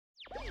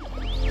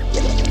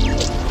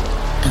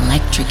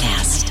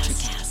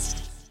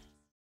Electrocast.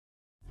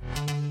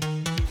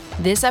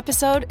 This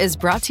episode is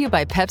brought to you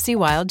by Pepsi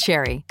Wild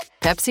Cherry.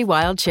 Pepsi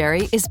Wild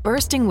Cherry is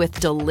bursting with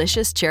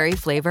delicious cherry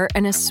flavor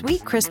and a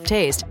sweet, crisp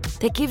taste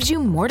that gives you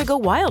more to go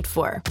wild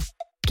for.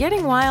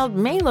 Getting wild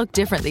may look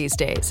different these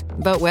days,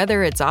 but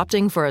whether it's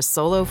opting for a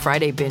solo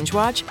Friday binge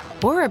watch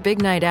or a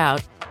big night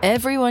out,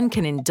 everyone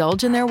can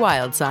indulge in their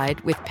wild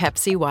side with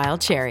Pepsi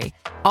Wild Cherry.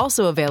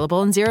 Also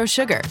available in Zero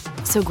Sugar.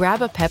 So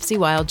grab a Pepsi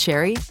Wild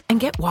Cherry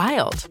and get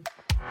wild.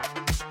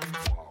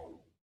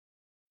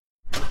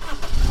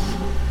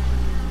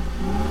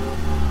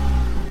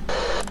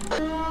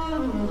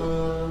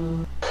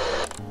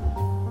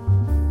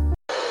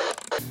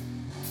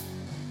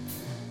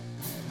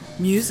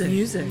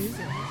 Music.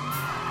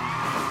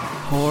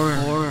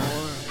 Horror.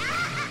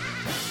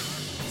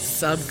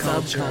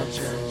 Subculture.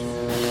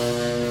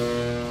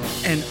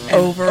 And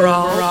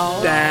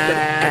overall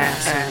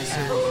badass.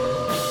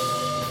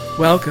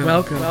 Welcome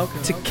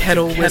to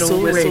Kettle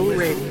Whistle Radio.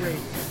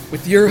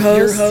 With your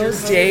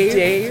hosts,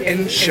 Dave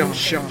and Sean.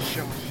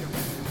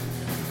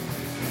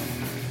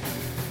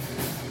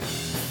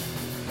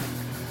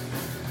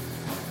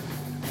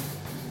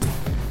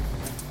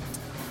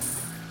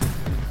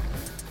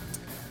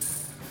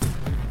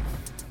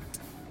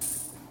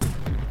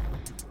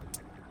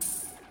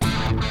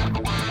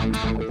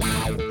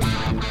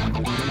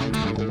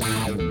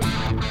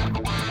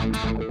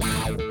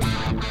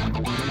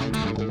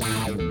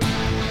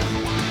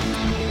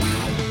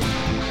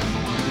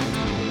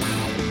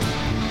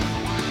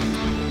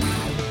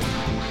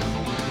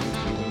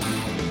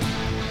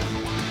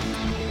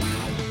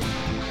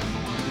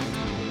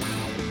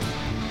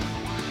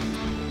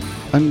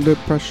 Under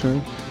pressure.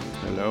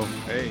 Hello.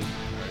 Hey. All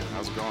right,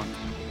 how's it going?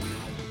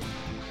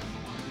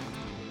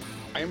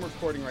 I am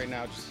recording right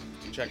now just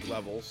to check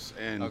levels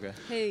and. Okay.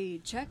 Hey,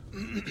 check.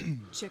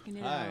 Checking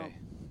it out.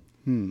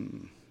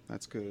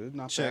 That's good.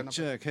 Not Check, bad. Not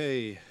check.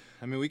 Hey,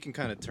 I mean, we can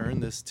kind of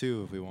turn this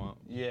too if we want.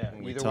 Yeah,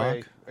 when we either talk.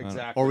 way,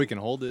 exactly. Or we can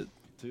hold it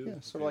too. Yeah,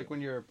 sort of like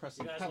when you're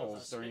pressing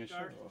pedals during a show.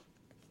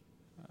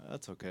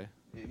 That's okay.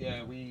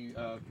 Yeah,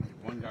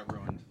 one got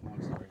ruined.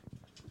 Long story.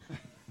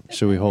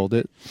 Should we hold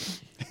it?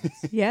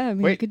 Yeah, I mean,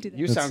 we Wait, could do that.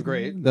 you sound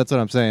great. That's what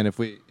I'm saying. If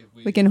we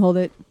We can hold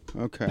it.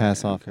 Okay.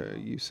 Pass off. Okay,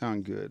 you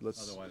sound good.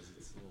 Let's. Otherwise,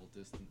 it's a little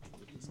distant.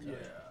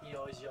 He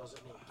always yells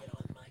at me,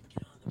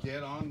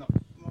 Get on the.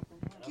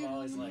 I'm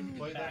always like,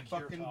 Play that back here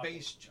fucking talking.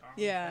 bass, Charles.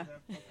 Yeah. Play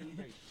that fucking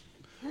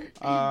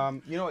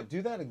bass. You know what?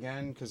 Do that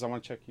again because I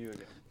want to check you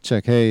again.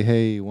 Check.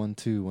 Hey. 1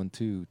 2 1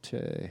 2.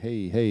 Check.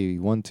 Hey.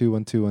 1 2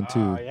 1 2 1 2.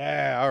 Oh,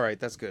 yeah. All right.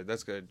 That's good.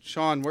 That's good.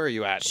 Sean, where are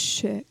you at?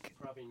 Check.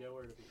 Probably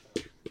nowhere to be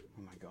found.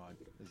 Oh my God.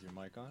 Is your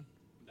mic on?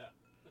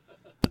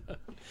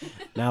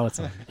 Now it's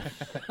on.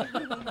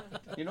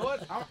 You know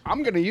what?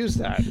 I'm going to use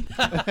that.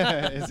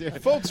 Is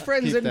Folks,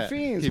 friends, Keep and that.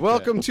 fiends, Keep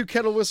welcome that. to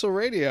Kettle Whistle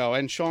Radio.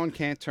 And Sean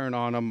can't turn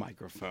on a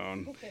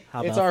microphone.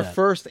 How It's about our that?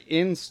 first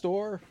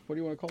in-store. What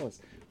do you want to call this?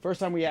 First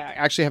time we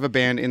actually have a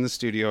band in the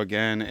studio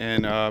again,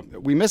 and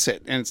we miss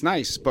it, and it's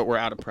nice, but we're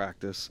out of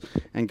practice.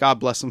 And God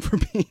bless them for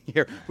being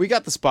here. We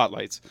got the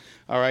spotlights.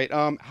 All right.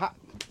 How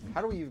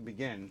do we even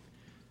begin?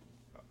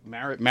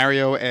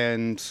 Mario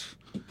and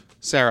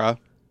Sarah,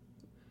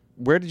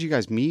 where did you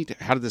guys meet?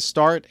 How did this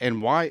start?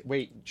 And why?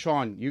 Wait,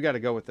 Sean, you got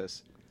to go with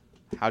this.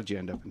 How'd you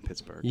end up in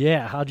Pittsburgh?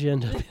 Yeah, how'd you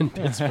end up in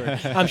Pittsburgh?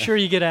 I'm sure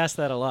you get asked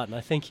that a lot, and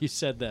I think you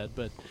said that,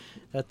 but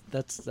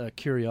that's a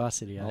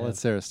curiosity. I I'll have. let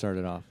Sarah start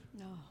it off.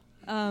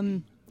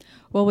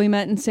 Well, we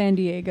met in San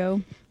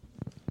Diego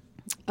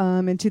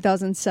in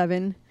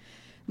 2007.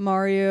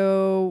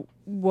 Mario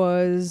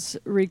was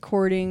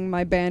recording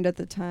my band at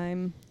the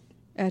time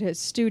at his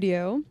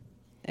studio,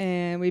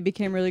 and we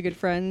became really good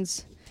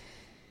friends.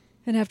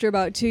 And after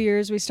about 2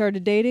 years, we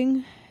started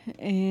dating,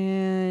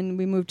 and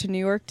we moved to New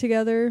York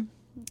together.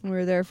 We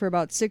were there for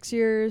about 6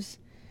 years,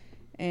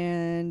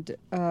 and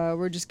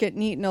we're just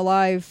getting eaten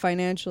alive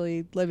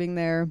financially living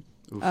there.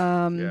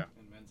 Yeah.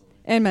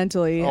 And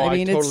mentally. Oh, I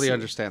mean, totally it's,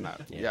 understand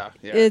that. Yeah.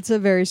 It's a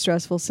very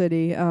stressful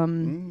city.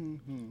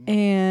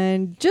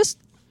 And just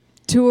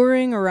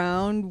touring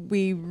around,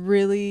 we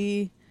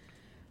really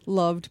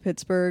loved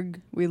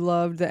Pittsburgh. We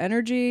loved the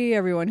energy.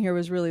 Everyone here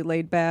was really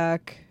laid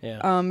back.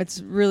 Yeah.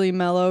 It's really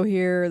mellow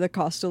here. The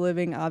cost of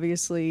living,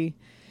 obviously,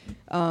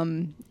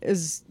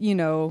 is,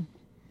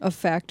 a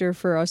factor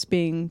for us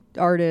being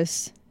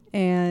artists.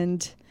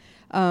 And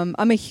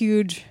I'm a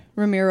huge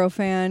Ramiro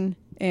fan.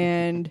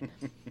 And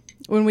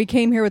when we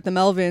came here with the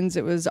Melvins,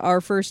 it was our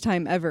first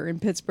time ever in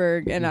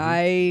Pittsburgh, and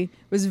I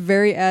was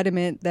very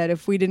adamant that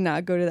if we did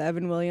not go to the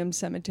Evan Williams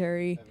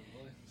Cemetery,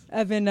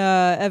 Evan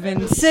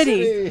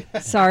City.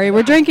 Sorry,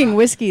 we're drinking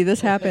whiskey. This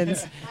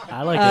happens.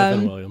 I like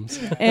Evan Williams.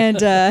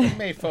 And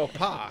Made faux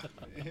pas.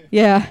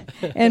 yeah,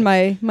 and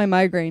my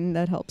migraine,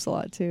 that helps a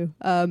lot too.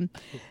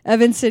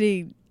 Evan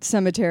City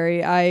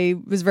Cemetery, I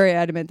was very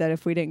adamant that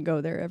if we didn't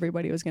go there,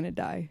 everybody was going to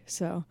die.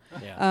 So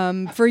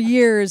Yeah. for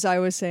years, I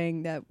was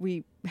saying that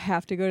we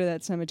have to go to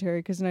that cemetery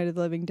because Night of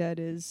the Living Dead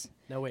is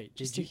No, wait.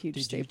 just Did a huge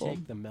you staple.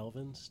 take the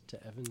Melvins to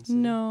Evans? City?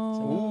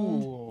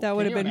 No, Ooh. that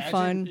would have Can been you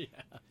fun. imagine?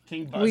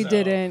 King Buzzo. We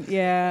didn't.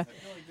 Yeah.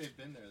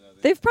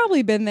 They've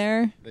probably been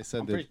there. They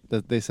said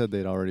they said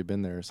they'd already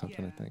been there or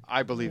something. I think.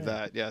 I believe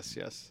that. Yes,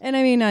 yes. And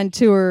I mean, on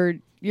tour,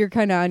 you're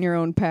kind of on your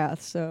own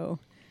path, so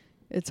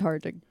it's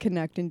hard to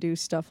connect and do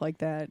stuff like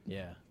that.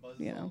 Yeah.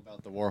 You know.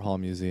 About the Warhol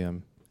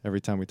Museum.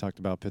 Every time we talked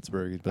about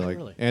Pittsburgh, he'd be like,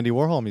 really? Andy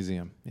Warhol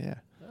Museum. Yeah.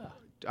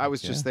 I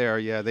was just there.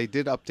 Yeah, they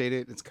did update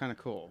it. It's kind of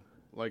cool.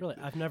 Like Really?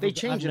 I've never they been-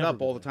 change I've it never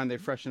up all been the time. They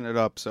freshen it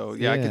up. So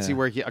yeah, I can see Yeah.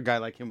 where a guy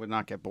like him would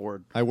not get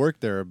bored. I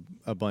worked there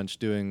a bunch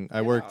doing.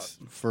 I worked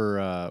for.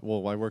 I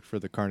worked for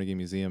the Carnegie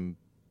Museum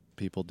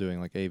people doing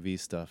like AV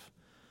stuff,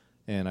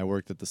 and I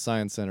worked at the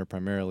Science Center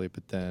primarily,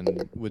 but then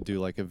would do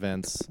like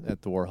events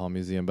at the Warhol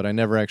Museum. But I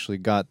never actually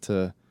got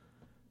to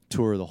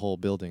tour the whole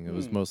building. It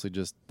was mostly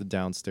just the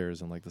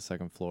downstairs and like the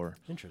second floor.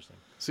 Interesting.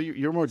 So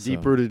you're more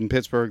deep rooted in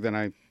Pittsburgh than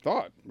I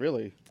thought.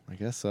 Really, I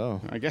guess so.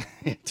 I guess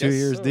 2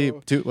 years deep.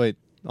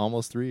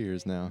 Almost 3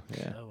 years now.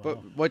 Yeah. Oh,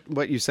 wow. But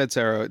what you said,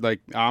 Sarah, like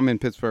I'm in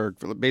Pittsburgh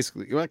for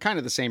basically kind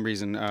of the same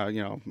reason.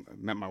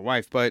 Met my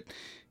wife, but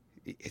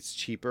it's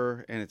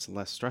cheaper and it's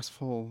less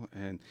stressful.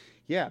 And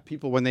yeah,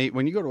 people when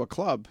you go to a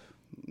club,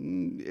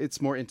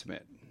 it's more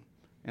intimate.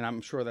 And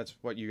I'm sure that's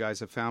what you guys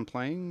have found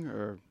playing.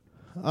 Or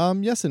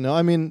Yes and no.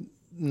 I mean,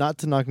 not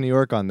to knock New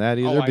York on that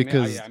either,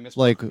 because I missed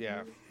like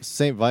yeah.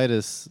 St.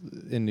 Vitus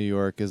in New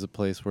York is a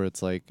place where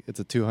it's like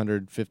it's a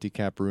 250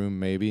 cap room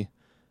maybe,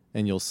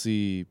 and you'll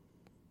see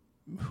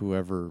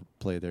whoever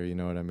play there. You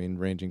know what I mean?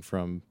 Ranging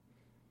from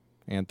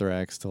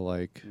Anthrax to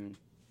like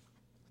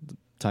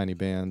tiny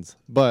bands,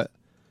 but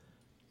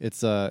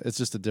it's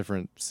just a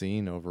different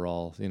scene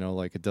overall. You know,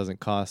 like it doesn't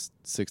cost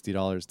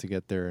 $60 to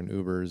get there in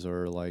Ubers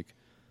or like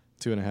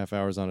 2.5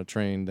 hours on a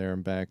train there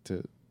and back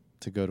to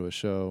go to a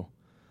show.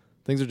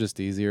 Things are just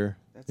easier,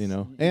 you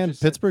know. And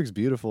Pittsburgh's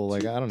beautiful.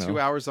 Like I don't know, 2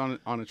 hours on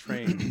a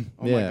train.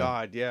 Oh Yeah. my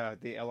God, yeah,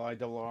 the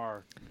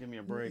LIRR. Give me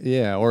a break.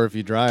 Yeah, or if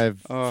you drive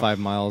 5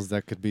 miles,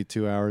 that could be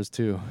 2 hours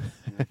too.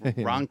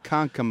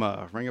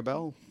 Ronkonkoma, ring a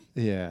bell?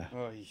 Yeah.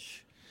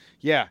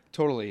 Yeah,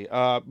 totally.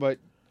 But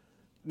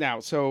now,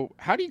 so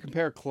how do you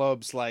compare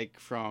clubs like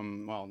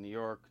from New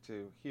York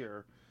to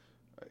here?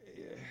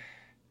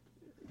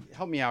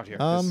 Help me out here.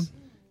 'Cause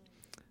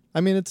I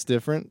mean, it's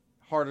different.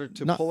 harder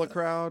to pull a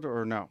crowd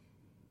or no?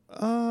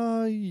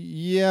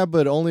 Yeah,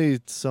 but only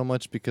so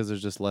much because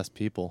there's just less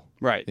people.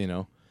 Right. You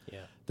know.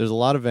 Yeah. There's a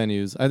lot of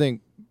venues. I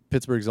think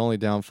Pittsburgh's only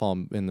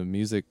downfall in the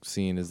music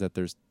scene is that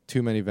there's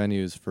too many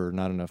venues for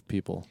not enough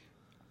people.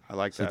 I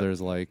like So that. there's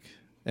like,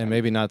 and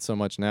maybe not so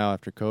much now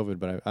after COVID,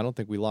 but I don't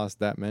think we lost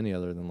that many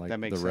other than like That the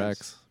makes Rex,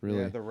 sense. really.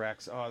 Yeah, the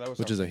Rex. Oh, that was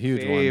Which our is a huge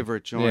one.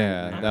 favorite joint. Yeah,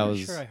 man. I'm that pretty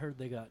was- sure I heard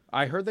they got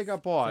I heard they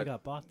got bought.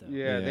 though.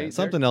 Yeah,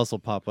 something else will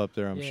pop up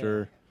there, I'm Yeah.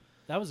 sure.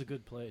 That was a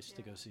good place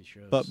to go see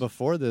shows. But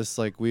before this,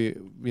 like I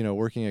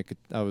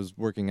was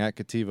working at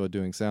Cativo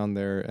doing sound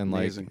there, and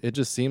like Amazing. it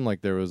just seemed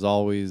like there was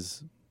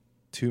always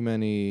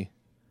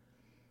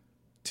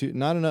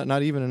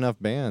not even enough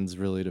bands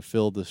really to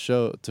fill the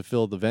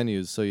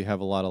venues. So you have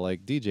a lot of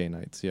like DJ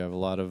nights, you have a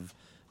lot of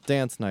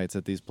dance nights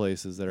at these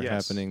places that are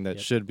Yes. happening that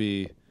Yep. should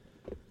be,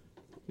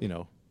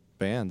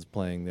 bands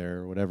playing there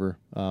or whatever.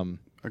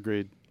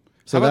 Agreed.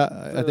 So How that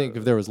about I think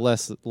if there was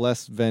less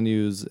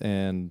venues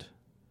and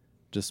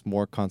just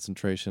more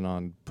concentration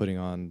on putting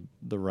on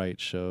the right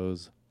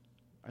shows.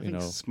 I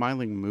think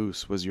Smiling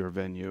Moose was your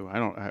venue.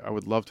 I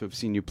would love to have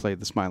seen you play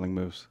the Smiling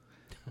Moose.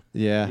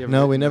 Yeah. You ever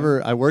No, been we there?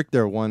 never. I worked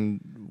there one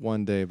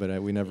day,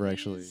 but we never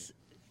actually.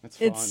 That's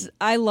fun. It's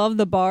I love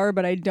the bar,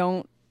 but I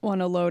don't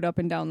want to load up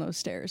and down those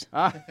stairs.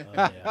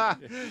 yeah.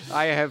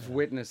 I have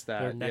witnessed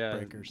that. They're neck yeah.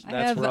 breakers.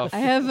 That's rough. I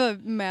have a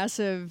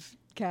massive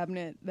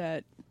cabinet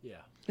that Yeah.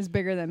 is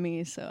bigger than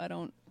me, so I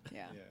don't.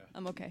 Yeah,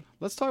 I'm okay.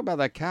 Let's talk about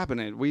that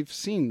cabinet. We've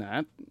seen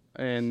that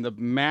and the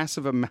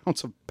massive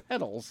amounts of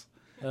pedals.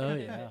 Oh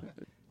yeah.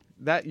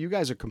 That you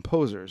guys are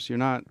composers. You're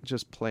not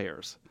just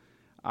players.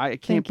 I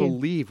can't Thank you.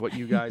 believe what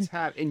you guys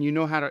have, and you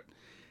know how to.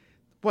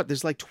 What?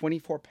 There's like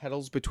 24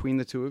 pedals between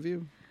the two of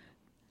you.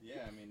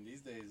 Yeah, I mean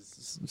these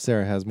days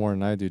Sarah has more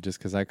than I do, just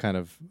because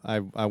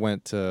I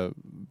went to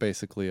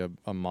basically a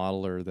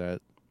modeler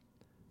that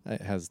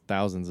has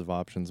thousands of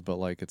options, but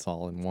like it's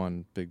all in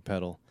one big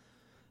pedal.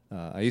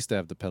 I used to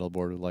have the pedal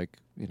board with like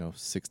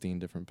 16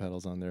 different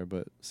pedals on there,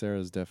 but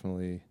Sarah's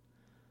definitely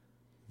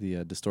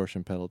the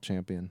distortion pedal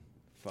champion.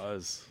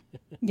 Fuzz.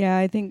 Yeah,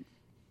 I think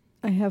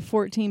I have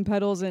 14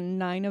 pedals and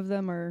 9 of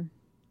them are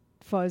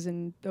fuzz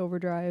and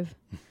overdrive.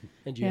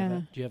 And do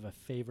you have a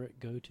favorite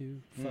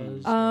go-to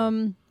fuzz?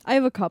 I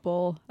have a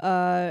couple.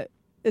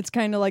 It's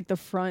kind of like the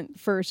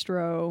first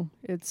row.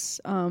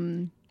 It's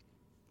the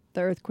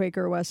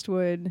Earthquaker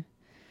Westwood,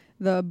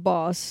 the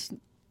Boss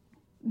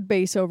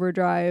bass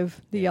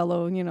overdrive, the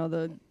yellow,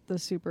 the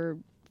super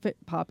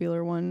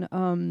popular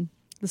one,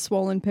 the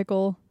Swollen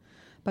Pickle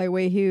by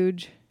Way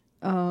Huge,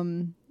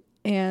 and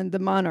the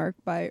Monarch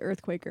by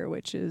Earthquaker,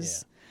 which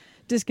is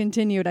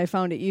discontinued. I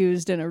found it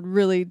used in a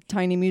really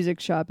tiny music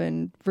shop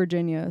in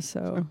Virginia.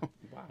 So,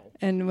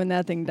 and when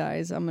that thing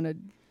dies, I'm gonna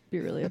be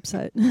really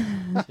upset.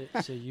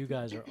 So you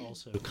guys are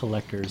also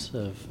collectors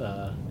of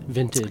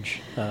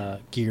vintage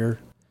gear.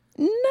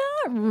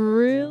 Not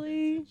really.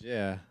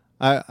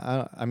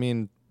 I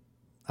mean,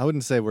 I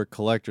wouldn't say we're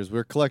collectors.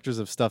 We're collectors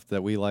of stuff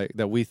that we like,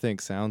 that we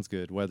think sounds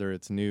good, whether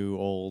it's new,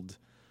 old,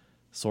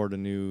 sort of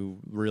new,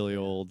 really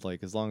old.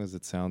 Like, as long as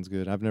it sounds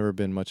good. I've never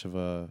been much of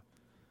a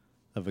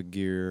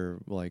gear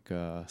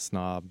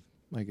snob,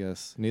 I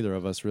guess. Neither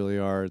of us really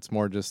are. It's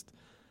more just,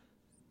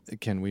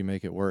 can we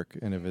make it work?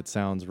 And if it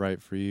sounds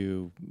right for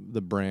you,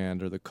 the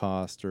brand or the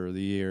cost or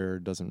the year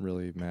doesn't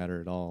really matter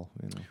at all.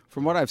 You know.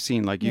 From what I've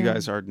seen, like, you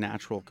guys are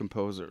natural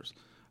composers.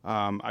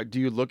 Do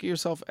you look at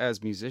yourself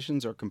as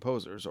musicians or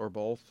composers or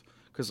both?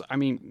 Because, I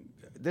mean,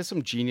 there's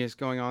some genius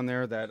going on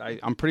there that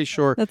I'm pretty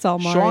sure. That's all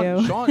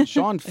Mario.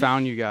 Sean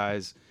found you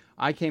guys.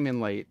 I came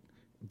in late,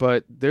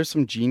 but there's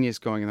some genius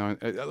going on.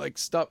 Like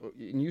stuff,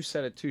 and you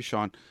said it too,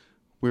 Sean.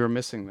 We were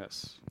missing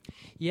this.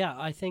 Yeah,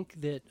 I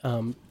think that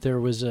there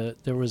was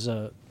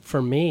a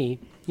for me,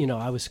 you know,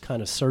 I was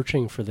kind of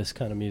searching for this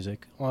kind of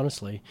music,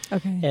 honestly.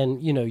 Okay.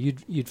 And you know,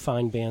 you'd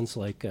find bands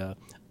like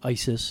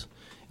ISIS,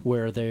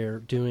 where they're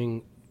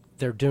doing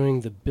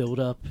the build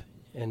up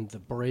and the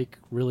break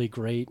really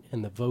great,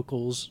 and the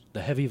vocals,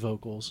 the heavy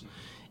vocals,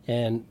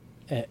 and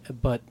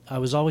but I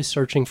was always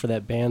searching for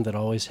that band that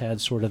always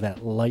had sort of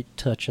that light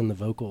touch in the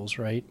vocals,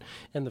 right?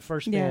 And the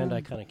first band I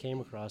kind of came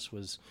across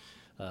was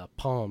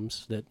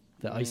Palms, that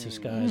the ISIS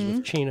guys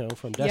with Chino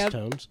from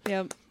Deftones.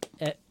 Yep.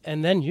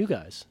 And then you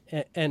guys.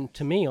 And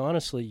to me,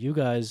 honestly, you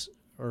guys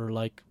are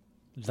like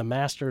the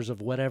masters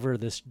of whatever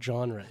this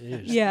genre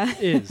is. Yeah.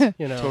 Is,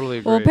 you know. Totally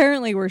agree. Well,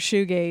 apparently we're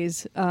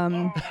shoegaze,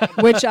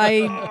 which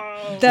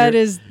that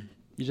is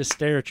You just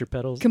stare at your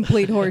pedals.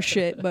 complete horse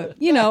shit.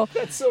 But, you know,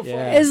 That's so funny.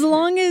 as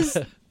long as,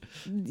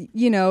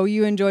 you know,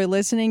 you enjoy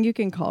listening, you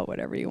can call it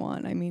whatever you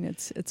want. I mean,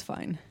 it's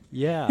fine.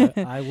 Yeah,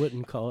 I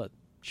wouldn't call it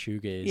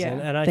shoegaze. Yeah,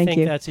 And I thank think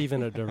you. that's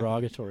even a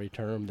derogatory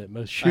term that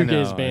most I know,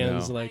 shoegaze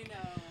bands, like,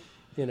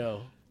 you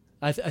know.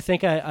 I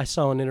think I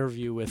saw an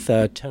interview with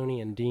Tony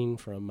and Dean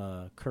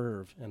from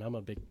Curve, and I'm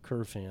a big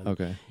Curve fan.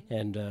 Okay.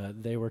 And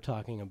they were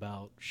talking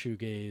about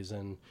shoegaze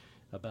and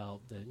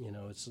about that, you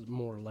know, it's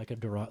more like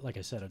like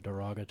I said, a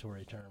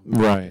derogatory term.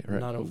 Right.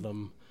 None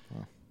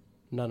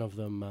of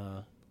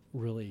them,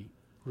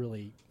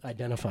 really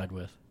identified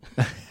with.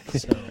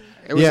 So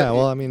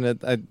Well, I mean,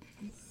 it,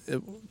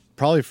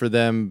 probably for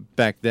them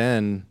back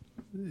then,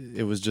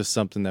 it was just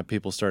something that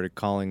people started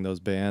calling those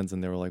bands,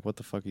 and they were like, "What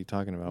the fuck are you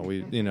talking about?"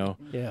 You know.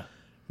 yeah.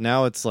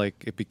 Now it's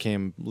like it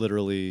became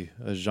literally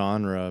a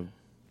genre,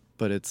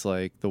 but it's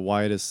like the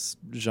widest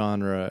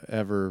genre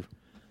ever.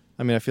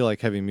 I mean, I feel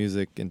like heavy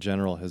music in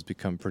general has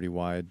become pretty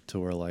wide to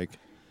where, like,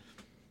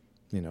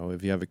 you know,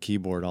 if you have a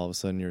keyboard, all of a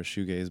sudden you're a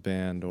shoegaze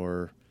band,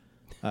 or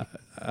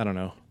I don't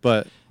know.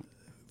 But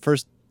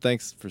first,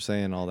 thanks for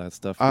saying all that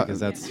stuff, because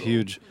that's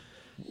huge.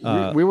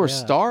 We were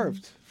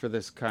starved for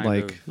this kind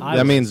Like of.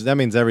 that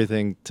means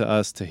everything to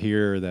us to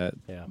hear that.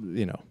 Yeah.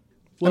 You know,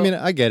 Well- I mean,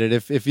 I get it.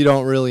 If you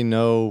don't really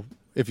know,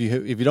 if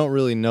you don't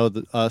really know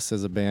us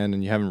as a band,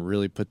 and you haven't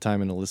really put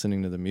time into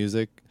listening to the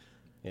music,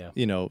 Yeah.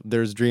 you know,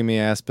 there's dreamy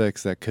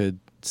aspects that could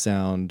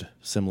sound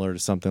similar to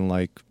something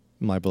like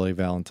My Bloody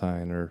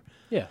Valentine or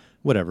Yeah.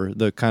 whatever,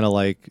 the kind of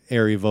like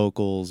airy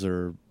vocals,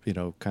 or, you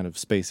know, kind of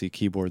spacey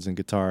keyboards and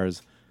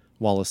guitars,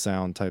 wall of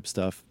sound type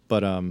stuff.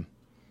 But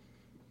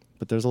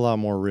there's a lot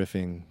more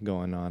riffing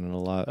going on, and a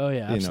lot. Oh, yeah, you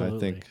know, I absolutely.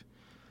 think.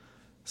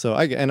 So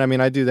I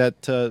mean, I do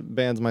that to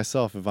bands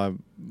myself. If I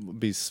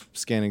be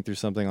scanning through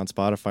something on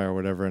Spotify or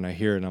whatever, and I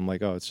hear it, and I'm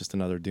like, oh, it's just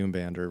another doom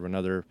band or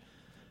another,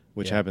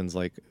 which Yeah. happens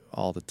like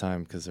all the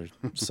time because there's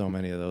so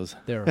many of those.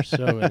 There are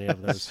so many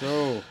of those.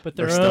 So But Or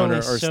there are stoner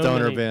only so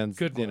stoner many bands,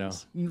 good you know.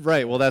 ones.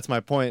 Right. Well, that's my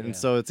point. And Yeah.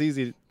 so it's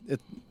easy.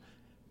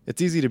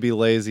 It's easy to be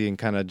lazy and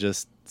kind of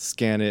just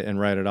scan it and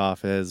write it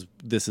off as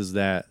this is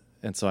that.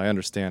 And so I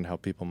understand how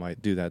people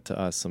might do that to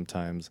us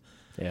sometimes.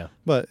 Yeah.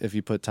 But if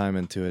you put time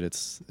into it,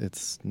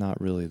 it's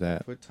not really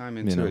that. put time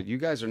into know. it. You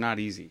guys are not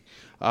easy.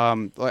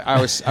 Like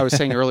I was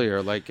saying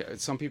earlier, like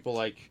some people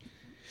like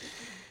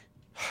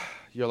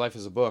your life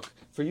is a book.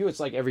 For you, it's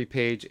like every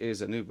page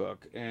is a new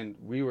book. And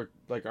we were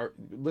like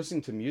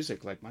listening to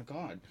music. Like, my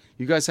God,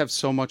 you guys have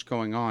so much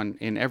going on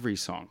in every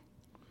song.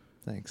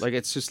 Thanks. Like,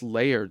 it's just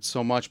layered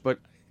so much. But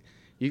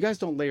you guys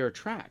don't layer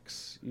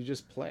tracks. You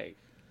just play.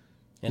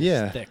 And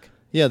Yeah. it's thick.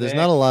 Yeah, there's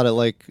not a lot of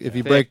like if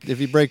you Thick.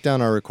 break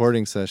down our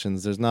recording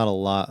sessions, there's not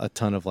a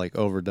ton of like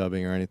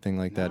overdubbing or anything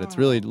like that. It's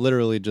really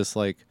literally just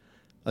like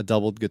a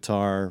doubled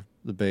guitar,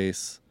 the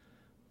bass,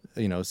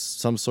 you know,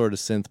 some sort of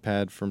synth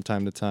pad from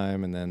time to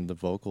time, and then the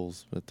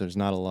vocals. But there's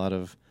not a lot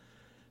of,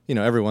 you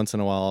know, every once in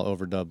a while I'll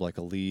overdub like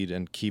a lead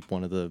and keep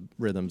one of the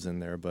rhythms in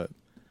there, but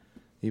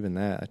even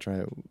that I try,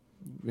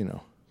 you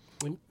know.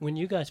 When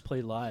you guys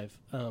play live,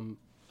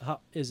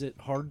 how is it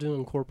hard to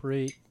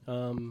incorporate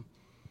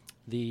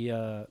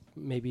the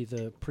maybe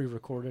the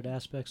pre-recorded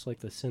aspects, like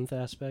the synth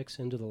aspects,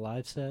 into the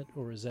live set,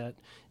 or is it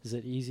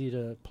easy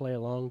to play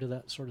along to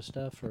that sort of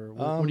stuff, or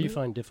what do you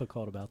find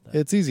difficult about that?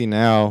 It's easy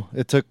now.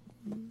 It took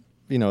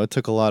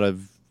a lot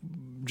of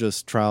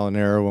just trial and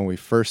error when we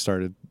first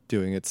started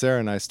doing it. Sarah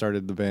and I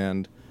started the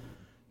band,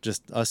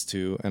 just us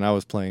two, and I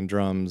was playing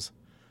drums,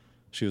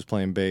 she was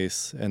playing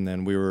bass, and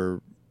then we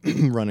were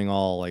running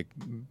all like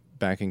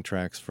backing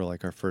tracks for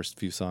like our first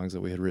few songs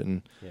that we had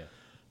written.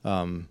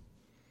 Yeah.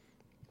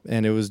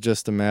 And it was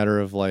just a matter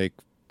of like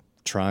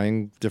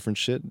trying different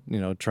shit,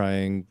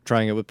 trying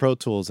it with Pro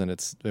Tools, and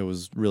it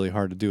was really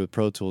hard to do with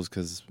Pro Tools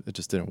because it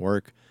just didn't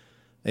work.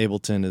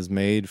 Ableton is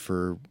made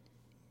for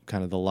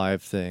kind of the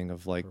live thing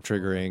of like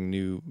triggering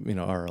new,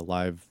 our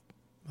live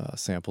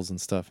samples and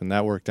stuff, and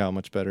that worked out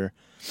much better.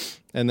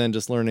 And then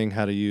just learning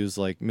how to use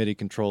like MIDI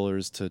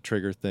controllers to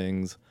trigger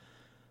things.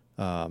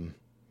 Then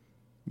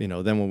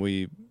when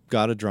we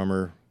got a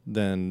drummer,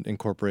 then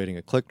incorporating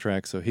a click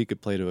track so he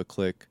could play to a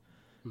click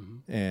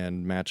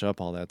and match up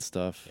all that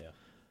stuff. Yeah.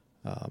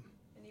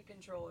 And you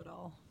control it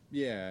all.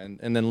 Yeah,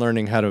 and then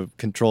learning how to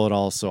control it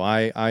all. So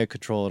I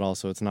control it all,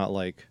 so it's not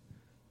like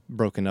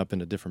broken up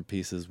into different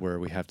pieces where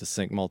we have to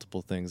sync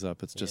multiple things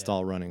up. It's just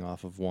all running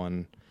off of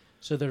one.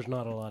 So there's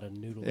not a lot of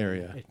noodling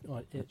area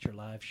at your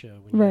live show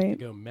when you have to Right.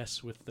 go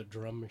mess with the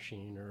drum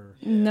machine or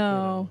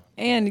No.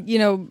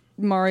 And,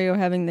 Mario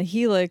having the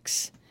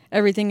Helix,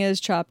 everything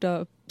is chopped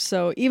up.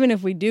 So even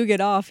if we do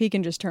get off, he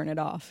can just turn it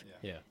off.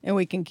 Yeah. And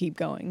we can keep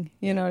going.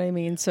 You know what I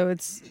mean? So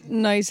it's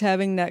nice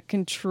having that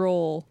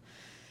control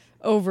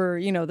over,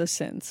 the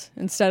synths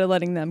instead of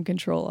letting them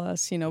control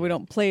us. We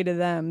don't play to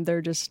them.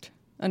 They're just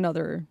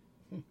another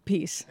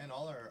piece. And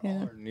all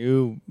our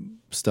new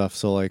stuff,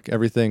 so like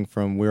everything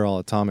from We're All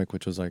Atomic,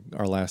 which was like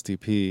our last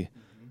EP,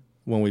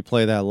 when we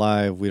play that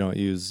live, we don't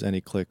use any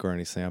click or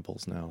any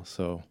samples now.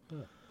 So,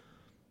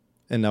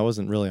 and that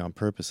wasn't really on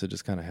purpose. It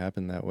just kind of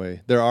happened that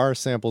way. There are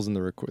samples in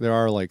the there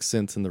are like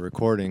synths in the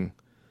recording,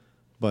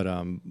 but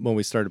when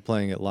we started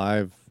playing it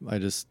live,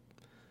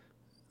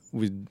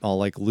 we'd all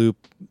like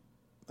loop.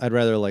 I'd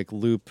rather like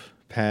loop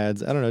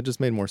pads. I don't know. It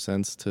just made more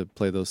sense to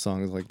play those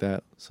songs like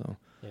that. So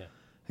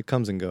it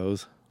comes and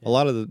goes. A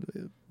lot of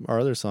our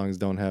other songs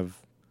don't have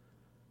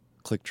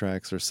click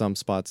tracks, or some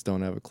spots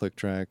don't have a click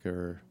track,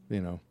 or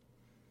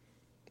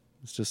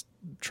it's just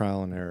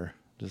trial and error.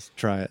 Just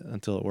try it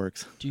until it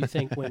works. Do you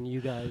think when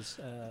you guys,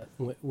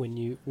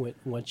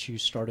 once you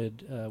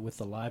started with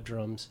the live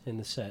drums in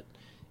the set,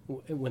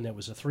 when there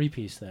was a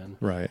 3-piece then,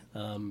 Right.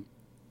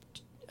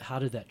 How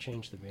did that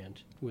change the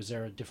band? Was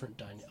there a different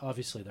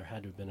obviously there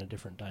had to have been a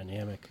different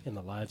dynamic in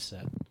the live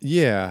set.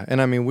 Yeah, and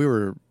I mean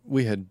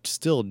we had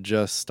still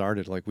just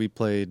started. Like we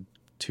played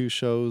 3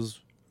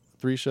 shows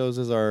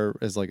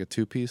as like a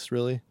 2-piece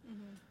really.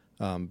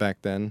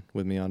 Back then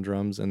with me on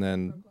drums, and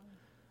then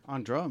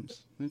On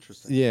drums.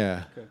 Interesting.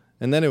 yeah. Okay.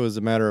 And then it was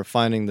a matter of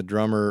finding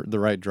the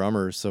right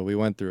drummer. So we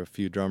went through a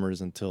few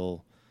drummers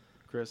until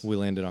Chris. we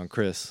landed on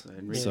Chris.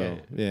 Enrique. So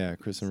yeah,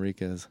 Chris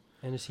Enriquez.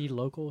 And is he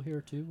local here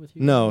too with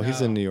you? No, he's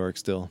No. in New York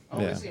still. Oh,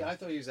 yeah. is he? I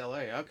thought he was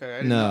L.A. Okay. I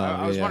didn't No,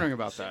 know. I was yeah. wondering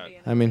about that.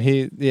 I mean,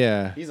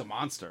 He's a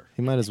monster.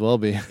 he might as well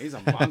be. He's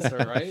a monster,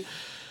 right?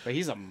 But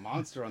he's a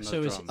monster on those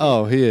So is- drums.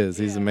 Oh, he is.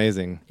 He's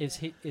amazing. Is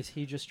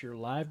he just your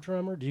live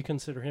drummer? Do you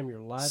consider him your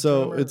live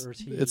So drummer? Or is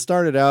he... it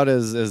started out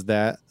as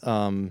that.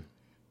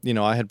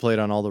 I had played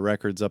on all the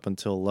records up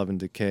until Love and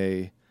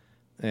Decay,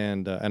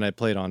 and I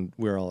played on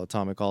We're All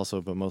Atomic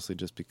also, but mostly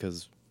just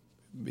because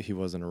he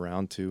wasn't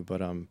around to.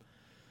 But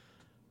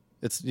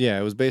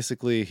it was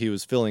basically he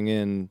was filling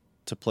in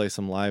to play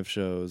some live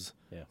shows.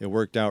 Yeah. It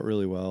worked out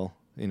really well.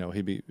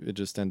 It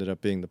just ended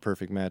up being the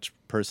perfect match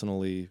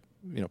personally,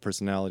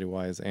 personality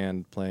wise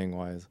and playing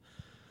wise.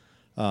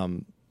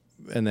 And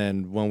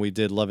then when we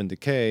did Love and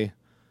Decay,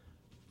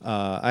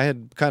 I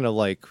had kind of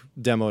like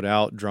demoed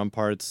out drum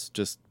parts,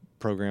 just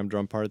programmed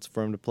drum parts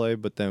for him to play.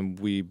 But then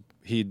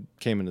he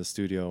came into the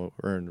studio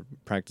or in the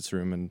practice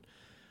room and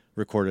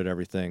recorded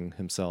everything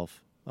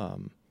himself.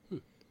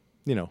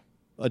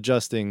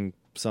 Adjusting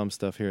some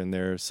stuff here and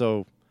there.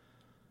 So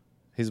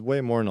he's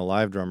way more than a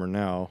live drummer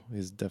now.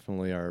 He's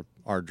definitely our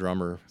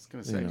drummer. I was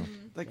gonna say,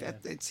 that,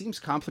 it seems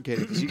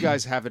complicated because you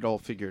guys have it all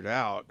figured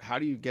out. How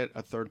do you get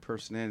a third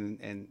person in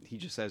and he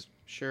just says,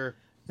 "Sure"?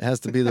 It has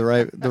to be the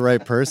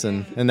right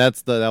person, and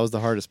that was the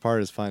hardest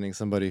part, is finding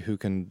somebody who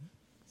can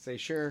Say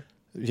sure.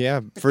 Yeah,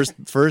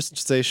 first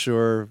say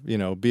sure,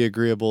 be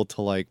agreeable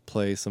to like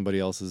play somebody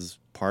else's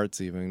parts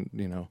even,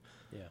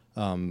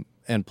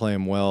 and play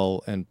them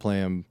well and play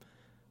them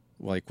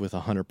like with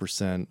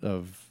 100%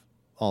 of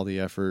all the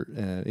effort,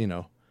 and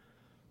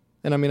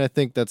And I mean, I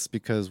think that's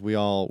because we're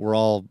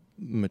all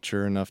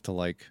mature enough to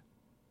like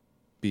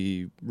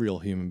be real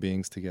human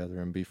beings together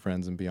and be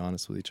friends and be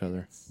honest with each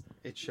other.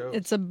 It shows.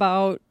 It's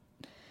about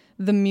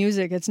the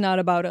music. It's not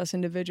about us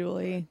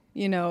individually.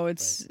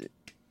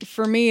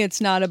 For me,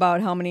 it's not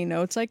about how many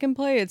notes I can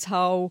play. It's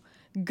how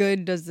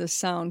good does this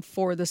sound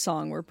for the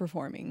song we're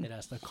performing. It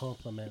has to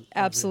complement.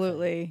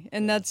 Absolutely.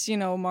 And that's,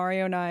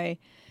 Mario and I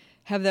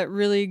have that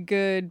really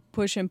good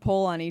push and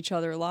pull on each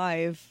other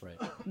live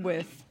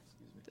with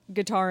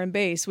guitar and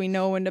bass. We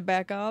know when to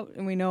back out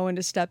and we know when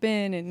to step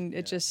in, and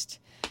it just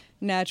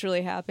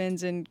naturally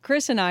happens. And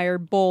Chris and I are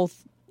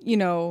both,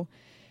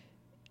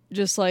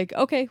 just like,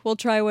 okay, we'll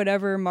try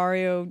whatever.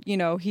 Mario,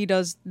 he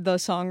does the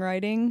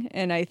songwriting,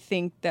 and I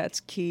think that's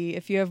key.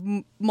 If you have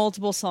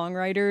multiple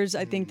songwriters,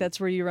 I think that's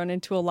where you run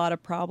into a lot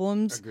of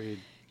problems. Agreed.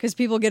 Because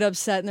people get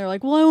upset and they're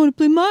like, well, I want to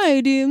play my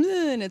idea.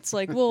 And it's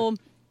like, well,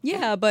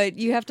 Yeah, but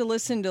you have to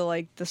listen to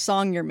like the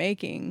song you're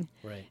making,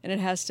 Right. and it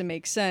has to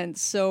make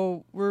sense.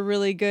 So we're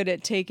really good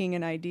at taking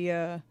an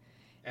idea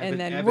and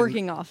then ebb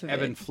working off of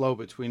ebb it. and flow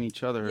between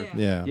each other.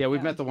 Yeah. Yeah,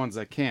 we've met the ones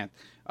that can't.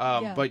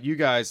 Yeah. But you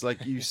guys,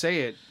 like you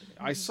say it,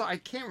 I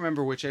can't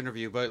remember which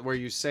interview, but where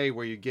you say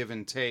where you give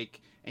and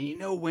take, and you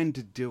know when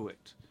to do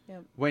it.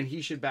 Yep. When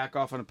he should back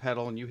off on a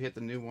pedal and you hit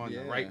the new one,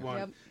 the right one.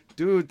 Yep.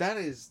 Dude, that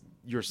is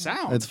your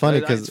sound. It's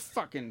funny 'cause it's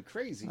fucking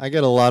crazy. I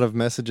get a lot of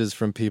messages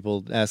from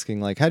people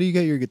asking like, how do you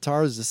get your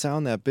guitars to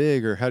sound that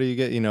big? Or how do you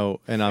get,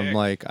 and I'm Sick.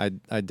 like,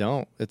 I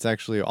don't. It's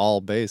actually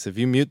all bass. If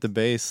you mute the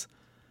bass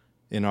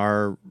in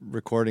our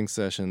recording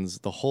sessions,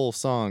 the whole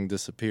song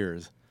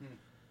disappears.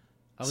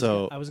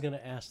 I was going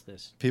to ask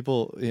this.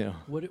 People,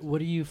 What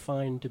do you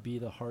find to be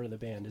the heart of the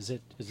band? Is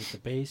it the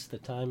bass, the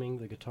timing,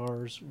 the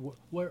guitars?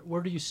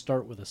 Where do you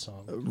start with a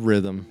song?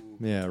 rhythm.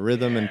 Yeah,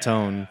 rhythm and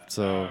tone.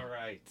 So All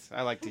right.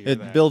 I like to hear it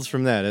that. builds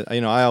from that.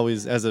 I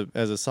always, as a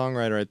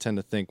songwriter, I tend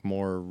to think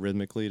more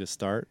rhythmically to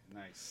start.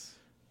 Nice.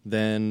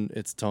 Then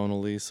it's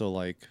tonally. So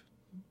like,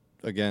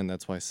 again,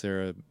 that's why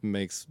Sarah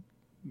makes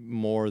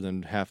more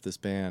than half this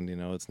band.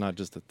 It's not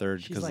just a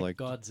third She's because like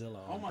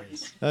Godzilla. On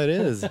bass. it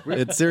is.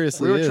 It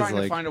seriously We were is. trying to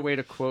Like, find a way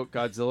to quote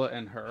Godzilla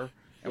and her,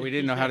 and we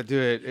didn't know how to do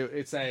it.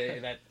 It's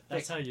that.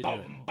 That's how you do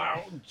it.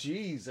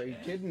 Jeez, are you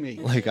kidding me?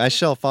 like I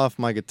shelf off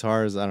my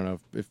guitars. I don't know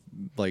if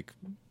like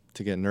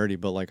to get nerdy,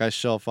 but like I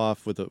shelf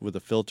off with a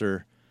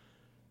filter,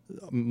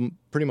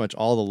 pretty much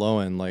all the low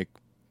end, like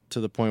to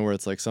the point where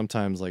it's like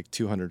sometimes like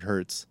 200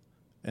 hertz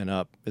and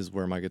up is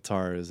where my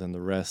guitar is, and the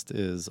rest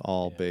is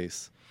all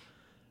bass.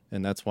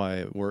 And that's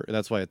why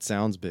it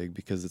sounds big,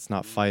 because it's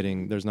not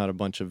fighting. There's not a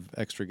bunch of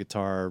extra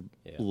guitar,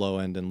 low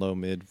end and low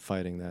mid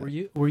fighting that.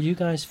 Were you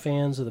guys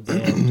fans of the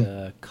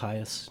band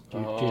Caius? Do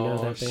you know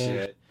that band?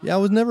 Shit. Yeah, I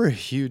was never a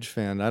huge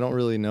fan. I don't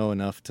really know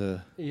enough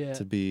to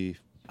be.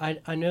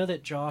 I know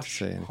that Josh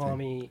Say anything.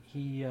 Homme,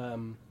 he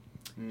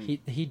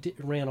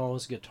ran all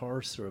his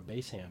guitars through a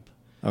bass amp,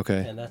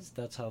 Okay. and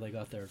that's how they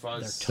got their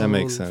Fuzz. tone That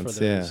makes for sense,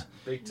 those. yeah.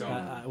 Big tone.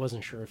 I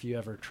wasn't sure if you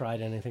ever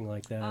tried anything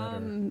like that.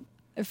 Or...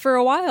 For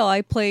a while,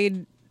 I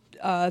played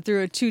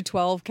through a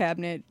 212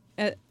 cabinet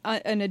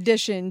in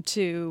addition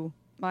to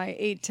my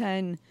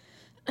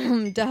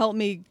 810 to help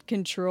me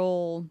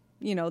control,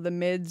 the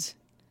mids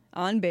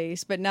on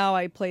bass. But now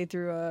I play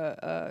through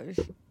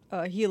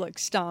a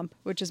Helix Stomp,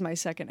 which is my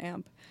second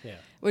amp,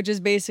 which is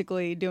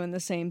basically doing the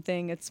same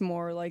thing. It's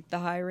more like the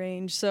high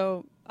range.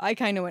 So I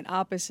kind of went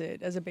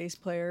opposite as a bass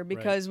player,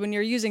 because when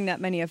you're using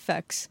that many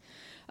effects,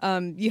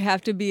 you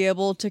have to be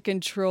able to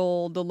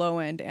control the low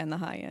end and the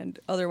high end.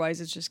 Otherwise,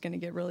 it's just going to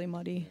get really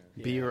muddy.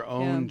 Be your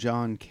own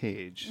John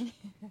Cage.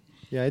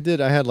 Yeah, I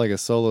did. I had like a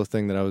solo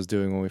thing that I was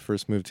doing when we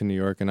first moved to New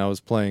York, and I was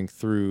playing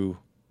through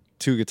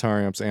 2 guitar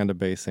amps and a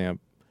bass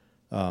amp.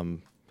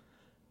 And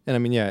I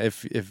mean, yeah,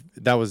 if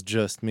that was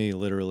just me,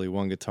 literally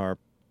one guitar,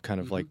 kind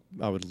of like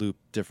I would loop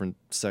different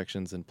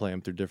sections and play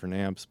them through different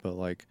amps. But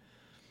like,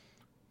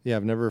 yeah,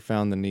 I've never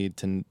found the need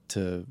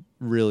to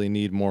really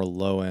need more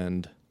low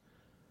end.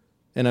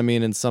 And I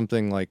mean, in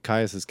something like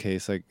Caius's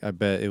case, I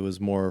bet it was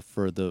more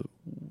for the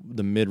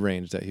mid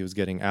range that he was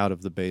getting out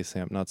of the bass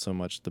amp, not so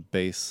much the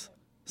bass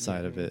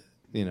side of it,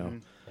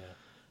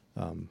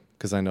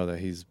 because I know that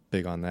he's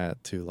big on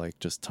that too, like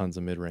just tons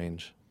of mid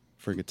range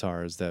for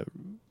guitars.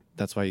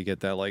 That's why you get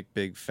that like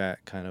big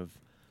fat kind of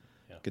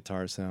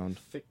guitar sound.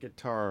 Thick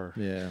guitar.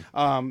 Yeah.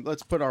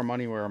 Let's put our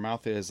money where our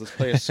mouth is. Let's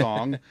play a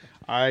song.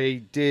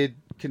 I did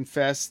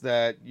confess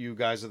that you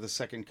guys are the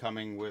second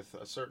coming with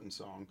a certain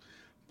song.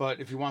 But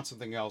if you want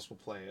something else, we'll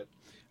play it.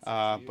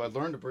 But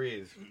Learn to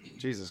Breathe.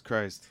 Jesus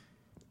Christ.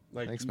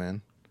 Like, Thanks,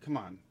 man. Come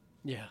on.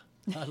 Yeah,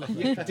 I love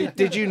that.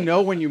 Did you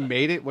know when you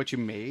made it what you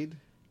made?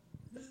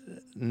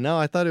 No,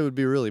 I thought it would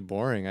be really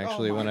boring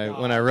actually when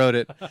I wrote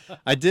it.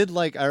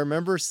 I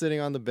remember sitting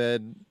on the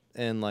bed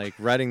and like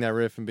writing that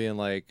riff and being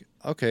like,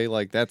 okay,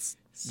 like that's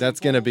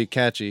gonna be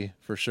catchy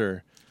for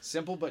sure.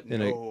 Simple, but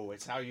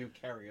it's how you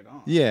carry it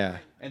on. Yeah.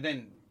 And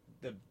then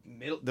the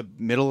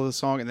middle of the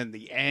song, and then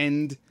the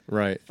end.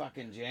 Right.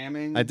 Fucking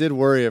jamming. I did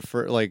worry at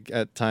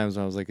times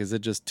when I was like, is it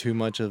just too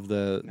much of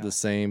the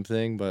same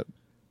thing? But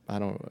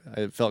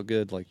it felt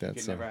good like that.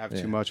 You can never have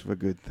too much of a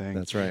good thing.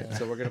 That's right.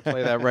 So we're going to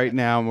play that right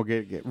now, and we'll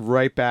get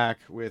right back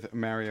with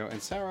Mario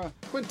and Sarah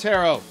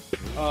Quintero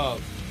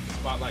of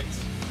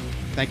Spotlights.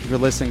 Thank you for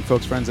listening,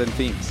 folks, friends, and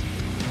fiends.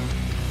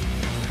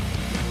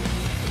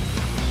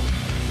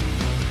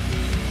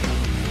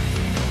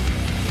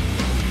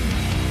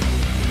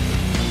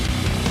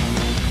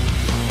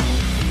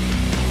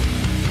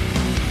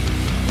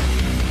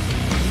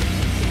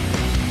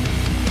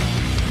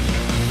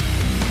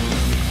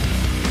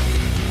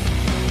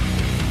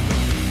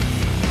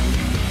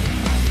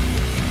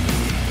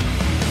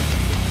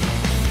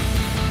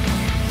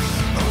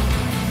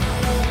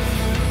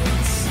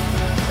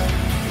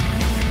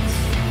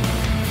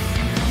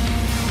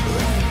 Let's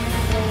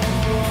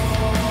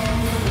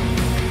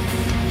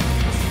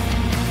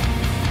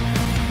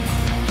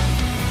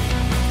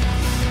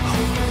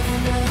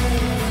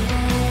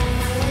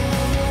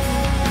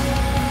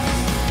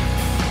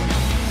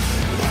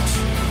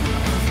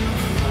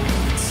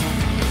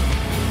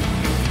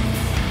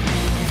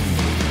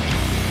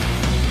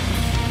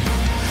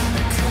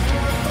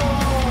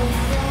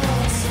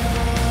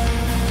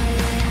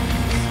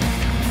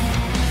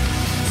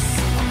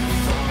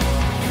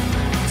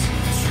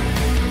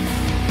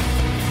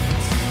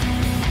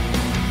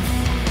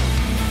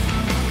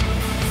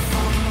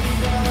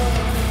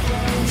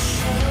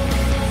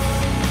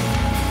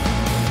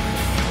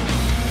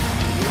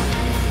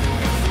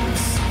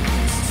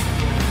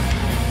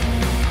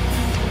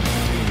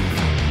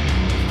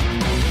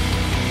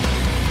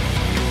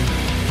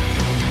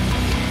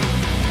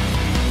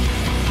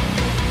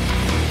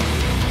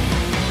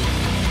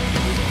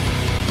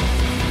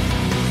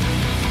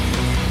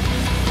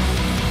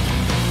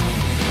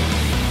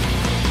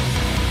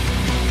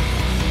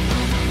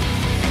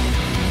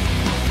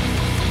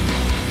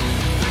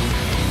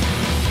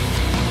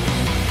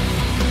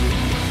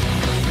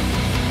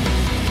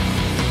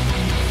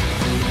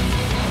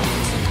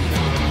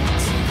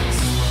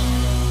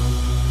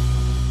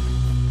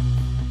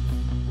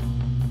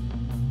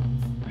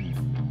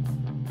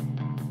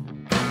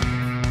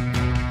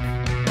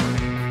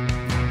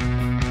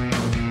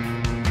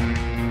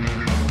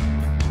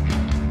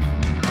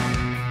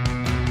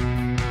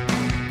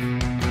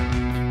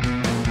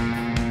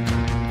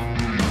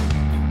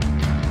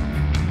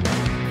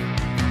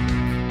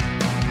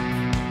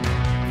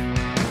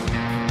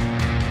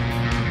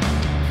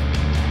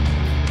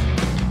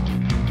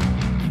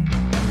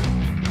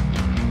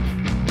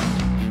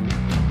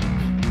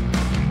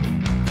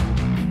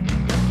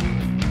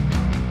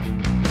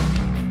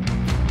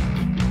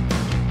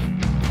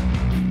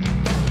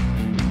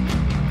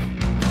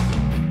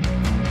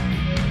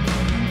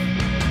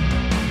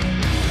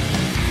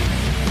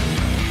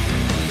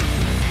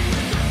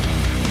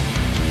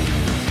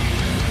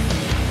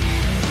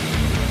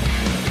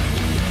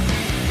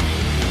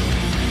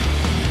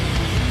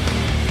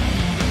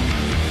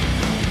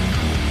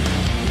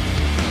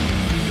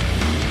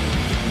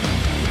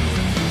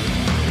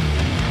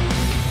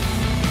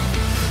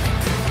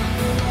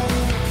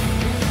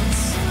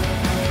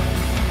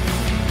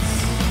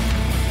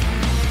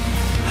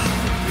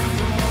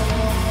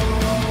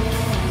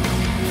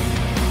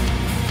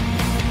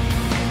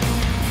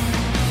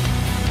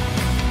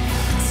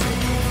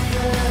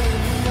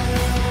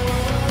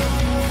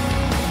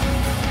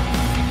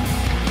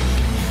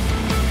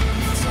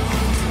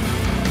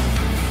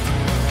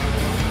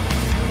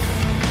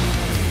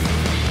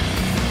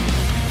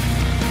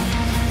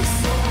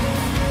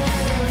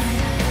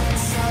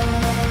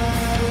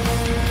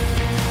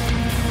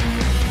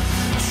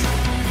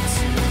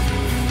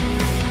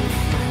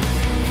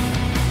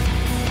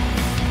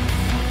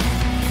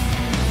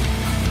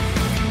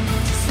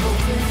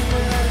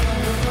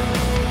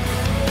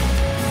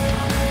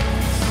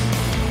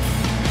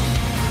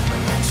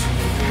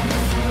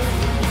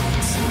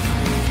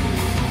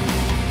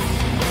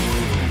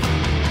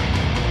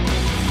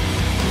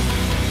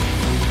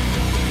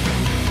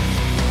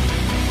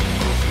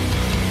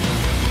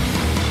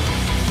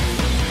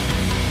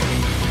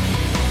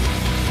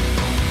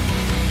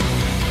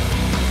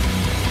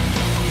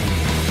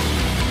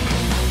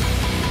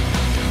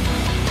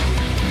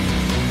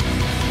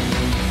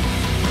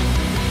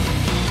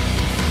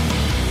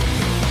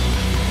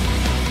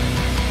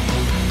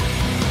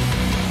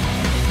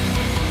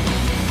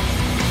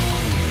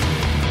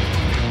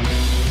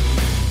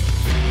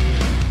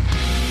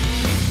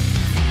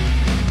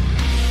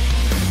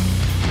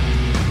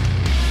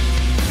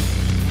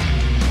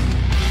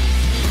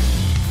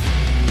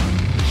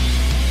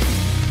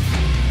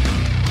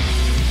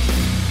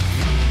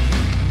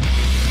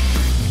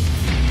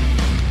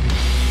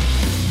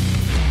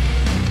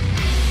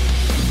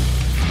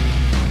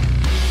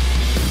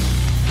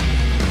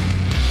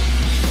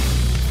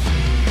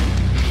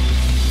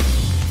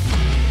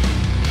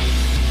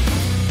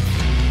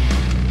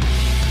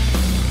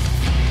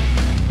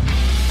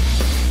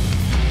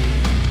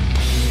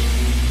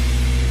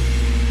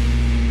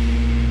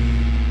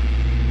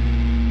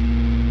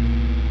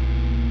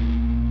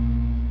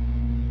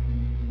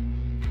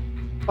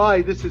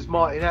Hi, this is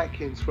Martin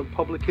Atkins from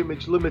Public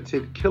Image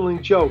Limited,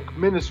 Killing Joke,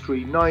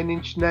 Ministry, 9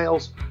 Inch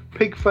Nails,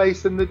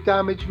 Pigface and the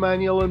Damage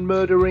Manual and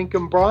Murder Inc.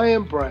 and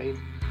Brian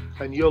Brain,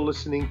 and you're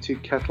listening to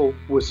Kettle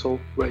Whistle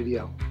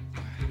Radio.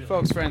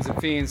 Folks, friends, and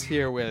fiends,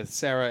 here with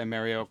Sarah and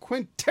Mario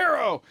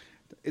Quintero.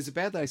 Is it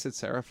bad that I said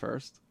Sarah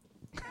first?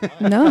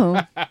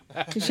 No.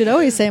 You should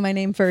always say my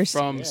name first.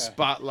 From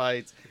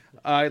Spotlight.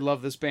 I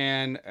love this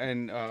band,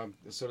 and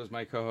so does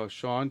my co-host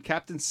Sean.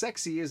 Captain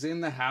Sexy is in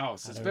the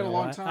house. It's been a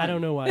long time. I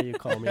don't know why you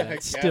call me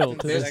that still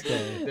to this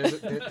day.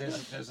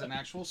 There's an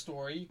actual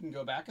story you can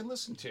go back and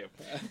listen to.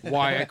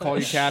 Why I call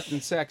you Captain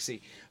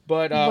Sexy.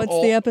 But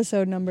what's the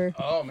episode number?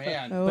 Oh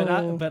man!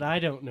 Oh. But I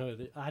don't know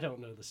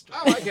the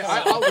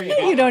story.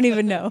 You don't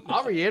even know.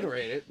 I'll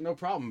reiterate it, no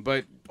problem.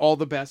 But all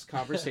the best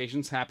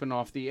conversations happen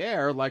off the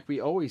air, like we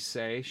always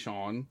say,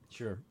 Sean.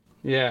 Sure.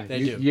 Yeah, They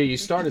do. Yeah, you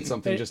started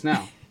something just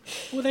now.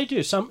 Well, they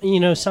do.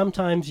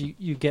 Sometimes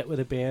you get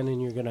with a band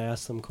and you're going to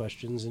ask them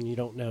questions, and you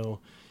don't know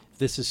if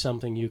this is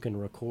something you can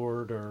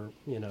record or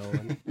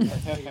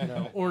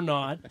or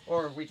not.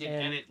 Or we can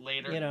edit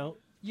later.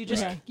 You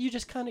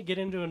just kind of get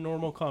into a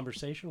normal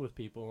conversation with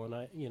people, and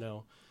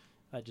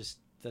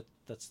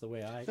that's the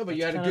way I. No, but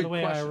you had a good the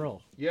way question. I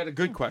roll. You had a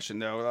good question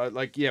though.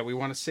 We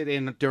want to sit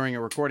in during a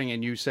recording,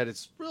 and you said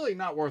it's really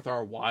not worth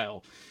our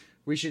while.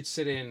 We should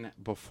sit in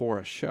before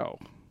a show.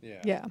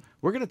 Yeah.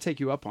 We're going to take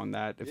you up on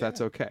that if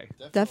that's okay.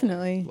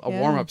 Definitely. A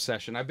warm-up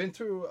session. I've been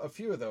through a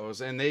few of those,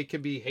 and they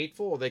can be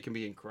hateful or they can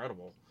be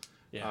incredible.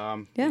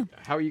 Yeah.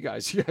 How are you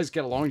guys? You guys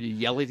get along? You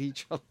yell at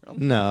each other?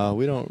 No,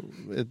 we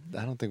don't.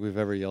 I don't think we've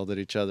ever yelled at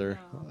each other.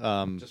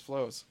 Just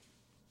flows.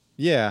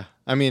 Yeah,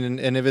 I mean,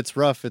 and if it's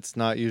rough, it's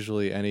not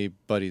usually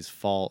anybody's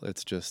fault.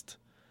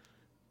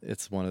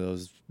 It's one of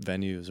those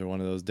venues or one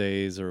of those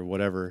days or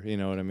whatever. You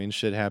know what I mean?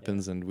 Shit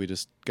happens, and we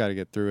just got to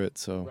get through it.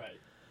 So,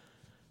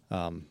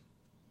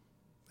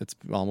 it's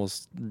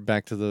almost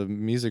back to the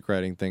music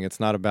writing thing.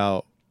 It's not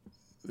about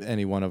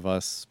any one of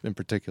us in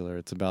particular.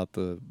 It's about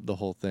the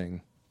whole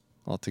thing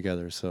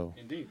altogether. So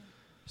Indeed.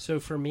 So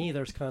for me,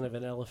 there's kind of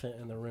an elephant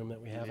in the room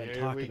that we haven't There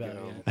talked we about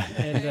go. yet.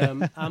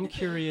 And I'm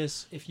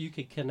curious if you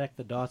could connect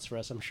the dots for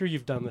us. I'm sure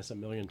you've done this a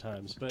million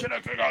times, but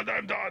Connecting all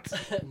them dots.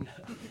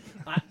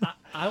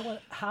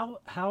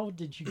 how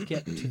did you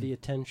get to the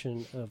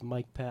attention of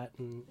Mike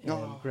Patton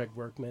and Greg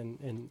Workman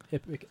and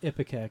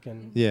Ipecac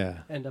and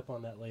end up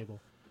on that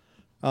label?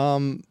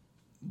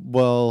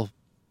 Well,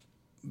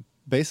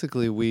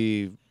 basically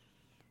we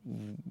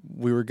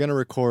were going to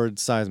record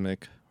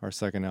Seismic, our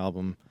second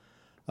album.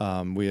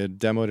 We had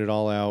demoed it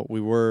all out.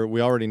 We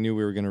already knew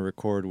we were going to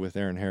record with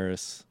Aaron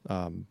Harris,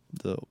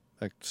 the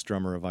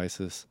ex-drummer of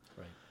ISIS.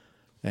 Right.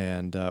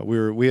 And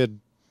we had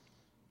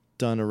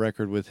done a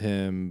record with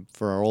him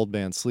for our old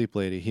band Sleep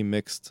Lady. He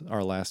mixed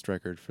our last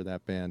record for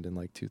that band in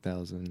like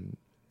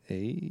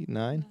 2008,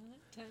 9?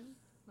 10,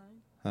 9.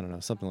 I don't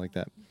know, something like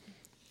that.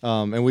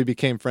 And we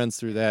became friends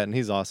through that, and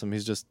he's awesome.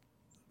 He's just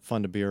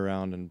fun to be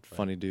around and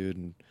funny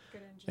dude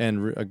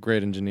and a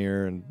great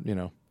engineer.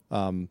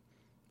 And,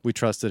 we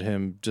trusted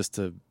him just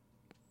to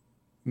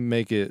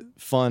make it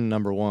fun,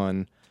 number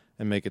one,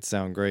 and make it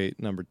sound great,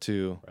 number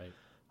two. Right.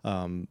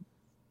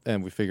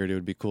 And we figured it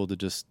would be cool to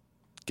just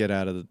get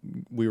out of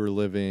we were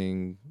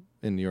living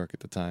in New York at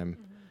the time,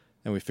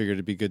 and we figured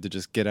it'd be good to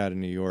just get out of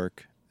New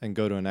York and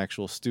go to an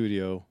actual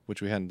studio,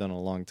 which we hadn't done in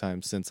a long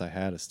time since I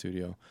had a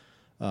studio.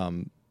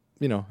 And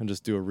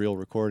just do a real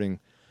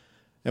recording.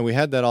 And we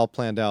had that all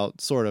planned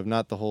out, sort of,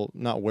 not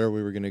where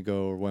we were going to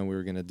go or when we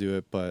were going to do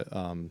it, but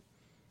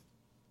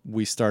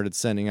we started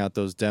sending out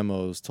those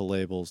demos to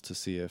labels to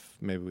see if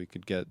maybe we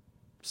could get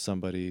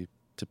somebody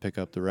to pick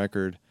up the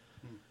record.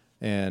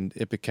 And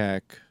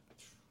Ipecac,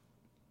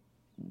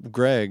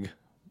 Greg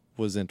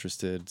was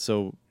interested.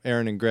 So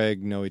Aaron and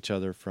Greg know each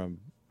other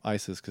from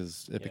ISIS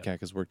because Ipecac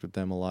has worked with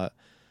them a lot.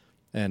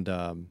 And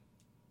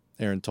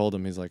Aaron told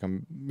him, he's like,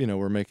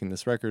 we're making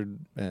this record,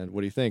 and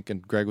what do you think?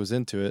 And Greg was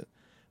into it,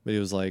 but he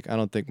was like, I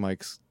don't think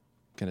Mike's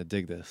gonna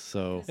dig this.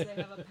 So They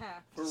have a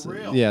pact. For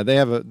real? yeah, they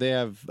have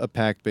a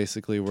pact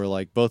basically where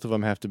like both of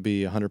them have to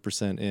be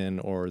 100% in,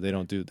 or they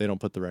don't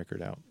put the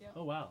record out.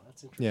 Oh wow,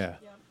 that's interesting. Yeah,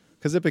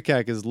 because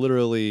Ipecac is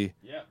literally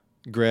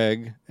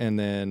Greg and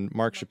then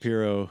Mark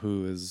Shapiro,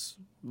 who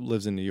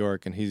lives in New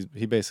York, and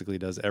he basically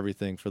does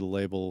everything for the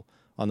label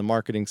on the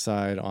marketing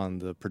side, on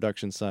the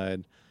production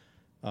side,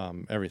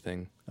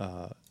 everything.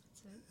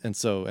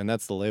 And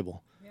that's the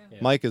label. Yeah.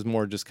 Mike is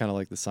more just kind of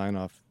like the sign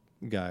off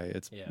guy.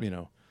 It's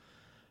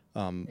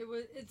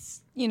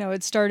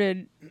It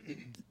started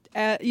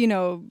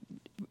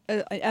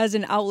as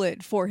an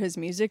outlet for his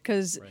music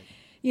because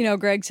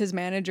Greg's his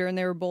manager, and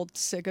they were both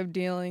sick of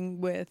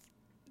dealing with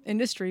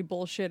industry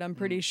bullshit, I'm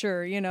pretty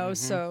sure,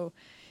 so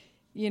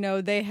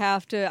they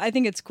have to. I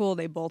think it's cool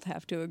they both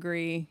have to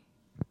agree.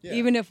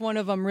 Even if one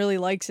of them really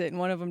likes it and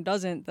one of them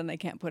doesn't, then they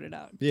can't put it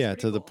out. Yeah,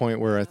 to the point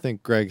where I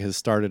think Greg has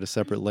started a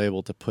separate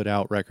label to put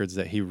out records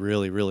that he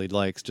really, really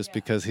likes, just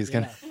because he's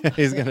gonna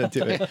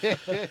do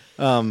it.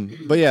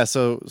 But yeah,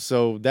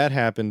 so that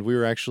happened. We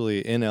were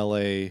actually in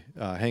LA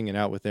hanging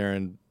out with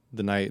Aaron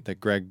the night that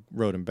Greg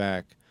wrote him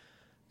back,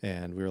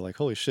 And we were like,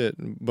 holy shit.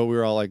 But we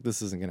were all like,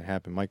 this isn't going to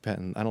happen. Mike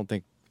Patton,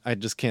 I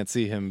just can't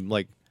see him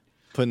like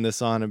putting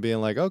this on and being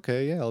like,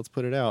 okay, yeah, let's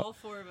put it out. All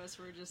four of us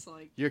were just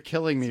like, You're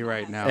killing me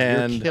right now.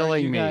 And- You're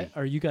killing me.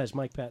 Are you guys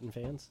Mike Patton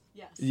fans?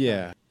 yes.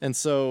 Yeah. And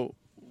so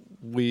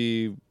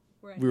we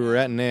were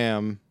at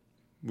NAMM.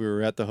 We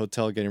were at the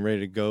hotel getting ready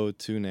to go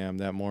to NAMM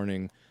that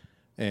morning.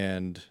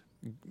 And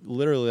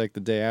literally like the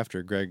day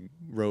after, Greg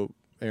wrote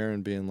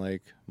Aaron being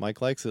like,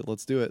 Mike likes it,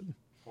 let's do it.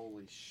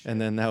 Holy shit.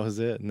 And then that was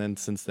it. And then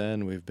since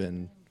then we've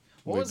been.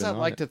 What we've was been that on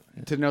like it.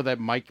 to know that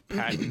Mike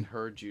Patton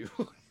heard you?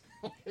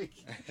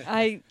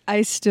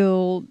 I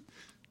still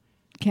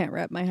can't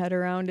wrap my head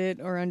around it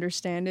or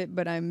understand it,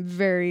 but I'm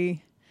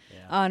very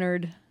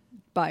honored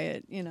by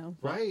it, you know.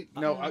 Right?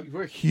 No,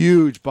 we're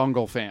huge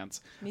Bungle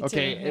fans. Me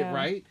okay, too, yeah.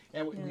 right?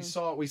 And we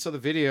saw the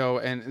video,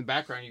 and in the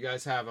background, you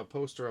guys have a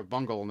poster of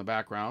Bungle in the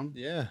background.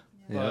 Yeah.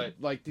 But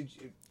like, did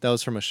you? That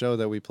was from a show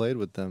that we played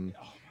with them.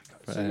 Oh my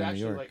god! So in you New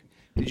actually York. like,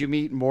 did you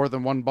meet more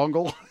than one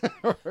Bungle?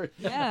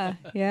 Yeah.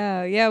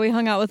 We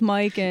hung out with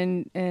Mike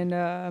and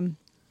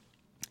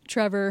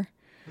Trevor.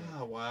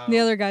 Oh wow! The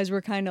other guys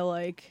were kind of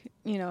like,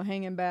 you know,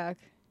 hanging back.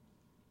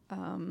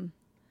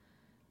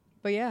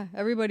 But yeah,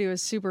 everybody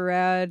was super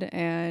rad,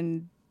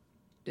 and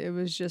it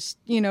was just,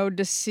 you know,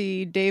 to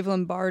see Dave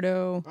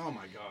Lombardo Oh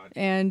my god!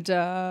 and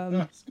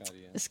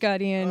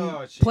Scotty and Oh,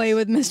 jeez. play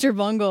with Mr.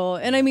 Bungle.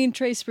 And I mean,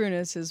 Trey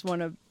Sprunas is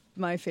one of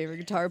my favorite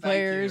guitar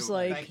players.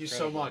 Thank you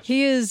so much.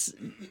 He is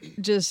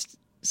just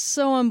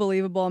so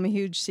unbelievable. I'm a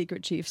huge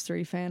Secret Chiefs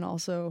 3 fan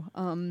also.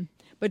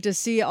 But to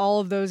see all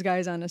of those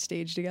guys on a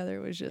stage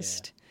together was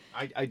just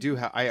I do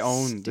have. I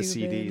own the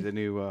CD, Stupid. the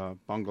new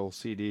Bungle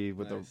CD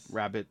with the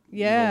rabbit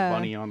yeah. little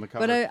bunny on the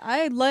cover. But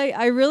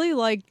I really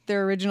liked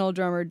their original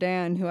drummer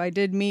Dan, who I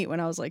did meet when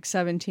I was like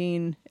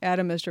 17 at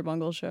a Mr.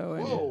 Bungle show.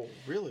 And Whoa,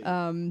 really?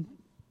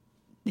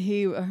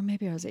 or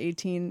maybe I was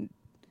 18.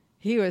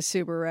 He was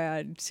super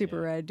rad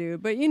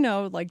dude. But you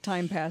know, like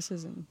time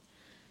passes and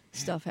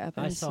stuff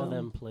happens. I saw so.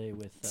 them play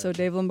with. So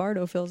Dave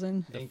Lombardo fills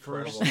in.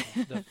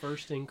 The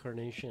first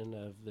incarnation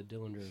of the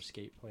Dillinger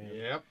Escape Plan.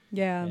 Yep.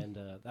 Yeah. And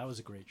that was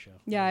a great show.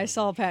 Yeah, I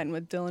saw Patton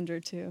with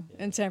Dillinger too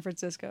in San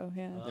Francisco.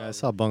 Yeah. Yeah, I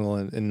saw Bungle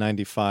in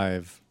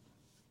 95,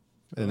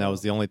 and that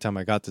was the only time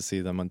I got to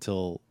see them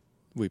until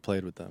we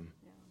played with them,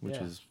 which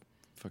Yeah. is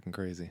fucking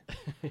crazy.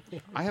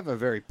 I have a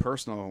very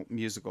personal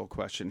musical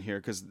question here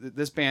because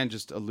this band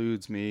just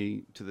eludes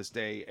me to this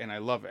day, and I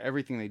love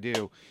everything they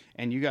do.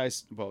 And you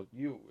guys, well,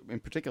 you in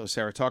particular,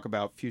 Sarah, talk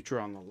about Future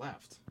on the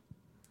Left.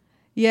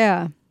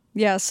 Yeah.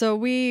 So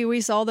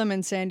we saw them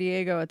in San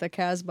Diego at the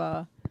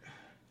Casbah.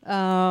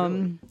 I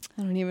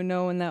don't even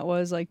know when that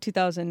was, like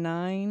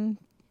 2009.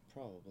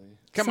 Probably.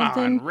 Come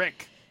Something. on,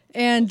 Rick.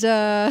 And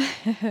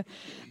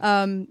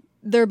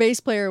their bass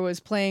player was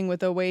playing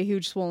with a way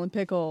huge swollen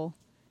pickle.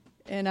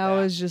 And I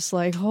was just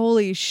like,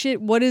 holy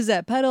shit, what is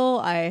that pedal?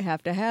 I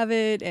have to have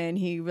it. And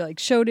he like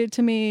showed it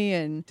to me.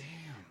 And,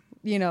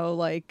 you know,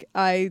 like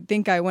I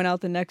think I went out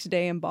the next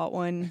day and bought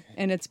one.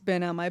 And it's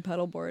been on my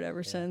pedal board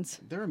ever since.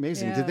 They're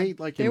amazing. Yeah. Did they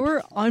like? They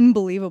were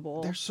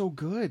unbelievable. They're so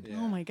good.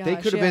 Oh my gosh. They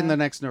could have been yeah. the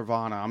next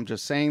Nirvana. I'm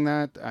just saying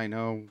that. I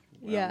know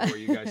Yeah. where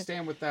you guys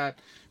stand with that,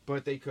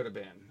 but they could have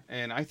been.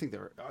 And I think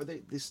are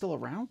they still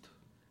around?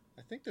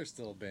 I think they're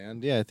still a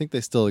band. Yeah, I think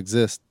they still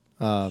exist.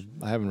 I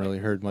haven't really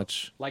heard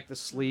much. Like the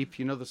Sleep,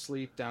 you know, the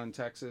Sleep down in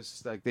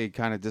Texas, like they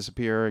kind of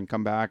disappear and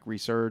come back,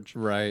 resurge.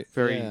 Right.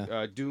 Very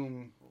yeah.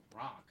 doom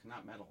rock,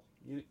 not metal.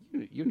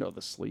 You know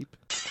the Sleep.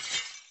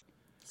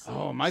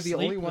 Oh, am I the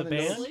Sleep, only one the that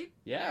knows? band? Sleep?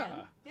 Yeah.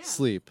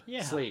 Sleep.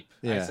 Yeah. Sleep.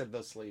 I Yeah. said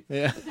the Sleep.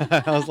 Yeah.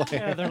 I was like,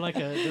 Yeah, they're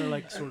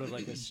like sort of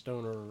like a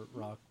stoner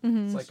rock.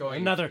 It's like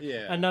going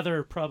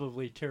Another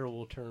probably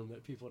terrible term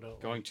that people don't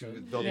going like,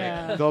 to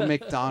but- the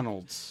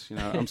McDonald's. You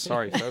know, I'm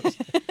sorry, folks.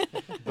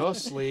 The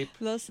Sleep.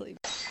 The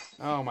Sleep.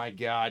 Oh my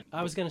God.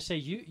 I was gonna say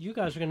you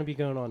guys are gonna be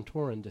going on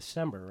tour in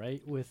December,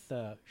 right? With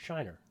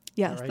Shiner.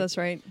 Yes, right? that's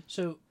right.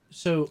 So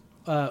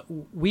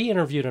we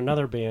interviewed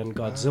another band,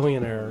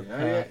 Godzillionaire,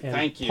 and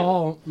Thank you.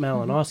 Paul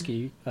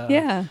Malinowski,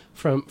 Yeah.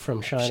 from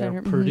Shiner,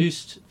 Shiner,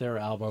 produced their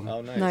album.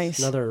 oh, nice. Nice.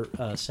 Another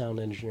sound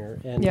engineer.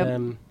 And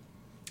Yep.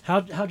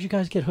 how'd you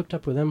guys get hooked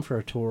up with them for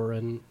a tour?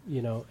 And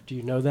do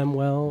you know them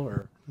well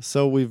or?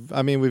 So we've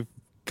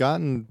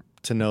gotten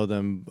to know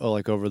them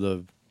like over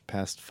the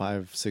past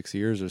 5-6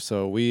 years or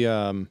so. We,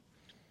 Sarah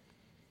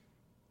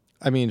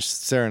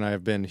and I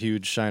have been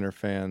huge Shiner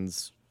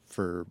fans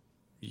for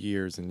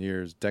years and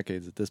years,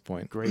 decades at this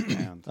point. Great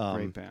band.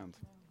 Great band.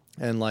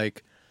 And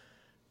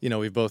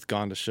we've both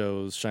gone to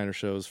shows, Shiner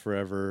shows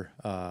forever.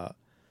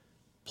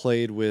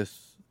 Played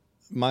with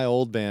my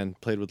old band,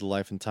 played with the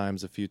Life and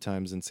Times a few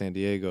times in San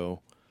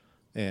Diego,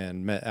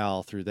 and met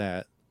Al through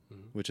that,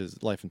 which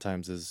is Life and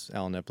Times is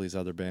Al Nepley's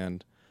other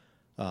band.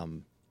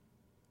 And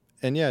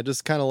yeah,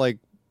 just kind of like,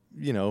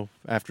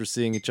 after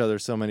seeing each other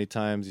so many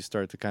times, you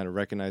start to kind of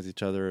recognize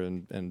each other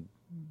and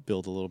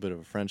build a little bit of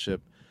a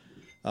friendship.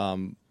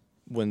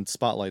 When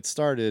Spotlight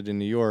started in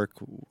New York,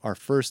 our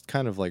first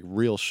kind of like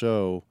real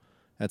show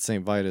at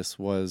St. Vitus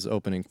was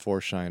opening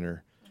for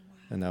Shiner,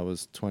 and that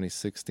was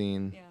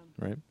 2016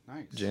 right?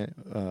 Nice.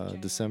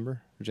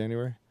 December or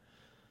January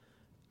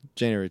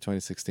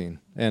 2016.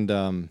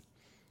 And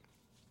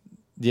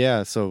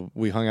yeah, so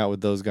we hung out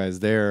with those guys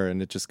there,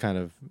 and it just kind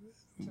of,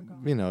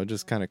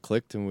 just kind of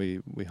clicked, and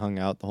we hung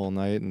out the whole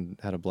night and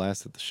had a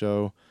blast at the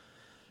show.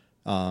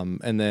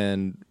 And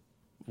then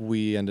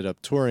we ended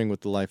up touring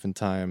with the Life and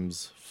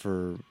Times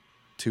for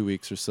 2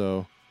 weeks or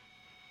so.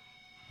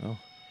 Oh,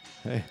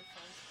 hey.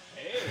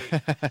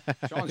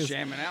 Sean's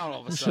jamming out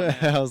all of a sudden.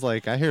 I was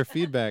like, I hear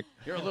feedback.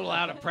 You're a little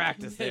out of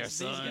practice there,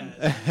 son.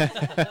 He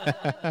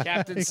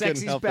Captain couldn't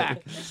Sexy's help back.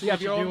 it. You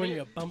have your You own do when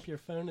music. you bump your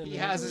phone in He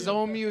there. has his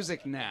own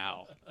music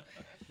now.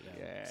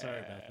 Sorry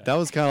about that. That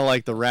was kind of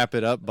like the wrap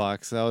it up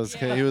box. That was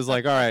He was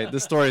like, all right,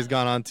 this story's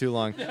gone on too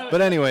long.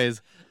 But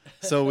anyways,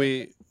 so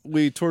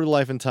we toured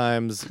Life and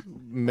Times,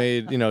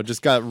 made,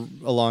 just got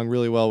along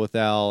really well with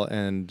Al,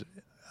 and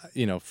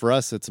for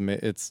us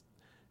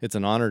it's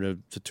an honor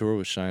to tour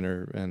with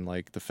Shiner, and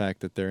like the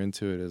fact that they're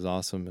into it is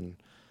awesome. And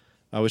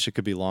I wish it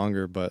could be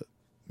longer, but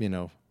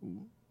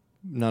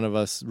none of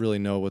us really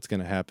know what's going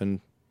to happen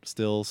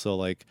still. So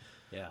like,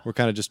 we're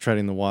kind of just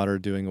treading the water,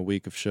 doing a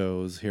week of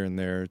shows here and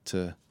there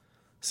to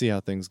see how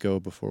things go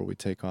before we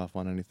take off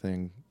on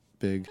anything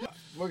big.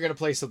 We're going to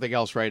play something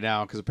else right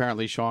now because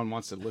apparently Sean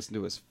wants to listen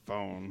to his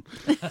phone.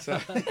 So.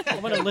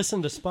 I'm going to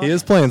listen to Spotlight. He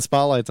is playing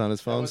Spotlights on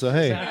his phone, so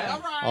hey, All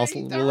right,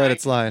 we'll let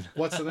it slide.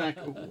 What's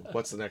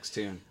the next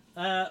tune?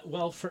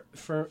 Well,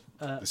 for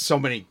So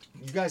many.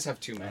 You guys have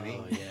too many.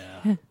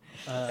 Oh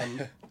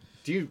yeah.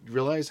 Do you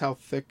realize how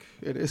thick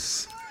it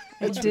is?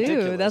 I do.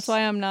 ridiculous. That's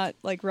why I'm not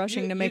like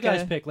rushing to make you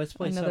guys a pick. Let's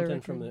play another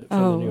something from record.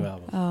 the new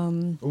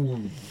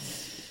album.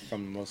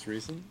 From the most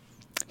recent?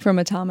 From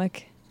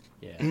Atomic.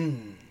 Yeah.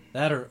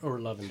 That or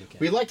Love and Decay.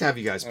 We'd like to have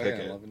you guys pick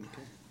it.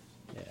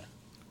 Yeah.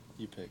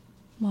 You pick.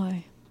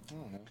 Why?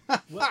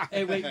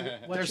 Hey, wait. They're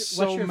What's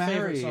so your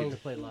married. favorite song to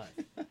play live?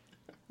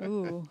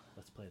 Ooh.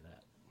 Let's play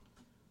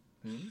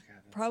that.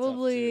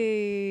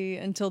 Probably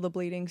Until the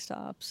Bleeding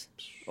Stops.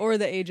 Or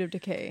The Age of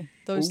Decay.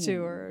 Those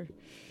two are...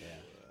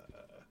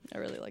 I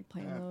really like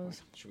playing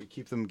those. Should we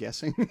keep them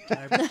guessing?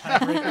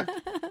 Tiebreaker.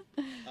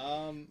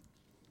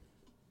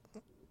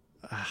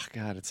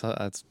 God, it's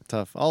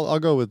tough. I'll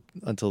go with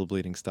Until the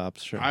Bleeding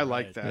Stops. Sure. I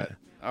like that.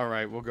 All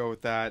right, we'll go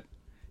with that.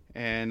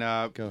 And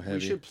Go we heavy.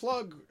 should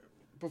plug,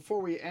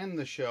 before we end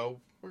the show,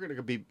 we're going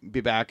to be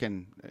back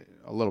in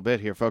a little bit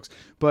here, folks.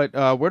 But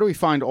where do we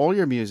find all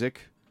your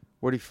music,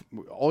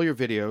 all your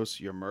videos,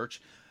 your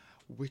merch,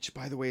 which,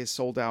 by the way, is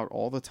sold out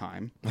all the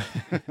time?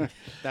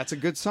 That's a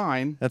good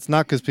sign. That's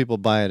not because people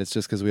buy it. It's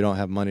just because we don't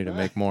have money to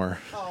make more.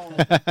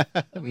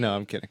 No,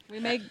 I'm kidding. We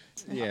make...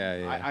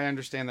 Yeah. I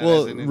understand that.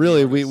 Well, as an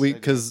really, indie we artist.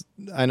 because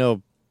I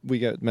know we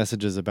get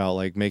messages about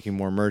like making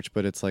more merch,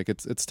 but it's like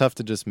it's tough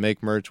to just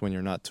make merch when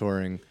you're not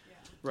touring,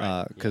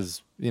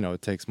 because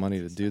it takes money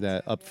to do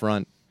that up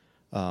front,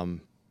 and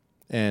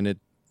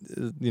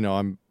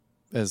I'm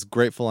as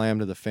grateful I am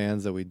to the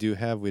fans that we do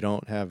have. We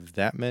don't have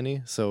that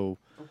many, so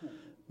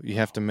you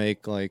have to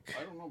make like.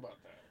 I don't know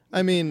about that.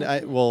 I mean,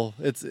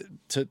 it's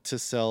to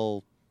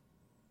sell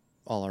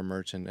all our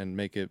merch and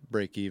make it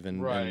break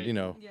even, Right.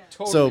 and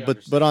Totally so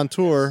but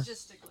understand.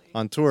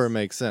 on tour it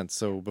makes sense.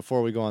 So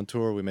before we go on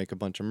tour, we make a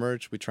bunch of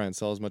merch, we try and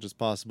sell as much as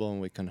possible,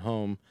 and we come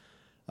home,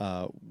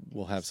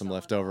 we'll have some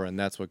left over, and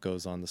that's what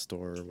goes on the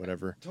store or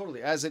whatever.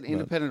 Totally. As an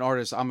independent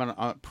artist, I'm on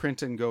a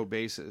print and go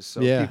basis.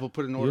 So Yeah, people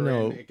put an order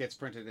in, it gets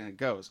printed and it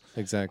goes.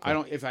 Exactly.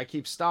 If I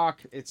keep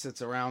stock, it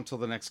sits around till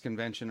the next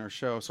convention or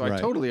show. So I Right.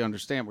 totally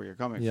understand where you're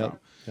coming from.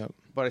 Yep.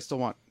 But I still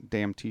want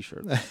damn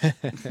t-shirts.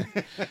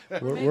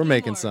 We're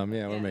making some.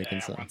 Yeah, we're making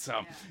I some. want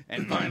some.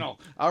 And vinyl.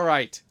 All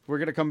right. We're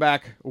going to come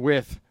back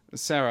with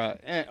Sarah.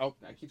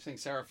 I keep saying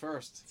Sarah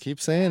first. Keep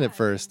saying it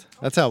first.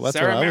 That's what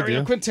Sarah I would Mario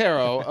do.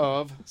 Quintero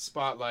of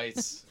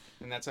Spotlights.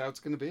 And that's how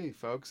it's going to be,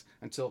 folks,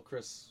 until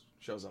Chris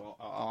shows up.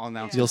 I'll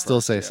announce You'll it still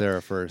first, say yeah.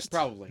 Sarah first.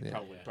 Probably.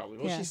 Well,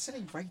 Yeah. she's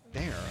sitting right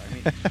there. I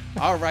mean,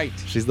 all right.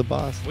 She's the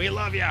boss. We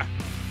love ya.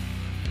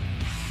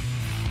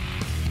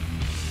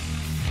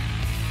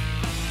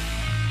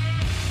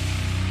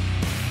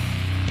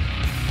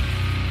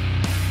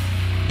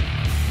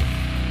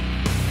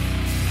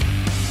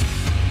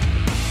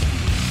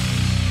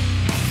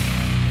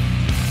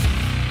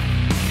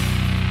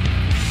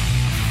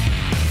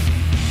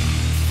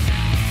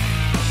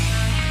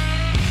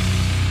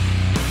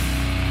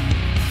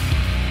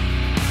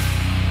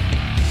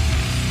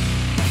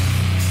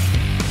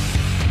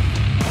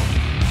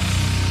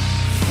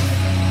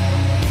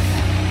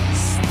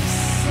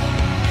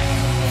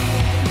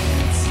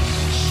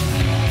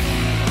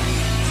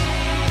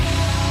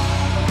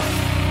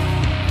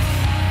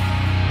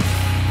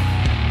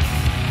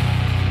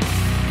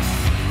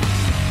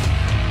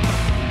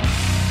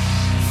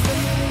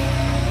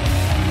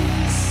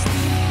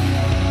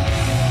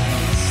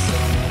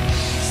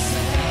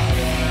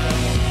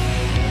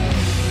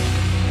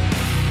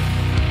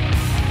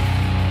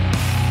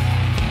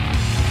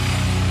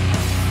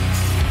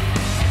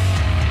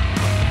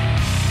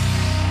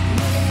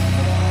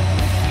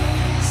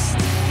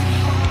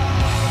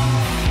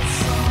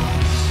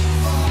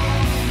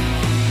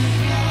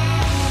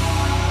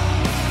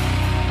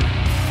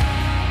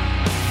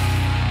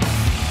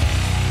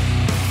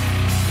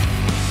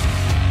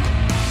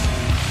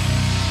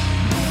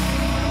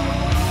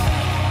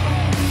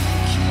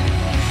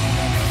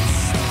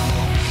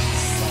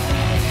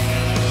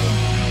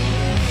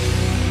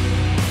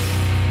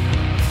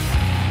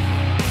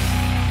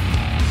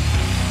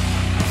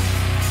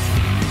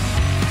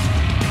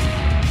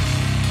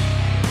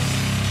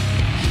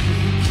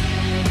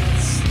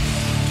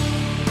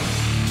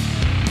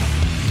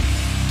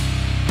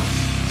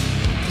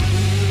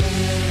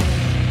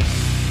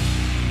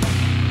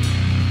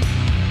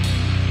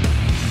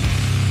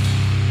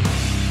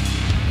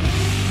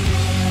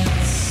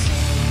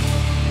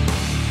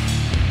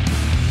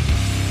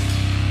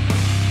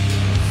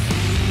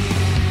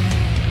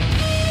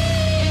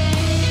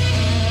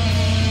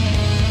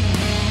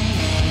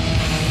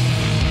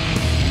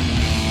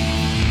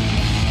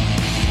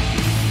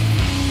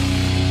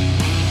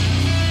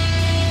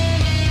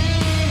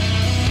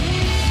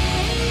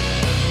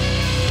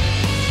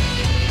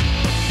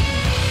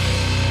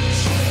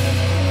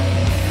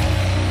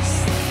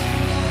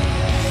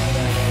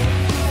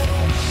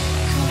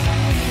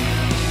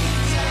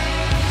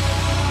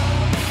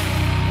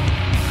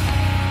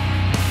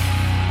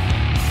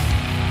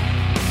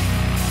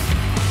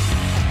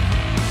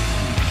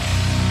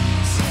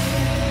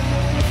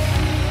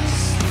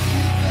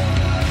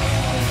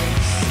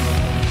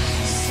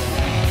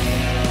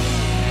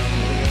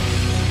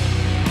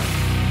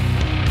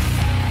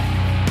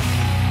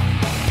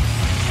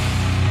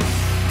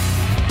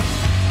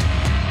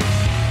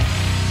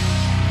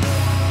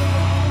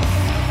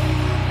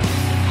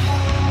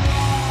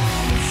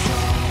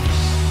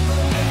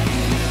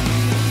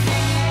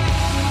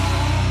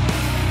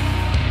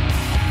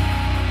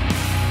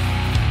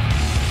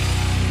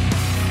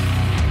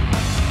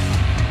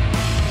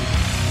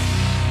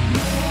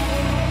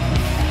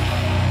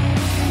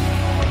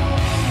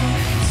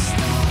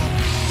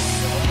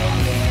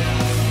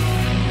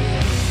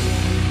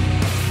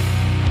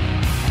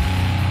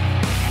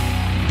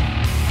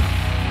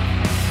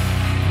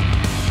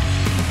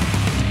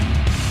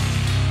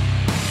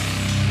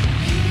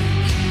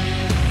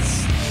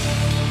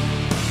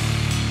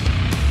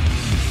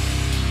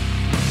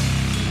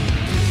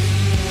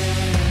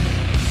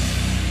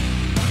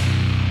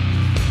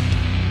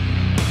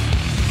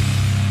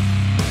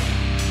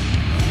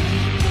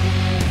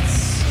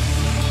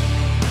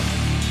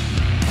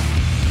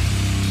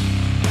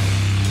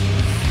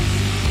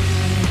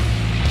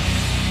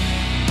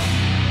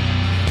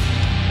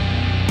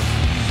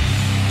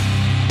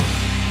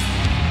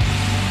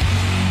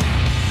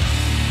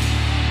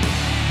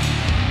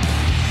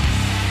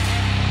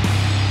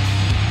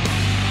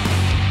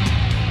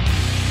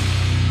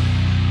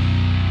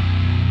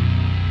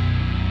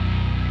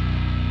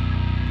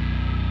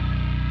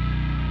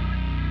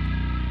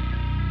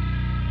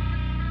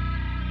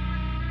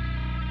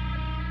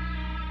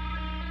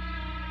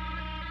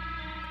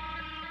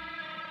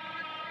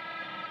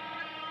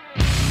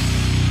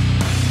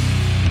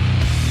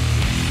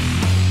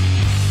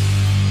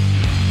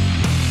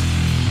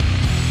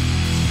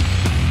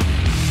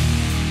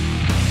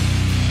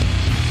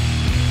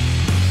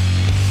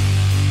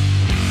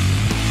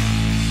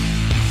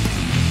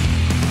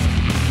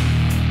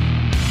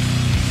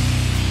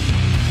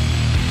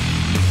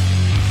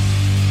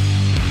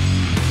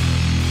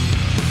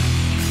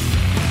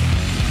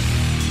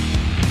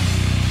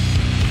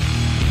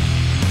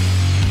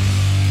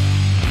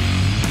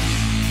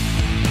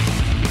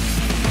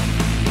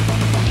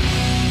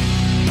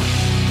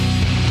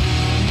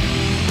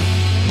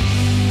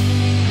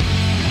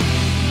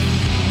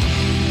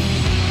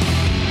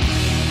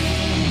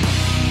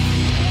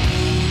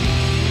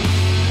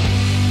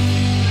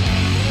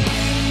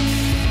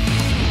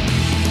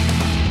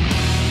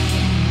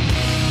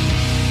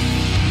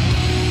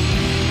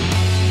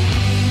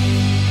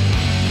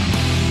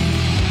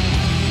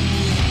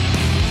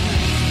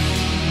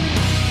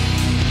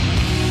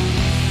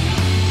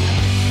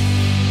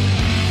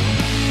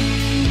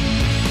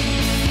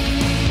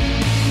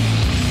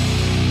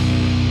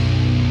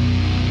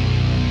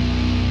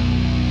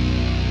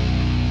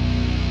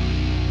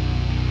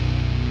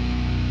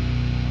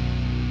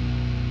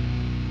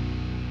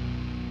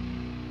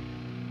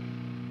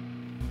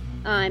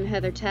 I'm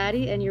Heather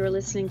Taddy, and you're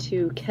listening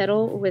to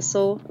Kettle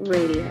Whistle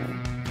Radio.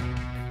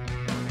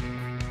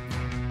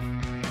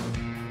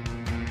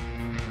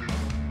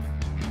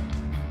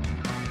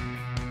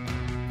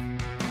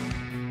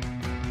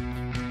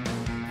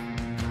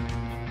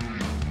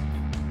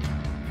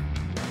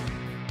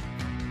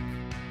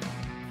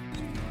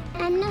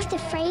 I'm not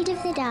afraid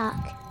of the dark,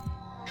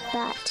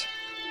 but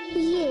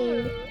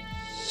you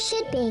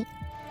should be.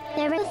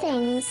 There are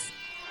things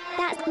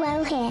that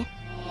dwell here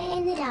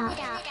in the dark.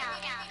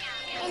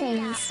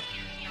 Things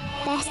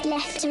best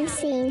left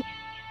unseen.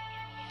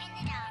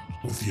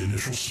 With the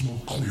initial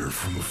smoke cleared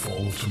from the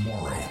fall of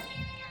tomorrow,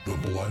 the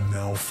blood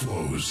now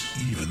flows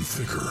even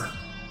thicker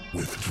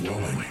with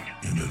dwelling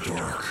in the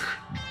dark.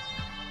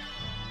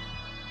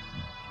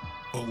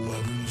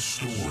 11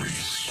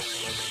 stories.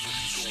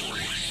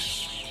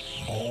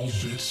 All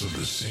bits of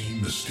the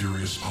same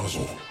mysterious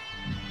puzzle,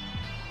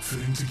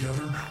 fitting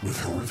together with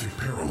horrific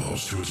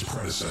parallels to its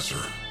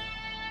predecessor.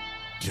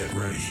 Get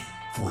ready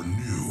for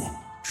new,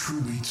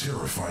 truly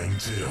terrifying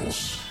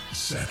tales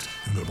set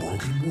in the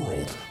broken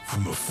world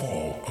from the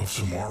fall of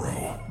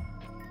tomorrow.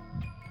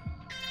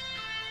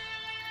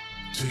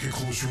 Take a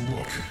closer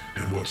look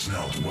at what's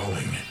now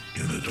dwelling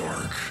in the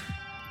dark.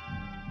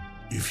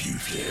 If you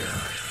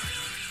dare.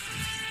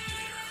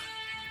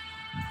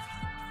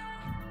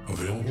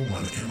 Available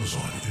on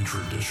Amazon in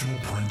traditional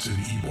print and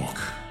ebook.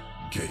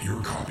 Get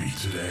your copy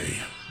today.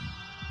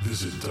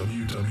 Visit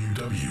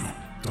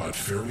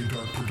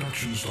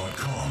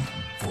www.fairlydarkproductions.com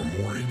for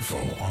more info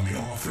on the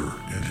author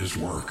and his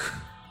work.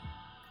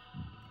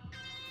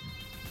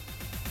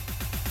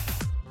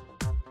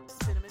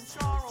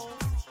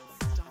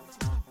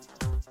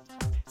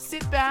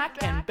 Sit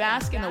back and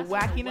bask in the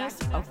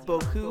wackiness of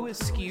Boku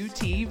Askew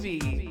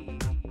TV.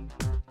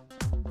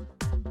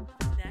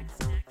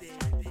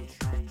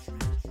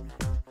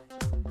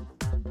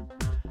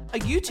 A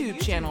YouTube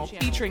channel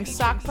featuring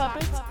sock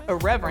puppets,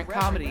 irreverent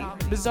comedy,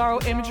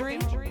 bizarro imagery,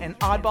 and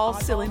oddball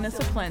silliness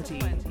aplenty.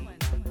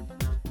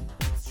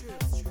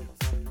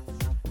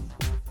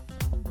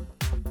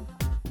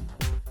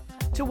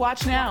 To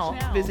watch now,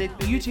 visit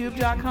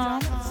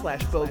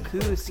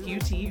youtube.com/Boku Askew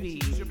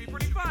TV. Should be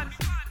pretty fun.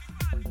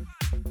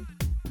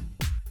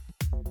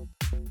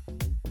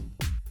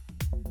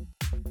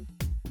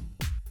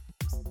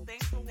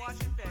 Thanks for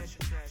watching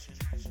Fashion Session.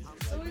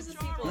 Always the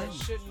people that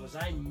shouldn't. Was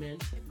I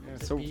meant?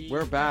 So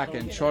we're back,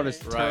 and Sean is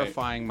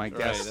terrifying my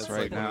guests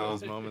right like now. one of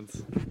those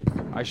moments.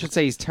 I should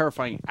say he's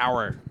terrifying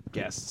our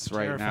guests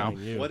right now.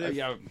 What if,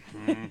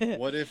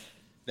 what if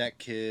that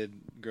kid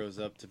grows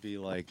up to be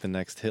like the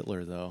next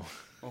Hitler, though?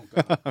 Oh,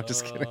 God. I'm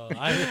just kidding.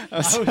 I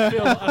would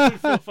feel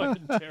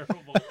fucking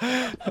terrible.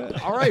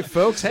 All right,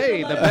 folks.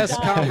 Hey, the best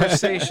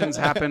conversations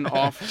happen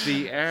off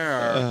the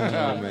air.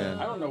 Oh, man.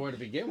 I don't know where to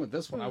begin with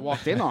this one. I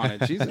walked in on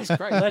it. Jesus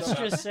Christ. Let's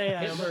just say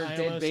Hitler, I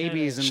dead almost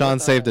babies. And Sean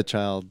saved a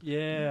child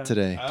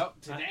today. Oh,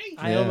 today?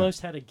 I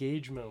almost had a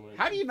Gage moment.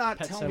 How do you not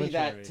tell me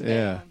that today?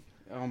 Yeah.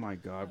 Oh, my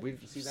God.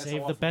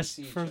 Save the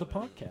best for the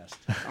podcast.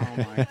 Oh,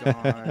 my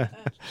God.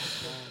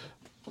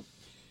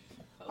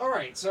 All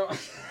right, so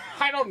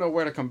I don't know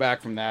where to come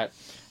back from that.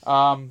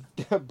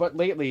 But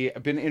lately,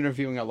 I've been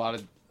interviewing a lot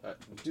of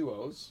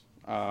duos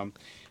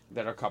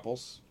that are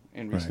couples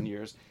in recent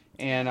years.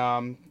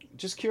 And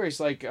just curious,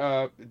 like,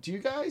 do you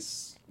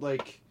guys,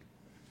 like,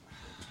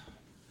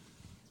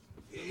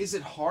 is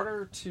it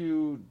harder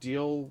to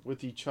deal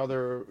with each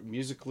other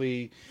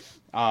musically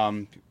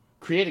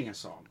creating a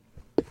song?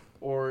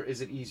 Or is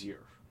it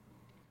easier?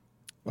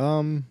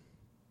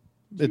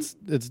 It's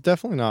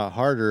definitely not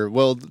harder.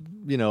 Well,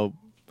 you know,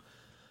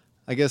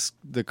 I guess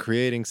the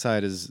creating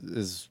side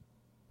is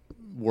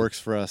works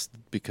for us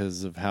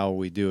because of how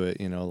we do it.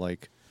 You know,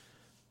 like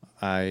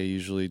I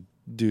usually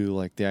do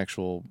like the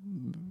actual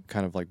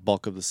kind of like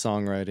bulk of the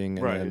songwriting,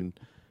 and then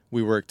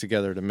we work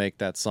together to make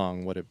that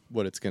song what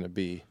it's going to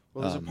be.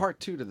 Well, there's a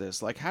part two to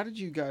this. Like, how did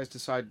you guys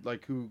decide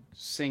like who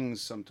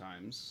sings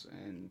sometimes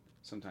and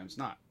sometimes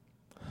not?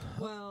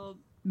 Well,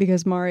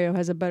 because Mario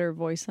has a better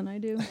voice than I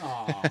do.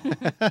 I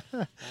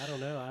don't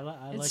know.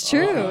 It's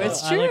true.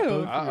 It's true. I like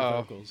both of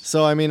your vocals.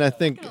 So I mean, I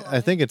think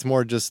it's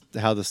more just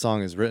how the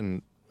song is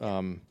written.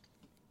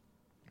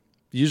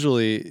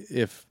 Usually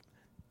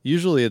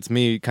it's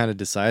me kind of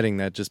deciding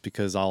that, just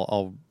because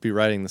I'll be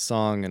writing the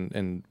song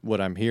and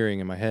what I'm hearing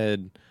in my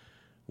head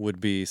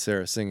would be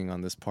Sarah singing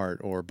on this part,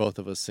 or both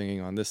of us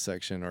singing on this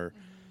section, or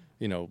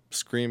you know,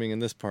 screaming in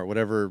this part,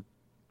 whatever.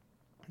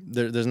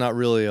 There's not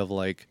really of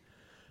like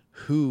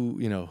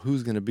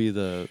who's going to be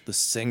the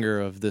singer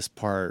of this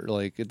part.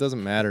 Like, it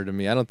doesn't matter to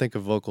me. I don't think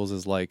of vocals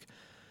as like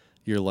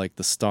you're like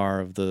the star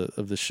of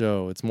the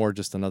show. It's more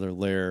just another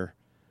layer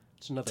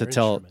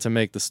to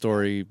make the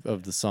story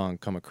of the song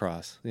come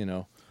across, you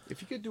know.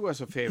 If you could do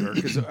us a favor,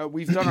 because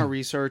we've done our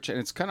research and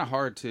it's kind of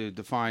hard to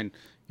define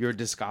your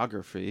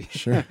discography.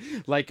 Sure.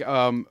 Like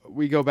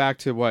we go back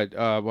to what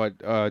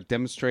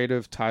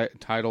demonstrative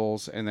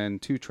titles, and then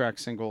 2-track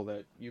single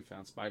that you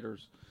found,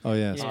 Spiders. Oh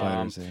yeah,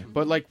 Spiders. Yeah.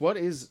 But like, what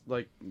is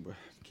like?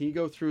 Can you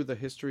go through the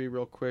history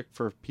real quick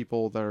for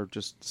people that are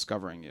just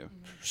discovering you?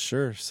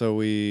 Sure. So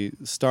we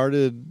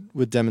started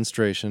with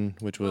Demonstration,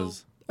 which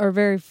was Our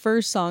very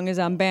first song is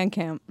on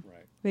Bandcamp.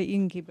 Right. But you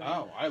can keep going.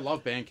 Oh, I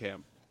love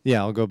Bandcamp.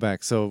 Yeah, I'll go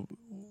back. So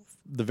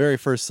the very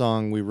first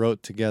song we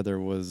wrote together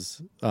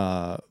was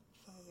 05.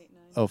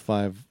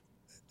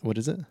 What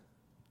is it?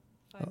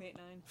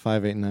 589.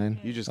 589.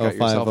 You just got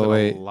yourself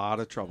in a lot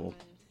of trouble.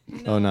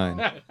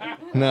 09.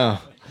 No.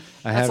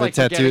 I have like it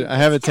tattooed. I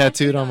have it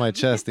tattooed on my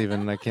chest even,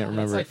 and I can't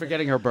remember. It's like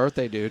forgetting her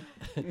birthday, dude.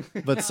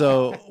 But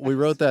so we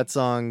wrote that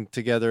song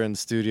together in the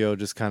studio,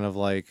 just kind of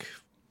like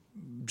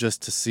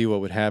just to see what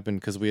would happen,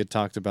 because we had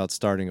talked about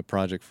starting a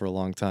project for a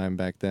long time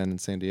back then in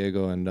San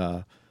Diego, and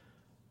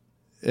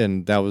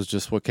that was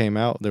just what came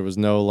out. There was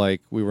no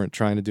like, we weren't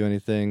trying to do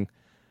anything,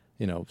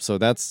 you know. So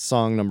that's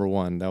song number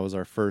 1. That was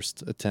our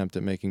first attempt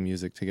at making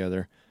music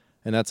together,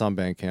 and that's on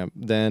Bandcamp.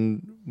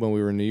 Then when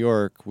we were in New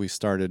York, we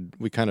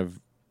kind of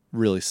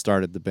really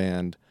started the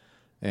band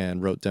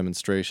and wrote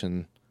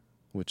Demonstration,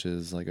 which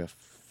is like a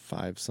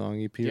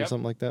 5-song EP or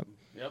something like that.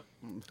 Yep.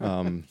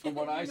 From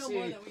what I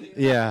see.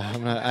 Yeah,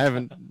 I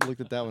haven't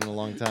looked at that one in a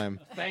long time.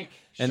 Thank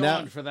and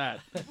Sean for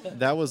that.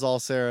 That was all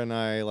Sarah and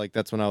I. Like,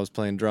 that's when I was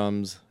playing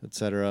drums,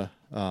 etc.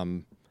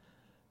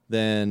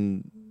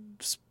 Then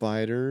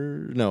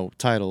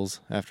Titles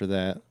after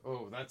that.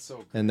 Oh, that's so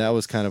good. And that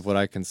was kind of what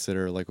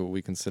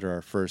we consider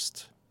our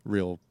first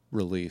real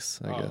release,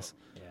 I guess.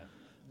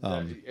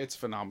 It's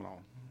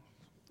phenomenal.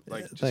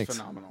 Like, just thanks.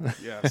 phenomenal.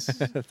 Yes.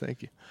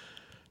 Thank you.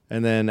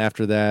 And then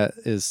after that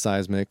is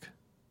Seismic,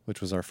 which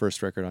was our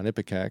first record on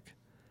Ipecac.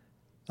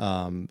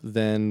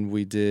 Then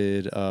we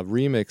did a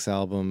remix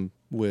album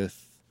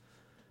with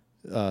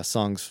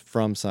songs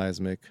from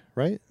Seismic,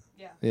 right?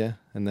 Yeah. Yeah.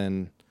 And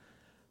then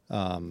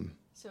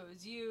So it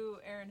was you,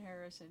 Aaron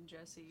Harris, and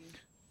Jesse.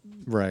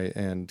 Right,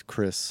 and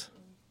Chris.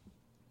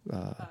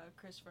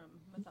 Chris from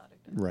Methodic.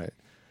 Right.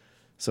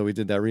 So we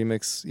did that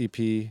remix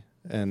EP,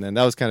 and then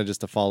that was kind of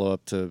just a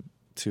follow-up to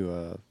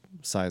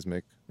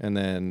Seismic. And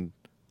then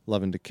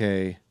Love and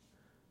Decay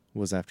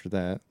was after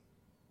that.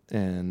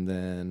 And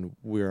then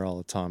We're All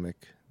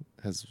Atomic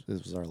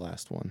was our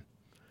last one.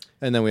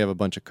 And then we have a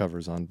bunch of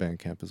covers on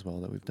Bandcamp as well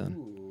that we've done.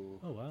 Ooh.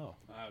 Oh, wow.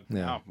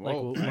 Yeah.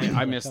 Whoa,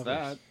 I missed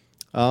that.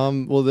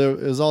 Well, it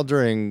was all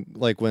during,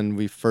 like, when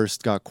we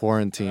first got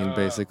quarantined,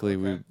 basically.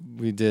 Okay.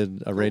 We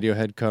did a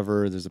Radiohead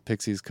cover, there's a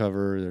Pixies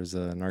cover, there's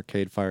an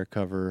Arcade Fire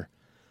cover,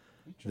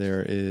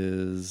 there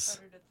is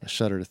a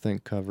Shudder to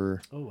Think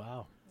cover. Oh,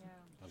 wow.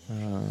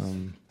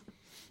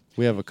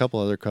 We have a couple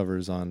other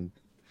covers on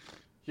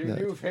Your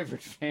new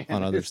favorite fan.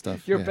 On other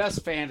stuff. Your yeah.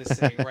 best fan is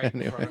sitting right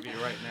in front of you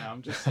right now.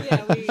 I'm just saying.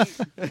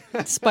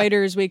 Yeah,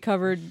 Spiders, we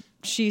covered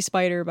She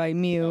Spider by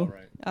Mew. Oh,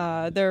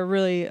 right. They're a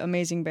really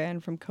amazing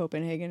band from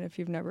Copenhagen if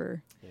you've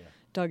never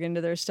dug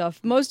into their stuff.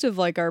 Most of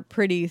like our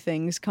pretty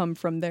things come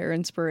from their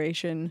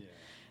inspiration.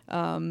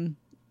 And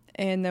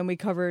then we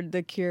covered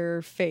The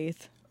Cure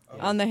Faith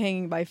on the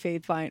Hanging by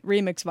Faith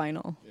remix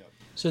vinyl. Yeah.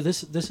 So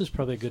this is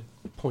probably a good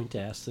point to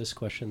ask this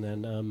question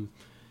then.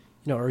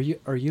 Are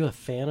you a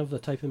fan of the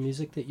type of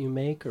music that you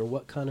make, or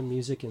what kind of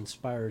music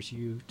inspires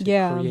you to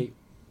create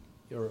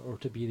or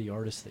to be the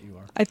artist that you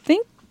are? I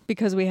think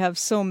because we have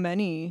so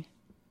many.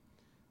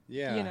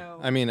 Yeah. You know.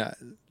 I mean,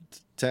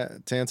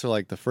 to answer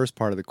like the first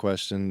part of the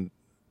question,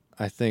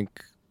 I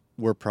think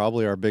we're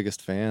probably our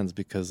biggest fans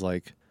because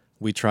like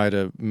we try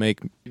to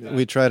make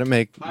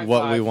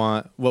what we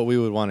want, what we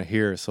would want to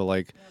hear. So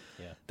like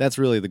that's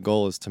really the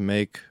goal, is to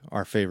make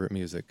our favorite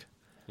music.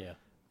 Yeah.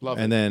 Love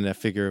and it. then I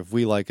figure if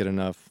we like it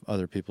enough,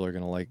 other people are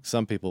going to like,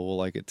 some people will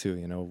like it too,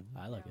 you know.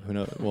 I like it. Who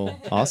knows? Well,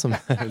 awesome.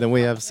 Then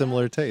we have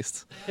similar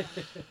tastes.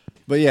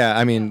 But yeah,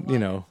 I mean, you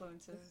know,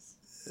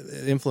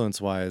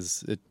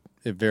 influence-wise, it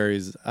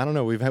varies. I don't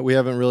know. We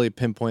haven't really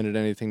pinpointed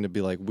anything to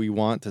be like, we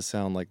want to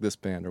sound like this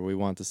band, or we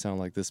want to sound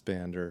like this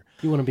band, or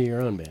you want to be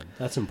your own band.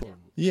 That's important.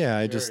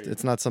 Yeah,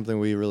 it's not something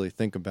we really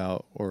think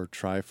about or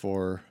try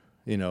for.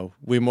 You know,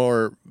 we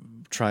more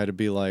try to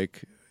be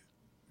like,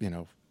 you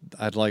know,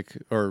 I'd like,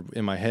 or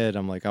in my head,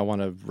 I'm like, I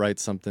want to write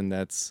something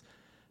that's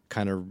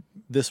kind of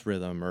this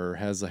rhythm, or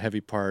has a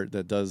heavy part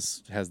that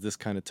has this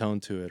kind of tone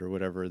to it, or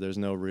whatever. There's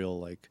no real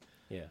like,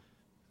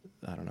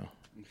 I don't know,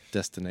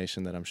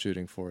 destination that I'm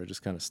shooting for. It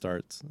just kind of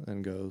starts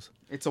and goes.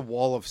 It's a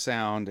wall of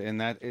sound, and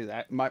that is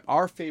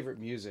our favorite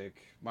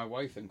music, my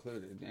wife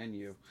included, and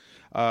you.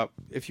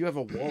 If you have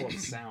a wall of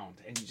sound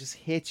and it just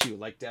hits you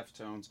like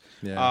Deftones,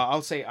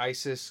 I'll say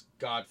Isis,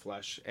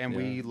 Godflesh, and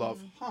we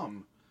love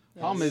Hum.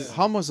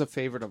 Hum was a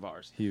favorite of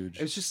ours. Huge.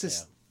 It's just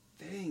this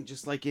thing,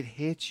 just like it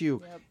hits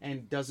you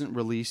and doesn't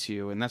release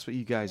you, and that's what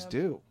you guys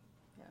do.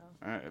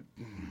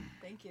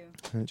 Thank you.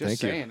 Just Thank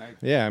saying.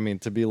 You. Yeah, I mean,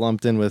 to be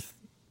lumped in with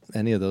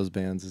any of those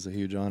bands is a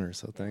huge honor,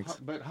 so thanks.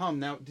 But Hum,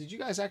 now, did you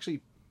guys actually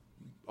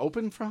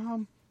open for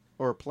Hum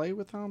or play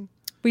with Hum?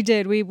 We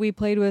did. We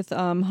played with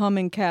Hum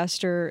and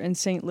Castor in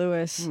St.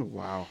 Louis. Ooh,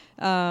 wow.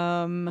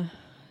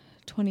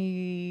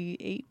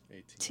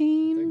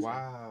 2018.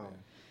 Wow.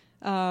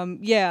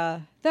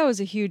 Yeah, that was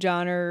a huge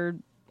honor.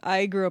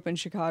 I grew up in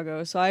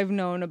Chicago, so I've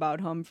known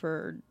about Hum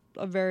for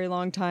a very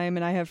long time,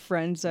 and I have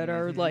friends that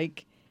are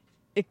like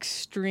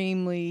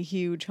extremely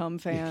huge Hum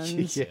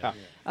fans. Yeah.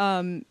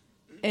 And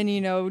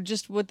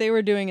just what they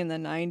were doing in the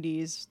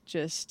 90s,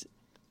 just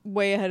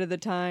way ahead of the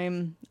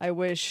time. I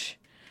wish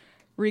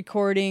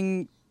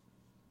recording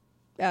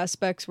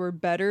aspects were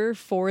better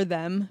for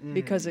them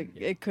because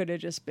it could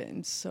have just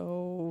been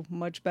so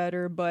much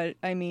better. But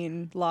I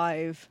mean,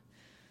 live,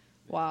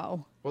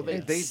 wow. Well, they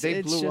it's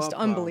blew just up,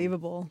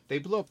 unbelievable. They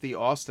blew up the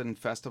Austin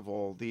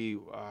Festival.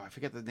 I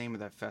forget the name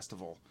of that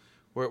festival,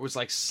 where it was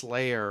like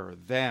Slayer,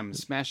 them,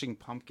 Smashing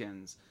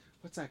Pumpkins.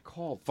 What's that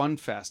called? Fun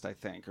Fest, I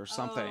think, or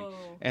something.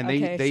 And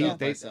okay, they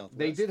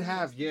did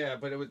have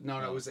but it was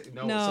it was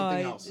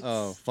something else.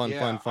 Oh, Fun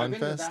I've been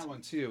Fest. to that one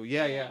too.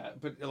 Yeah.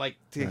 But like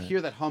to hear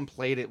that Hum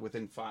played it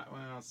within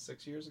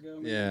 6 years ago.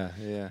 Maybe?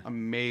 Yeah.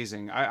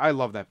 Amazing. I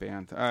love that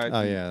band.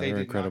 They're did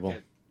incredible. Not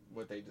get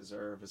what they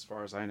deserve, as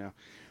far as I know.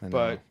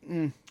 But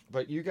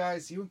you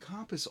guys, you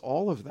encompass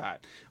all of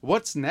that.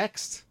 What's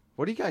next?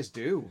 What do you guys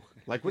do?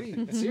 Like, what do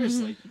you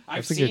seriously?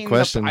 That's a good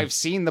question. I've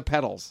seen the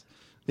pedals.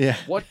 Yeah.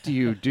 What do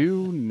you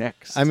do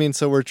next? I mean,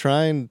 so we're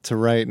trying to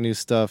write new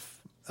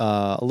stuff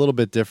a little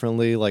bit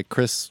differently. Like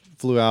Chris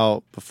flew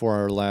out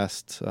before the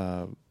last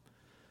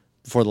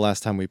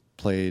time we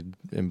played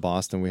in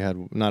Boston. We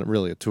had not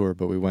really a tour,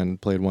 but we went and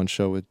played one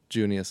show with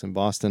Junius in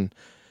Boston.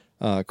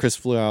 Chris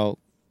flew out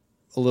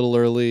a little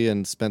early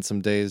and spent some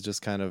days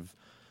just kind of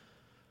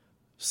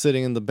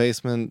sitting in the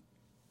basement,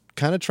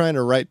 kind of trying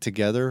to write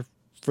together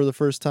for the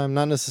first time.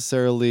 Not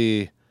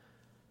necessarily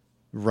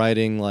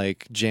writing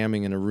like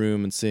jamming in a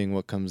room and seeing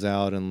what comes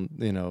out and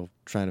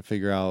trying to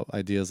figure out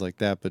ideas like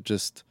that, but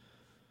just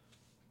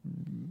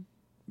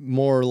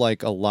more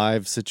like a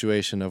live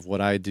situation of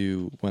what I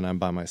do when I'm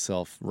by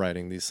myself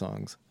writing these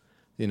songs,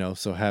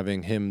 so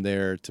having him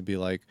there to be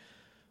like,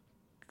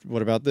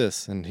 what about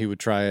this? And he would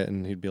try it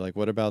and he'd be like,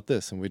 what about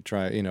this? And we'd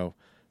try it, and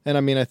I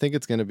mean, I think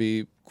it's going to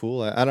be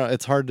cool.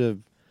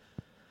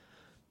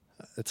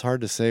 It's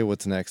hard to say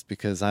what's next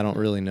because I don't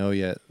really know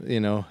yet.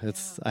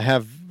 I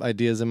have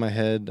ideas in my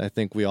head. I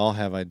think we all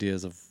have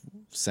ideas of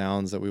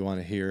sounds that we want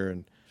to hear.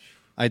 And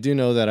I do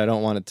know that I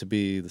don't want it to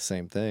be the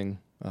same thing.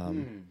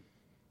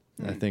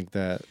 I think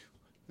that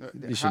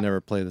you should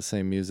never play the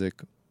same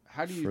music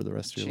How do you for the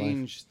rest of your life.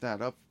 change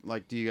that up?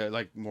 Like, do you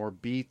like more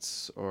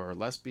beats or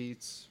less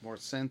beats, more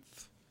synth?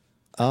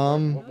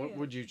 What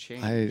would you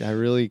change? I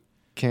really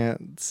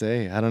can't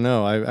say. I don't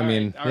know. I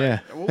mean,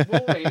 yeah. We'll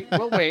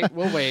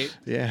wait.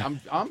 Yeah.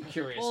 I'm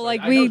curious. Well,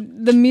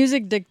 the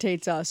music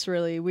dictates us,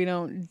 really. We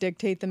don't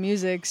dictate the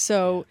music,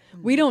 so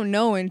we don't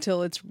know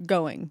until it's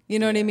going. You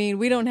know what I mean?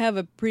 We don't have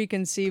a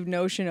preconceived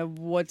notion of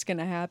what's going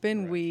to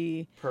happen.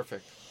 Right.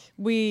 Perfect.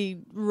 We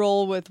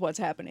roll with what's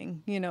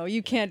happening.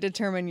 You can't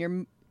determine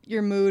your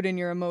mood and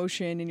your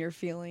emotion and your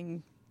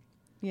feeling,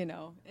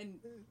 and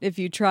if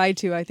you try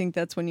to, I think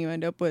that's when you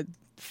end up with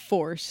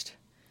forced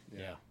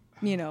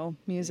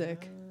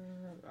music.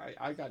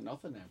 I got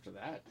nothing after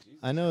that. Jesus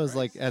I know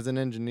as an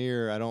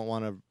engineer, I don't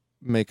want to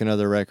make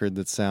another record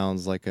that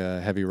sounds like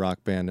a heavy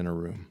rock band in a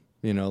room.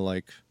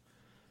 I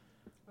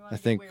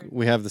think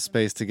we have the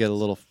space to get a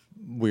little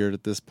weird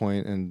at this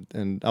point,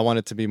 and I want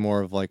it to be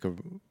more of like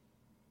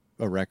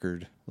a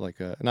record,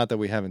 not that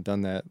we haven't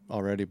done that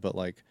already, but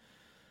like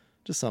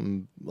just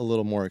something a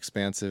little more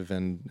expansive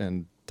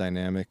and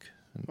dynamic.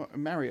 Well,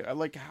 Mary,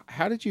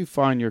 how did you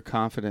find your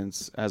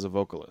confidence as a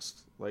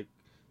vocalist? Like,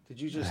 did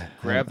you just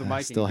grab the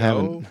mic still and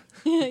go?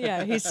 haven't.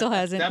 Yeah, he still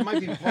hasn't. That might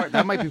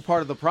be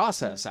part of the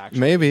process, actually.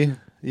 Maybe.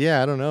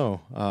 Yeah, I don't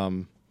know.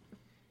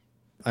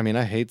 I mean,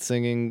 I hate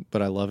singing,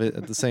 but I love it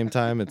at the same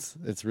time.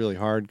 It's really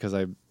hard because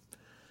I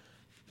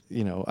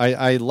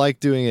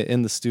like doing it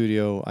in the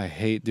studio. I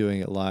hate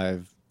doing it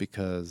live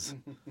because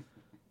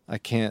I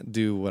can't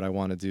do what I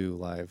want to do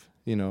live.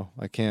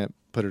 I can't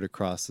put it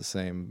across the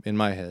same in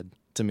my head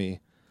to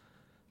me.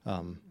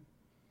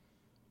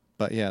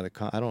 But yeah,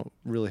 I don't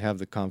really have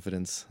the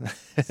confidence.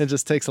 It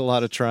just takes a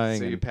lot of trying.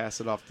 So you pass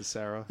it off to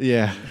Sarah?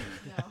 Yeah.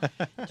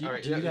 Do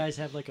you guys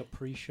have like a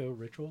pre-show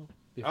ritual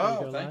before you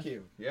go live? Thank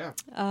you.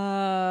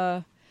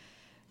 Yeah.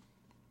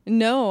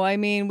 No, I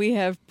mean, we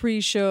have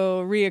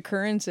pre-show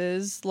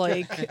reoccurrences,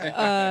 like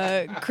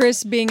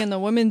Chris being in the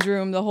women's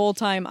room the whole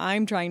time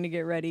I'm trying to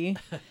get ready,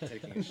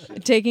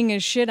 taking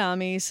his shit on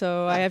me,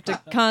 so I have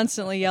to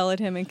constantly yell at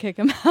him and kick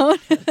him out.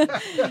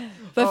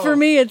 But for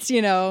me, it's,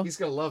 he's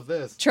gonna love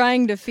this.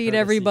 Trying to feed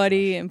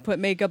everybody and put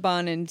makeup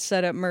on and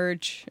set up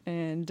merch,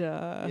 and we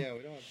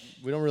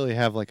don't really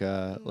have like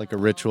a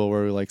ritual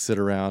where we like sit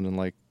around and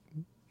like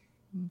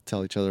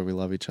tell each other we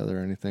love each other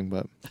or anything,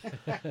 but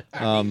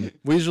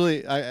we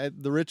usually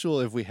the ritual,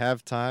 if we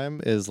have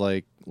time, is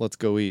like let's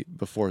go eat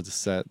before the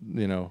set.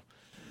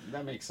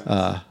 That makes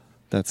sense.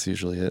 that's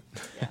usually it.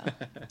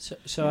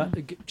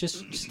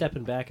 Just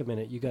stepping back a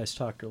minute, you guys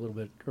talked a little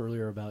bit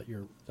earlier about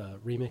your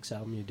remix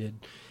album you did.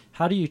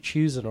 How do you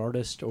choose an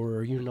artist, or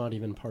are you not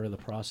even part of the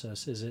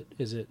process? Is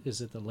it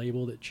the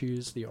label that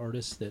choose the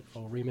artist that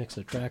will remix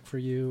a track for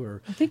you,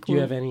 or I think do you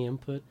have any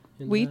input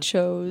in we that?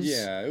 chose.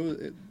 Yeah,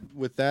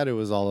 with that it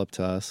was all up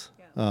to us.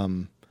 Yeah.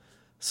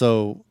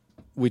 So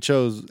we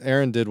chose.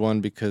 Aaron did one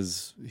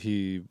because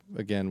he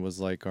again was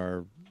like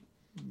our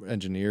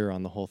engineer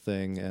on the whole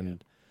thing,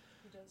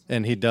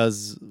 and he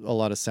does a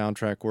lot of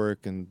soundtrack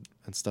work and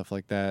stuff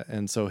like that.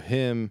 And so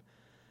him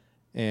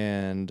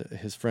and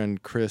his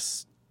friend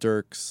Chris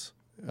Dirks,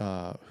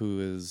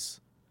 who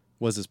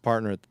was his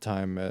partner at the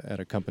time at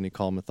a company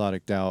called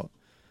Methodic Doubt,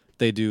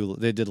 they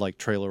did like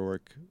trailer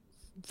work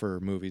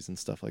for movies and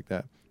stuff like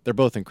that. They're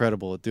both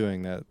incredible at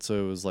doing that.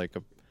 So it was like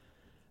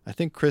I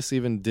think Chris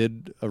even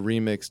did a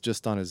remix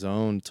just on his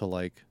own to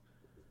like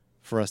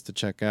for us to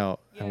check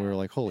out, and we were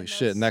like, holy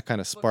shit, and that kind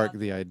of sparked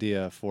the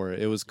idea for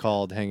it. It was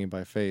called Hanging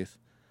by Faith,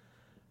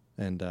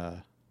 and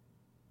that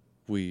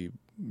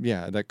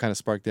kind of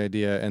sparked the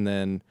idea. And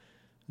then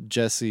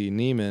Jesse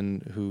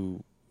Neiman,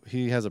 who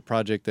he has a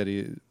project that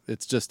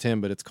it's just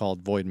him, but it's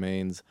called Void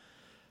Mains,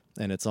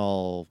 and it's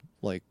all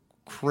like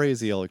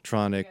crazy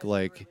electronic.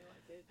 Like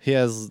he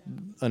has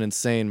an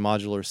insane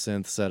modular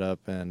synth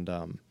setup, and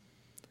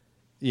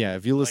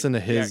if you listen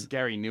like, to his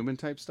Gary Newman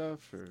type stuff,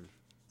 or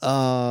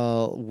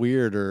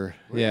weirder.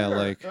 Yeah,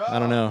 like I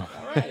don't know.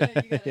 All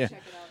right. Yeah.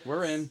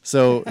 We're in.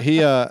 So he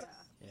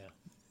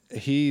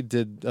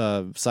did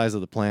Size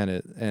of the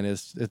Planet, and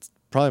it's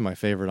probably my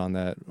favorite on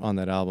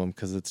that album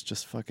because it's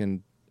just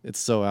fucking, it's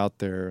so out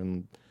there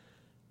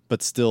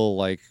but still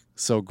like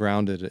so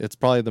grounded. It's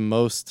probably the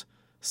most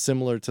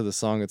similar to the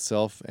song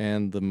itself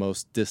and the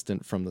most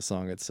distant from the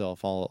song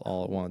itself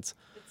all at once.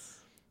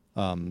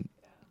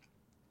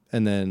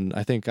 And then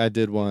I think I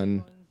did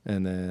one,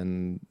 and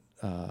then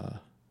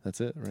that's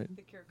it, right?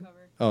 The Cure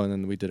cover. Oh, and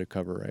then we did a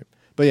cover, right?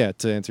 But yeah,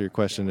 to answer your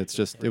question, it's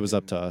just it was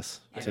up to us.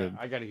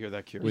 I got to hear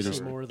that Cure. We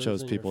just more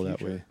chose in people your that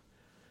future? way.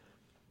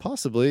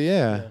 Possibly,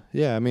 yeah.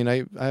 I mean,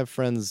 I have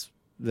friends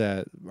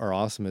that are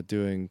awesome at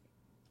doing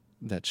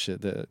that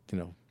shit, that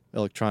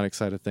electronic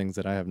side of things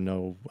that I have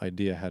no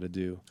idea how to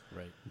do.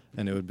 Right.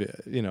 And it would be,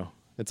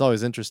 it's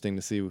always interesting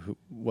to see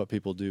what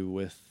people do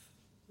with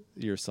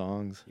your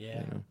songs.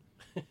 Yeah.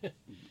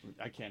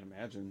 I can't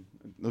imagine.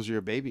 Those are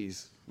your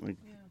babies, like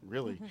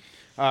really.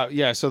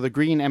 So the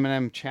Green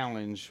M&M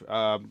Challenge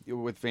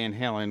with Van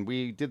Halen,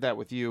 we did that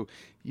with you.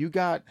 You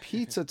got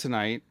pizza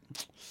tonight,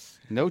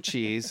 no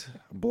cheese,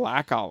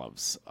 black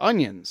olives,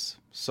 onions,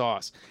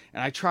 sauce,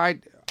 and I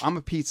tried. I'm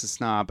a pizza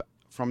snob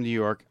from New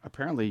York.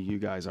 Apparently, you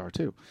guys are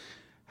too.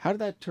 How did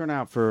that turn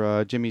out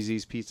for Jimmy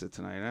Z's Pizza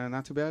tonight?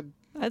 Not too bad.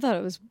 I thought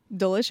it was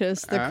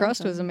delicious. The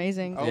crust was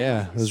amazing. Oh,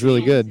 yeah, it was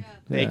really good.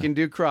 They Yeah. can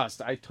do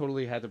crust. I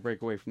totally had to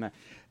break away from that.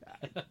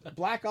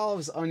 Black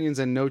olives, onions,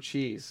 and no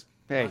cheese.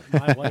 Hey,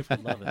 My wife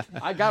would love it.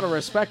 I gotta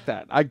respect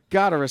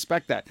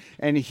that.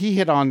 And he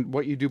hit on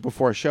what you do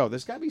before a show.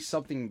 There's got to be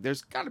something.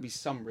 There's got to be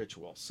some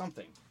ritual,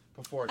 something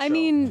before a show. I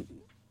mean,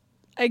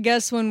 I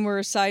guess when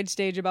we're side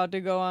stage about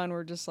to go on,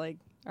 we're just like,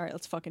 all right,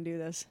 let's fucking do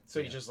this. So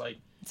you just like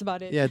That's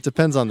about it. Yeah, it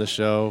depends on the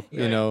show,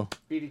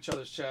 beat each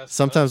other's chests.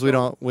 Sometimes we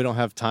don't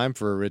have time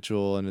for a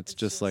ritual, and it's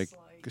just like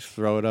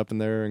throw it up in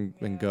there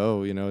and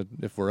go.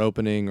 If we're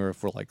opening or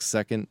if we're like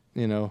second,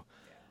 in a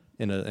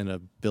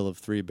bill of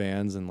 3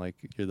 bands, and like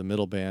you're the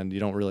middle band, you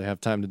don't really have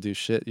time to do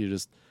shit. You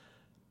just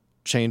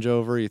change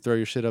over, you throw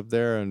your shit up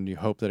there, and you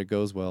hope that it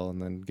goes well,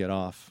 and then get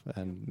off.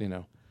 And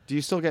Do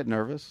you still get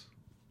nervous?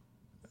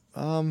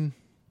 Not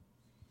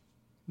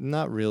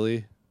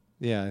really.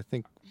 Yeah, I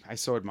think I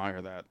so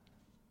admire that.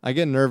 I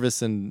get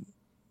nervous and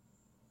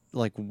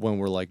like when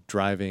we're like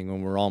driving,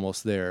 when we're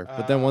almost there.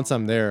 But then once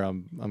I'm there,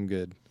 I'm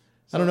good.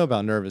 I don't know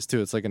about nervous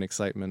too. It's like an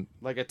excitement,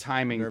 Like a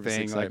timing Nervous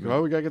thing. excitement. Like,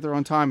 oh, we gotta get there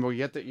on time. But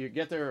you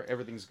get there,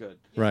 everything's good.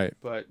 right?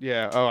 But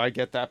yeah, I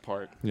get that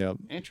part. Yep.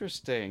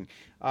 Interesting.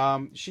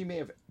 She may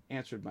have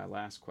answered my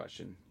last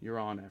question. You're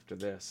on after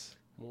this.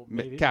 Well,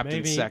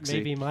 Captain Sexy.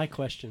 Maybe my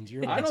questions.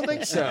 I don't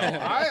think so.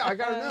 I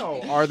gotta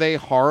know. Are they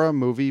horror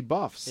movie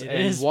buffs? It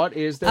and is. what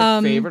is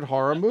their favorite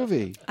horror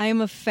movie? I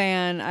am a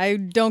fan. I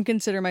don't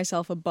consider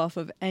myself a buff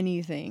of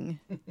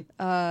anything.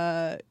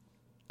 I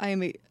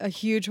am a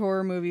huge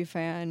horror movie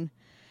fan.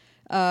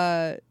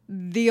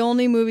 The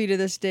only movie to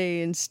this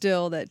day and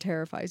still that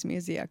terrifies me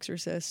is The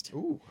Exorcist.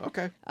 Ooh,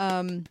 okay.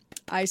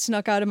 I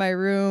snuck out of my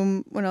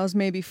room when I was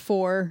maybe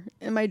 4,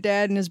 and my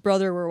dad and his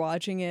brother were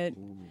watching it.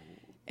 Ooh.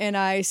 And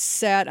I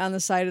sat on the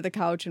side of the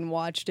couch and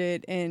watched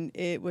it, and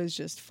it was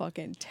just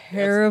fucking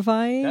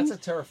terrifying. That's a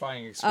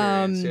terrifying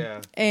experience,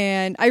 yeah.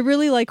 And I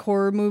really like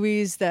horror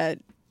movies that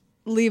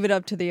leave it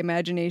up to the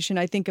imagination.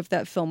 I think if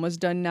that film was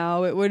done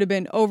now, it would have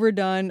been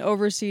overdone,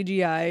 over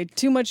CGI,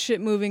 too much shit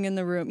moving in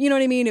the room. You know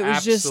what I mean? It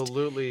was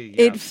Absolutely, just,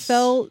 yes. it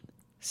felt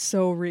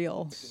so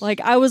real.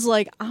 Like, I was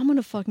like, I'm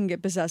gonna fucking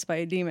get possessed by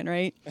a demon,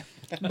 right?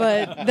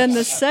 But then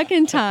the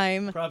second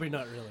time, Probably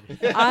not really.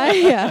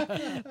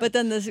 but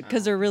then this,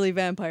 because they're really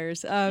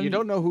vampires. You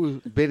don't know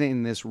who's been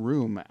in this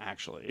room,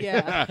 actually.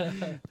 Yeah.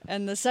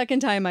 And the second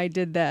time I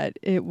did that,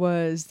 it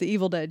was The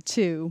Evil Dead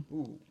 2,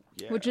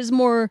 which is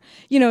more,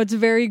 it's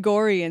very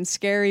gory and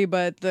scary,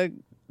 but the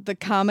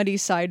comedy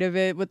side of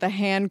it with the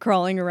hand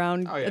crawling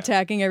around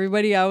attacking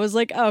everybody, I was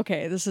like,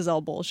 okay, this is all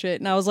bullshit.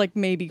 And I was like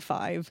maybe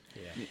 5.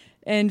 Yeah.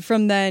 And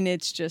from then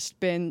it's just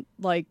been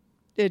like,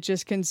 it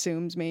just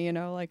consumes me,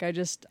 like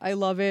I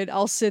love it.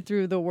 I'll sit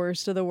through the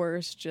worst of the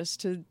worst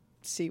just to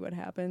see what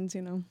happens,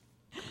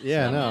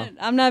 Yeah,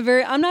 I'm not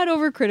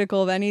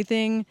overcritical of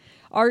anything.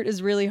 Art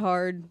is really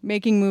hard.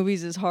 Making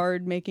movies is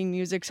hard. Making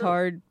music's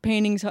hard.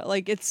 Painting's hard.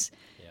 Like, it's,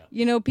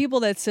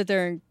 people that sit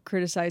there and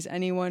criticize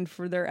anyone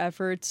for their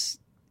efforts,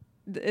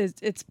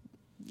 it's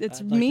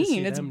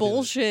mean. It's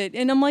bullshit.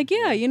 And I'm like,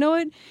 yeah, you know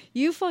what?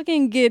 You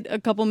fucking get a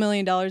couple $1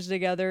 million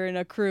together in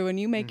a crew and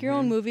you make your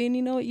own movie, and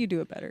you know what? You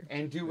do it better.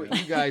 And do what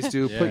you guys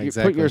do.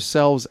 Put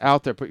yourselves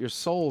out there. Put your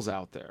souls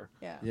out there.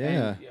 Yeah.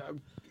 Yeah.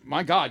 And,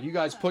 my God, you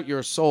guys put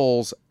your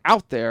souls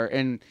out there,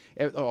 and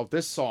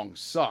this song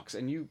sucks,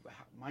 and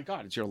my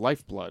God, it's your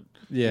lifeblood.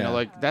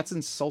 Yeah. That's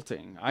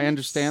insulting. I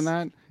understand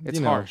that. It's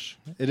harsh.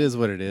 It is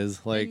what it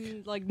is.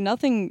 Like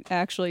nothing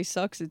actually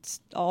sucks. It's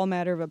all a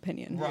matter of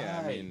opinion. Right.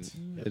 Yeah, I mean,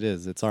 it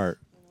is. It's art.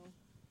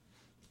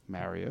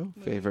 Mario,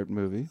 favorite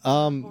movie?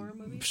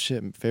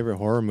 Shit, favorite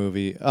horror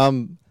movie.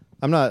 I'm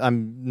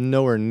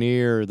nowhere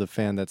near the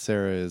fan that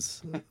Sarah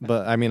is,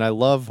 but I mean, I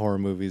love horror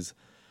movies.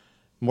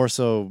 More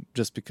so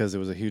just because it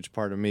was a huge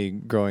part of me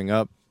growing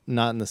up.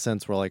 Not in the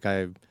sense where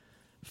I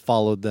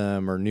followed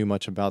them or knew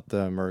much about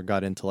them or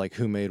got into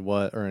who made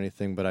what or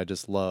anything, but I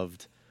just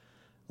loved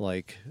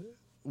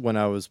when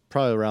I was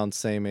probably around the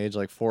same age,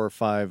 4 or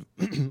 5.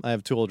 I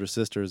have 2 older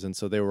sisters, and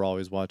so they were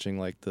always watching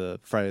the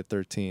Friday the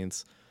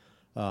 13th,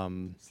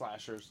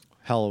 slashers,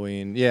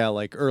 Halloween,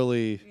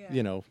 early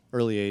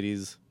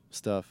 80s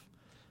stuff.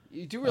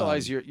 You do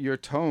realize your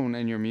tone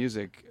and your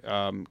music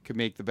could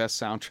make the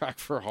best soundtrack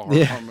for a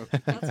horror movie.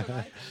 That's what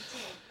I think too.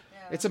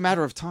 It's a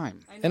matter of time.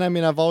 And I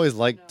mean, I've always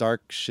liked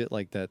dark shit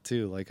like that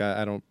too.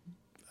 I don't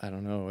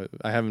know.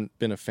 I haven't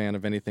been a fan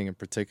of anything in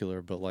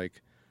particular, but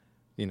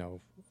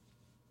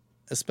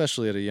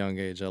especially at a young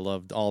age, I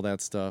loved all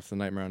that stuff. The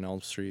Nightmare on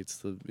Elm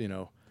Streets,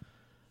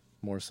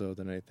 more so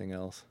than anything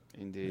else.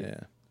 Indeed. Yeah.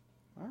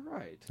 All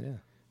right. Yeah.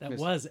 That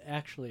was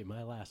actually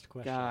my last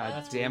question.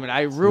 God damn it!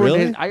 I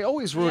ruined it. I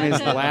always ruin his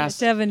last.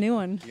 To have a new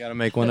one. You got to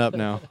make one up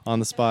now on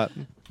the spot.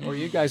 Or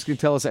you guys can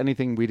tell us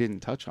anything we didn't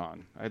touch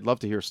on. I'd love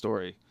to hear a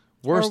story.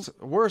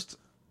 Worst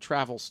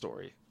travel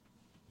story.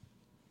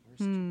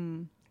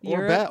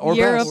 Europe.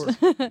 Best.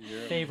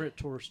 Favorite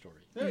tour story.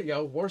 There you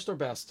go. Worst or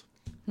best.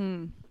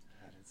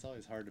 It's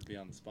always hard to be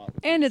on the spot.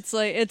 And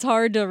it's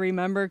hard to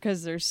remember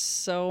because there's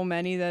so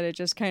many that it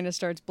just kind of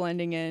starts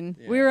blending in.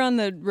 Yeah. We were on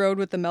the road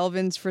with the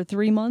Melvins for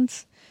 3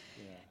 months,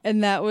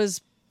 and that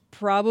was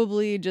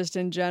probably just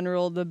in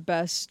general the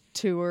best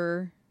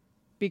tour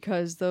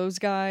because those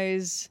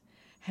guys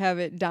have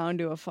it down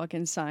to a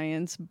fucking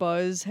science.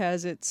 Buzz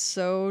has it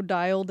so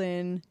dialed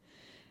in.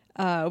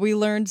 We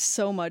learned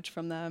so much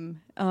from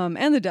them,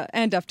 and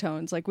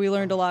Deftones. We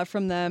learned a lot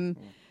from them.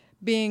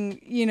 Being,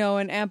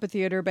 an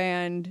amphitheater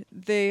band,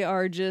 they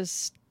are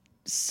just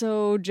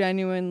so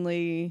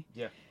genuinely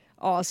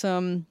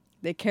awesome.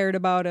 They cared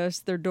about us.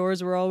 Their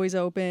doors were always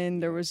open.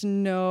 There was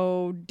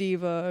no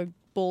diva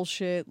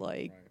bullshit.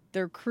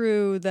 Their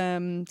crew,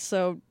 them.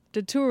 So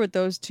to tour with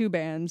those 2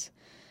 bands,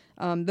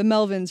 the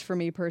Melvins for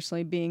me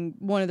personally being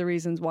one of the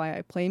reasons why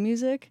I play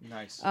music.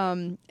 Nice.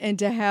 And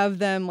to have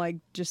them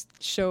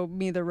just show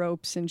me the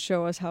ropes and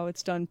show us how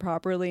it's done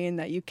properly and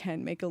that you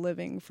can make a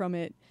living from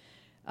it.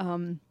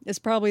 It's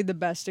probably the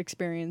best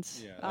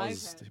experience. Yeah, that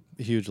was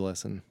a huge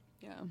lesson.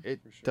 Yeah,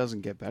 it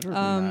doesn't get better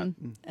than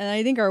that. And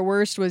I think our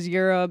worst was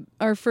Europe.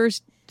 Our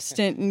first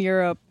stint in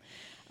Europe,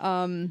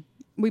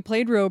 we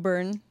played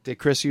Roburn. Did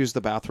Chris use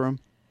the bathroom?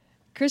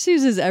 Chris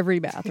uses every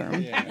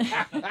bathroom.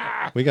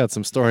 We got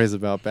some stories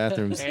about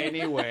bathrooms.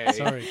 Anyway,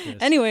 sorry, Chris.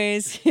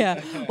 Anyways,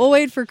 yeah, we'll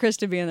wait for Chris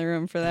to be in the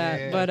room for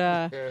that. Yeah. But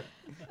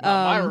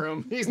not my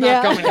room. He's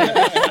not coming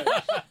here.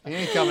 He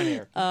ain't coming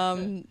here.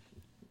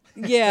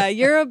 Yeah,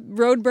 Europe,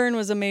 Roadburn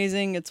was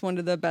amazing. It's one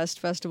of the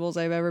best festivals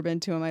I've ever been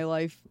to in my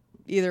life,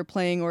 either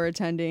playing or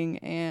attending.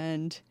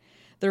 And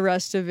the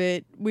rest of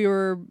it, we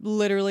were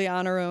literally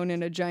on our own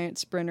in a giant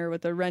Sprinter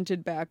with a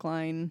rented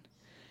backline.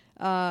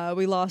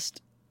 We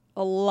lost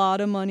a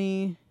lot of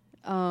money.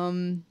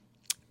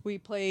 We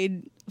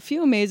played a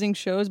few amazing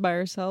shows by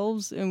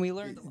ourselves, and we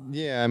learned a lot.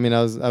 Yeah, I mean,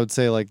 I would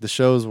say the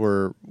shows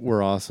were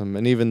awesome,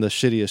 and even the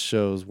shittiest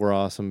shows were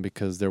awesome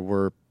because there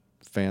were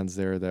fans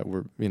there that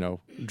were,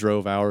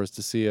 drove hours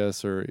to see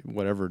us or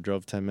whatever,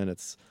 drove 10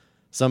 minutes.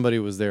 Somebody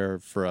was there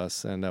for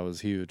us, and that was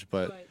huge.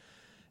 But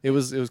it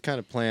was kind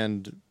of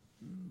planned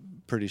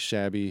pretty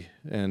shabby,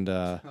 and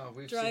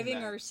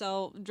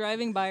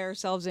driving by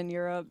ourselves in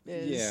Europe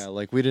is yeah,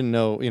 like we didn't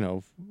know,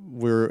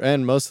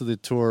 and most of the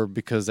tour,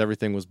 because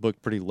everything was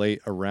booked pretty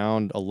late,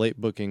 around a late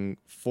booking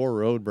for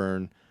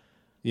Roadburn,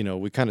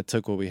 we kind of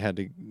took what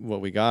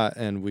we got,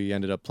 and we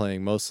ended up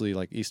playing mostly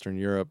like Eastern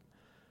Europe.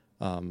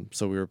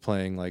 So we were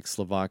playing like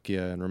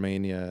Slovakia and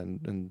Romania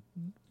and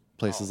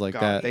places like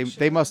that.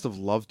 They must have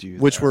loved you,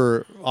 which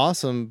were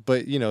awesome.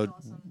 But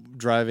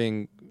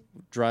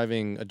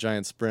driving a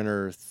giant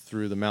Sprinter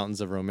through the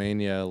mountains of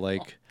Romania,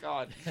 like,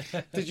 God,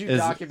 did you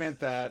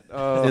document that?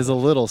 Is a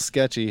little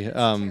sketchy.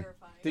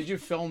 Did you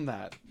film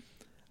that?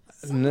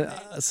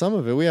 Some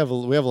of it. We have a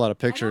lot of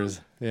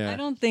pictures. I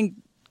don't think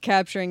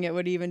capturing it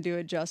would even do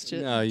it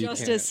justice. No, you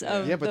justice can't.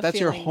 of Yeah, but the that's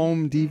feeling. your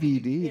home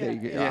DVD. That you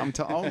get.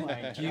 Oh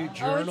my! Do you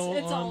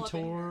journal on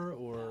tour,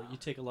 or you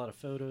take a lot of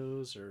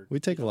photos, or we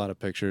take a lot of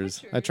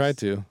pictures. I try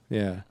to.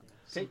 Yeah.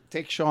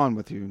 Take Sean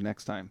with you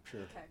next time.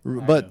 Sure.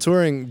 Okay. But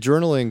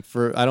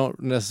journaling I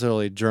don't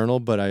necessarily journal,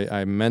 but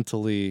I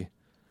mentally,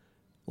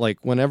 like,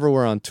 whenever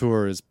we're on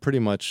tour is pretty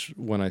much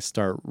when I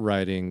start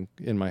writing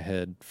in my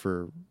head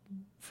for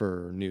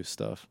new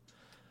stuff.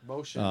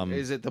 Motion.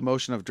 Is it the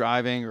motion of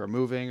driving or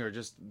moving or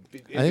just?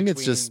 I think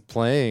it's just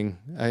playing.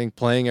 I think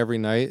playing every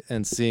night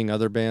and seeing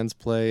other bands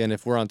play, and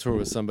if we're on tour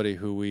with somebody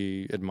who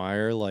we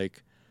admire,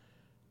 like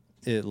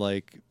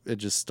it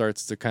just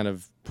starts to kind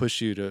of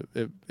push you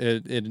to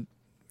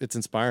it's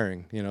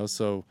inspiring,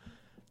 so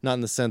not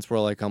in the sense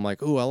where like I'm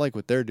like, oh, I like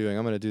what they're doing,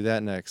 I'm going to do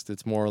that next.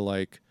 It's more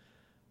like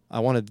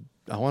I want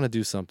to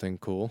do something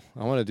cool.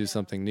 I want to do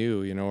something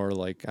new, or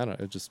like, I don't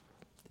know, it just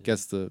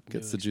gets the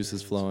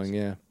juices flowing.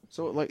 Yeah.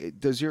 So like,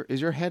 is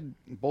your head,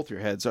 both your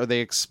heads, are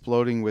they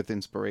exploding with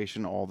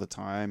inspiration all the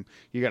time?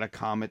 You got to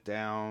calm it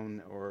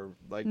down, or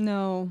like?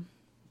 No,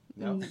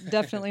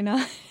 definitely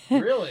not.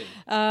 Really?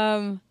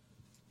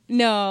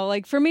 No,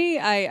 like for me,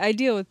 I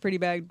deal with pretty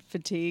bad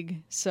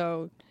fatigue,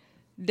 so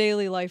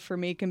daily life for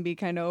me can be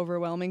kind of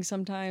overwhelming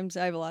sometimes.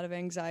 I have a lot of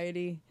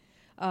anxiety.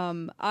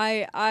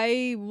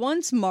 I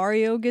once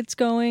Mario gets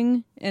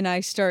going and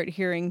I start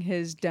hearing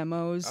his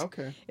demos,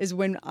 is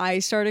when I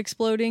start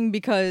exploding,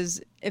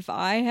 because if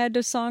I had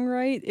to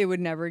songwrite, it would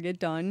never get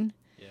done.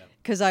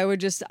 Because I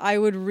would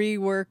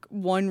rework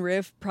one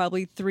riff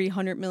probably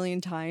 300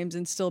 million times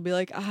and still be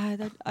like, I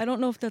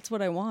don't know if that's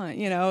what I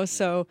want,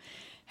 So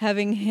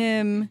having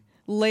him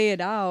lay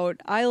it out,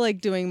 I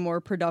like doing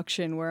more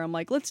production where I'm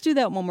like, let's do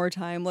that one more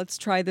time. Let's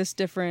try this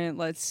different.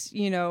 Let's,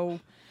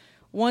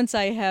 once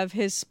I have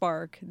his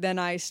spark, then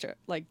I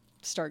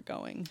start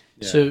going.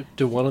 Yeah. So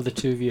do one of the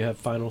two of you have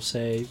final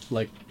say?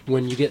 Like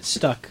when you get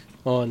stuck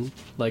on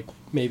like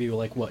maybe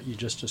like what you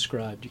just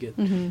described, you get,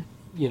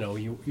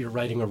 you're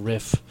writing a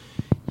riff,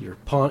 you're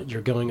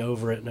going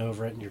over it and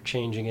over it and you're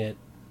changing it.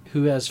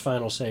 Who has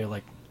final say?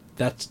 Like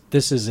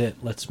this is it.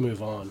 Let's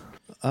move on.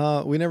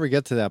 We never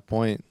get to that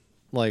point.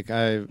 Like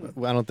I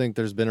don't think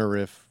there's been a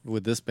riff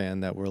with this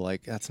band that we're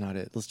like, that's not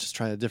it. Let's just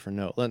try a different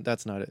note.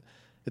 That's not it.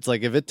 It's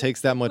like if it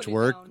takes that much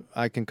work,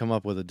 I can come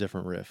up with a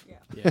different riff.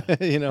 Yeah.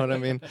 You know what I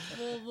mean?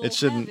 We'll it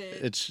shouldn't.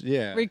 It's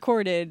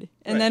recorded,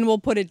 and then we'll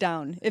put it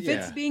down. If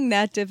it's being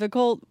that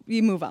difficult,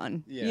 you move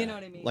on. Yeah. You know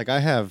what I mean? Like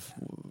I have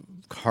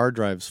hard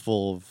drives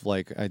full of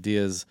like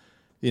ideas,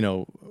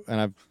 and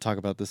I've talked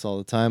about this all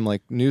the time.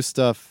 Like new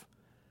stuff.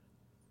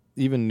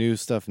 Even new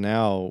stuff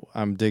now,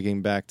 I'm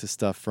digging back to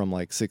stuff from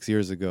like 6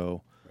 years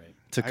ago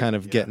to kind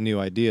of get new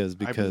ideas,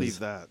 because I believe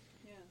that.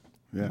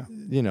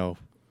 Yeah.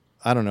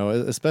 I don't know,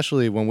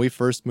 especially when we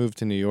first moved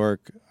to New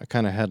York, I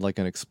kind of had like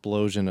an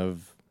explosion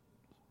of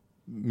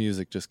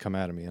music just come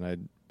out of me,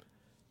 and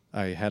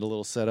I had a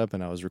little setup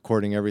and I was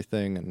recording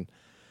everything, and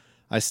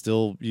I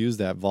still use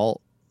that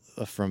vault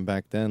from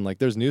back then. Like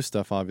there's new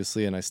stuff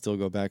obviously, and I still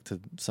go back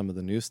to some of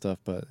the new stuff,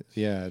 but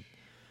yeah,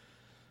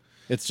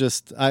 it's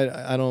just I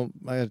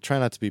try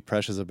not to be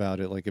precious about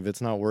it. Like if it's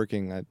not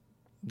working,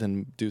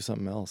 then do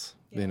something else,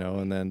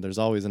 and then there's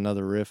always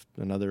another riff,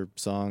 another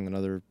song,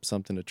 another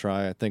something to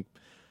try. I think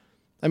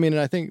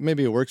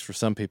maybe it works for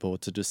some people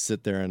to just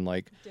sit there and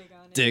like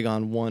dig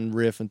on one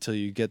riff until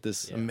you get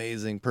this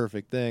amazing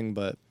perfect thing,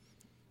 but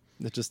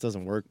it just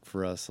doesn't work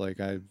for us. Like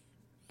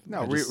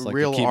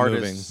real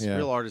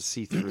artists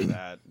see through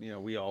that.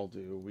 We all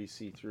do. We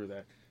see through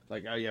that.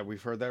 Like,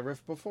 we've heard that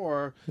riff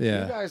before.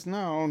 Yeah. You guys,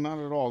 no, not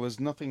at all. There's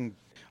nothing.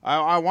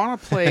 I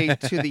want to play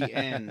To the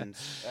End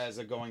as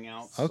a going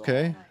out song.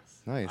 Okay.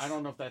 Nice. I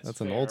don't know if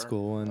that's an old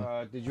school one.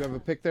 Did you have a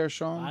pick there,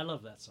 Sean? I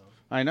love that song.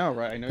 I know,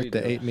 right? I know you do.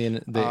 The 8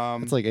 minute.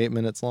 It's like 8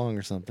 minutes long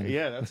or something.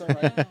 Yeah, that's all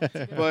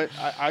right. But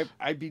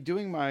I'd be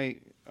doing my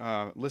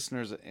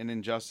listeners an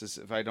injustice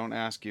if I don't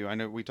ask you. I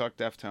know we talked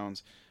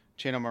Deftones.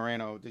 Chino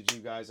Moreno, did you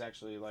guys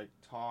actually like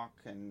talk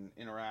and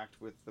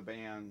interact with the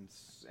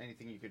bands?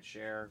 Anything you could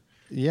share?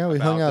 Yeah, we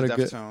hung out a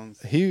good.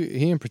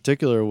 He in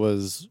particular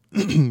was.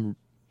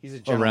 He's a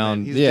gentleman.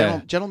 Around, He's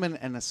a gentleman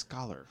and a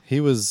scholar. He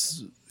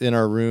was in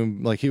our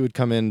room. Like he would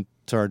come in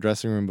to our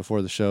dressing room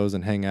before the shows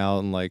and hang out.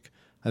 And like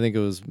I think it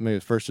was maybe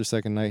the first or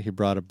second night, he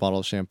brought a bottle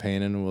of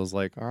champagne in and was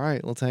like, "All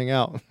right, let's hang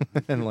out."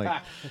 And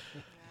like,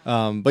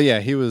 but yeah,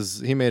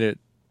 he made it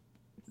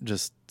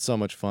just so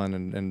much fun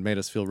and made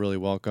us feel really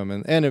welcome.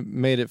 And it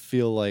made it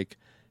feel like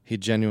he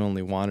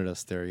genuinely wanted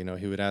us there. You know,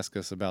 he would ask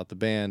us about the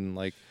band and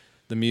like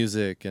the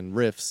music and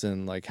riffs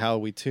and like how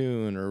we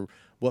tune or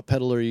what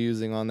pedal are you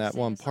using on that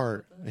one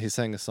part. He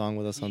sang a song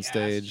with us on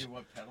stage. Asked you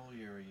what pedal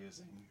you were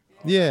using.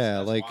 Yeah,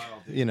 that's like,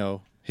 wild, you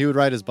know, he would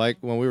ride his bike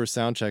when we were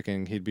sound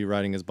checking. He'd be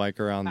riding his bike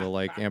around the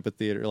like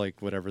amphitheater,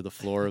 like whatever, the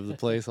floor of the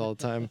place all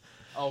the time.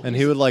 And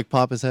he would like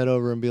pop his head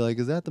over and be like,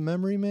 "Is that the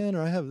Memory Man?"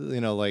 Or I have,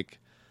 you know, like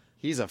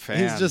he's a fan.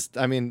 He's just,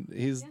 I mean,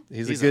 he's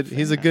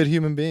a good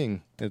human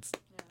being.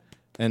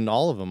 And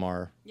all of them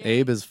are. Yeah.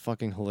 Abe is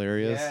fucking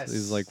hilarious. Yes.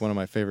 He's like one of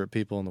my favorite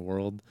people in the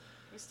world.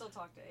 We still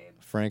talk to Abe.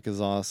 Frank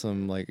is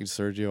awesome. Like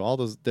Sergio, all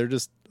those, they're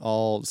just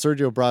all.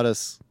 Sergio brought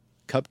us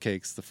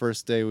cupcakes the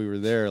first day we were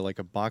there, like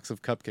a box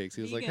of cupcakes.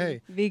 He was like,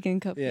 "Hey, vegan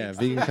cupcakes." Yeah,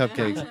 vegan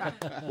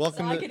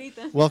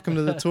cupcakes. Welcome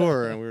to the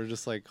tour." And we were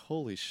just like,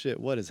 "Holy shit,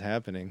 what is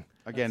happening?"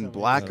 Again,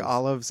 black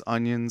olives,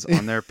 onions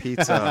on their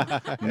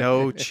pizza,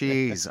 no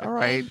cheese. All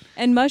right.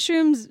 And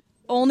mushrooms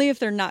only if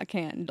they're not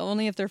canned,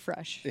 only if they're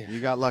fresh. You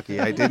got lucky.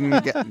 I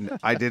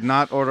did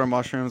not order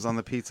mushrooms on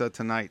the pizza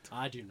tonight.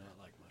 I do not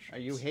like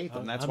mushrooms. You hate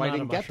them. That's I'm why I not a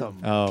didn't get them.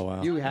 mushroom. Oh,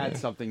 wow. You had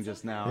something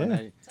just now. Yeah,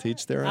 and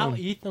teach their I'll own.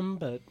 eat them,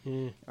 but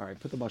all right,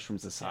 put the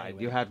mushrooms aside.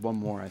 Anyway. You had one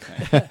more, I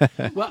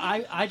think. Well,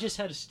 I just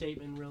had a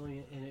statement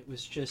really, and it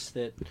was just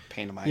that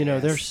pain in my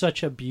there's ass.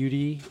 such a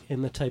beauty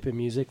in the type of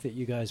music that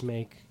you guys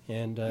make,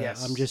 and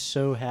Yes. I'm just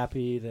so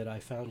happy that I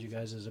found you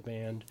guys as a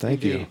band.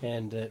 Thank you.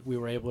 And that we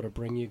were able to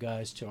bring you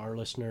guys to our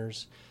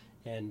listeners,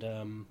 and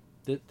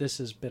this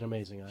has been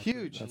amazing.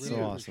 Huge. That's huge.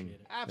 so awesome.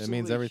 It Absolutely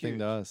means everything huge.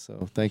 to us.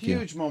 So thank you.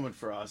 Huge moment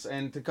for us,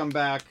 and to come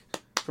back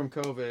from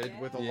COVID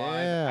with a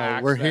live Yeah,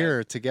 act we're that-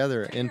 here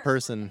together in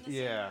person.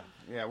 Yeah,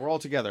 we're all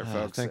together,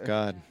 folks. Thank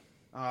God.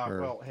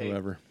 Or Well, hey,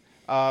 whoever.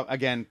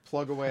 Again,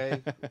 plug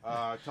away.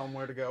 Tell them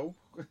where to go.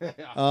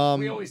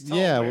 We always tell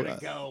yeah, them where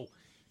to go.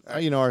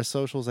 Our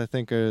socials, I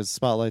think, is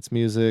Spotlights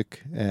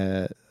Music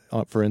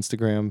for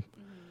Instagram.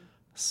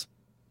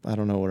 I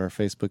don't know what our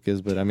Facebook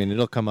is, but I mean,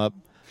 it'll come up.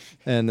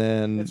 And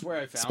then It's where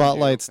I found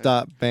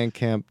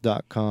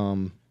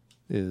spotlights.bandcamp.com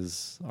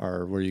is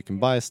where you can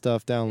buy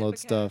stuff, download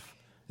stuff.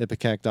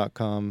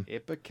 Ipecac.com.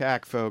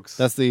 Ipecac, folks.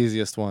 That's the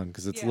easiest one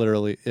because it's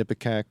literally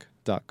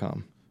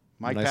ipecac.com.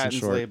 Mike nice and Patton's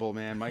short. label,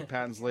 man. Mike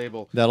Patton's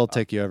label. That'll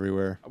take you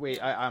everywhere.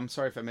 Wait, I'm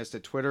sorry if I missed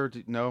it. Twitter?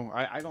 No,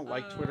 I don't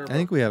like Twitter. I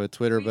think we have a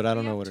Twitter, but I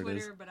don't know what it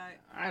is.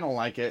 I don't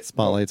like it.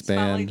 Spotlights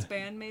Band.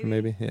 Band,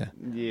 maybe? Yeah.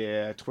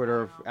 Yeah,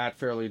 Twitter at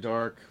Fairly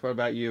Dark. What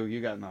about you? You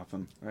got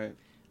nothing, right?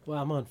 Well,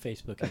 I'm on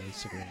Facebook and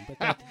Instagram,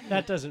 but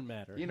that doesn't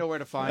matter. You know where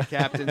to find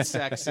Captain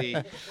Sexy.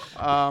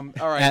 All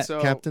right, At so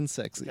Captain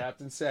Sexy.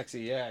 Captain Sexy,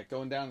 yeah,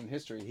 going down in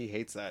history. He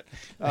hates that.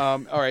 All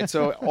right,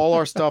 so all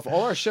our stuff,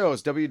 all our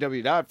shows,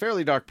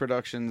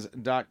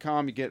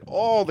 www.fairlydarkproductions.com. You get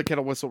all the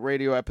Kettle Whistle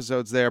Radio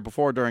episodes there,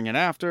 before, during, and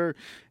after.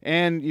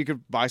 And you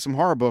could buy some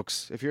horror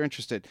books if you're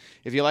interested.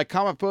 If you like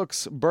comic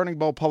books,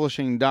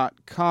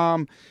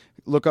 burningballpublishing.com.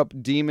 Look up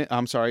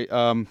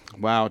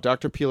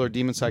Dr. Peeler,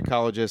 Demon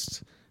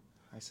Psychologist.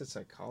 I said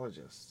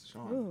psychologist,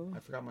 Sean. Ooh. I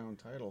forgot my own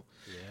title.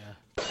 Yeah.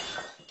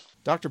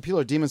 Dr.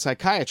 Peeler, Demon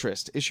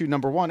Psychiatrist, issue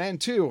number 1 and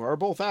 2 are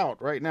both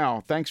out right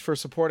now. Thanks for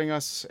supporting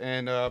us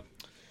and the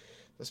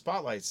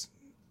Spotlights.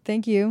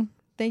 Thank you.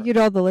 Thank you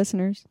to all the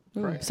listeners.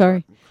 Ooh, Christ.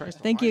 sorry. Christ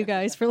Thank you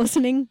guys for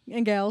listening,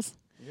 and gals.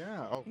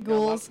 Yeah. Oh,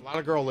 Ghouls. a lot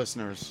of girl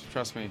listeners.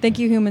 Trust me. Thank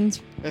you,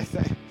 humans,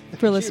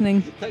 for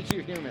listening. Thank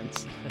you,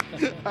 humans.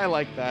 I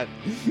like that.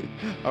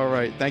 All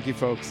right. Thank you,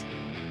 folks.